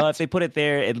behind that. If they put it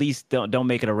there, at least don't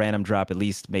make it a random drop. At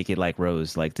least make it like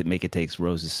Rose, like to make it takes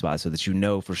Rose's spot, so that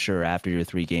for sure after your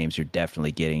 3 games, you're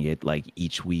definitely getting it like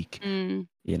each week.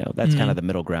 That's kind of the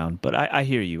middle ground. But I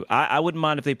hear you. I wouldn't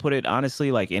mind if they put it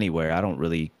honestly like anywhere. I don't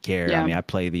really care. Yeah. I mean, I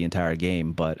play the entire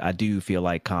game, but I do feel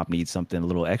like comp needs something a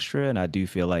little extra, and I do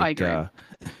feel like it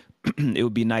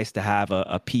would be nice to have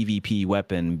a PvP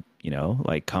weapon,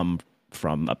 like come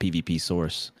from a PvP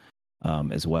source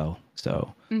as well.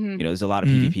 So there's a lot of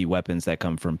PvP weapons that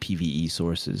come from PvE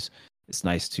sources. It's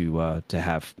nice to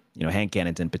have hand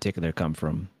cannons in particular come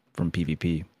from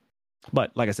PvP.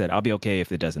 But like I said, I'll be okay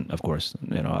if it doesn't. Of course,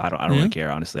 I don't really care.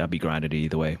 Honestly, I'll be grinded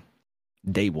either way.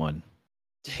 Day one.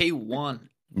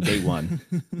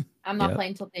 I'm not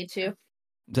playing till day 2. Is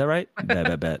that right?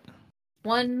 Bet.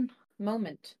 One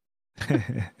moment. But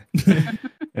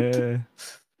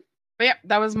yeah,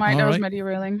 that was my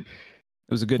derailing. It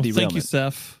was a good derailment. Thank you,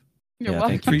 Steph. You're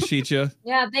welcome. Appreciate you.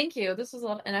 Yeah, thank you. This was a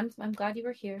lot, and I'm glad you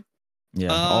were here.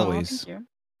 Yeah, always. Thank you.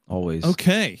 Always.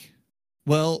 Okay.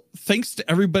 Well, thanks to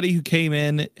everybody who came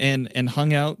in and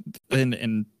hung out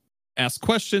and asked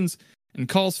questions and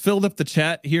calls, filled up the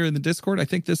chat here in the Discord. I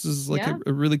think this is like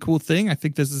a really cool thing. I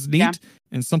think this is neat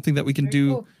and something that we can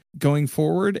do going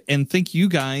forward. And thank you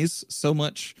guys so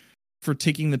much for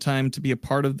taking the time to be a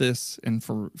part of this and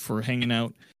for hanging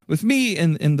out with me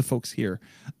and the folks here.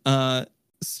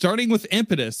 Starting with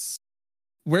Impetus,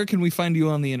 where can we find you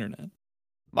on the internet?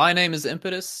 My name is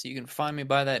Impetus. You can find me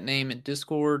by that name in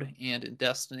Discord and in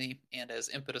Destiny, and as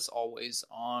ImpetusAlways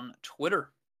on Twitter.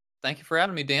 Thank you for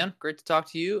having me, Dan. Great to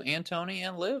talk to you and Tony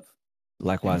and Liv.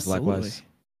 Likewise.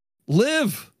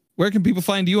 Liv, where can people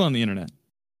find you on the internet?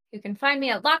 You can find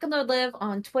me at Lockandloadliv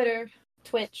on Twitter,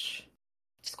 Twitch,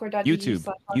 Discord.gg.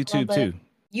 YouTube too.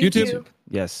 YouTube.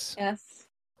 Yes. That's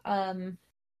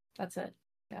it.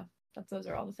 Yeah. Those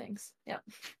are all the things. Yeah.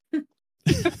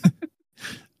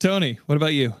 Tony, what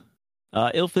about you?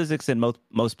 illPhysics in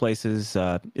most places.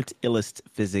 It's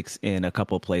illPhysics in a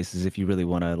couple places. If you really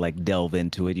want to like delve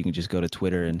into it, you can just go to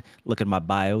Twitter and look at my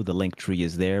bio. The link tree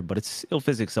is there. But it's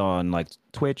illPhysics on like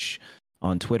Twitch,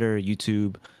 on Twitter,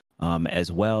 YouTube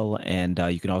as well. And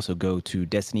you can also go to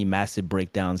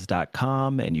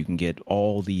DestinyMassiveBreakdowns.com and you can get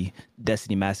all the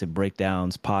Destiny Massive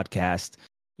Breakdowns podcast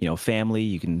family.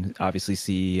 You can obviously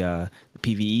see the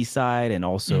PvE side, and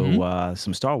also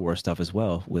some Star Wars stuff as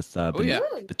well. With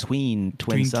Between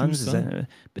Twin Suns,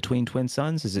 Between Twin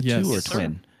Suns, is it two or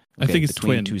twin? I think it's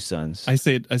Between twin. Two Suns. I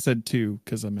said two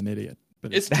because I'm an idiot.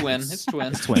 But it's twin. It's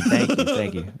twin. It's twin.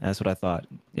 Thank you. That's what I thought.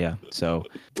 Yeah. So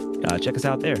check us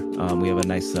out there. We have a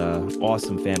nice,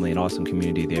 awesome family and awesome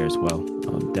community there as well.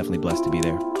 Definitely blessed to be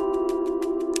there.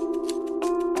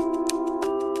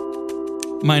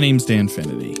 My name's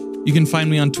Danfinity. You can find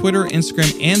me on Twitter,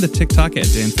 Instagram, and the TikTok at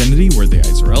Danfinity, where the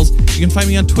I's are L's. You can find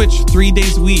me on Twitch 3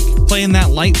 days a week, playing that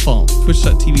Lightfall,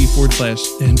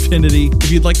 twitch.tv/Danfinity.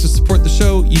 If you'd like to support the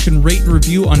show, you can rate and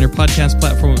review on your podcast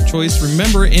platform of choice.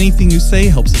 Remember, anything you say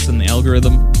helps us in the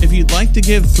algorithm. If you'd like to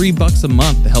give $3 a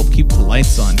month to help keep the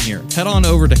lights on here, head on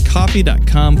over to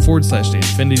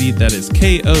coffee.com/Danfinity. That is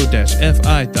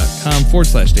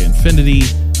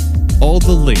ko-fi.com/Danfinity. All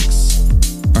the links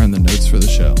are in the notes for the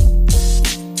show.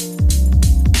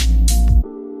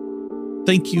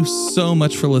 Thank you so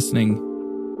much for listening,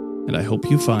 and I hope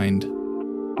you find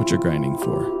what you're grinding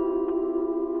for.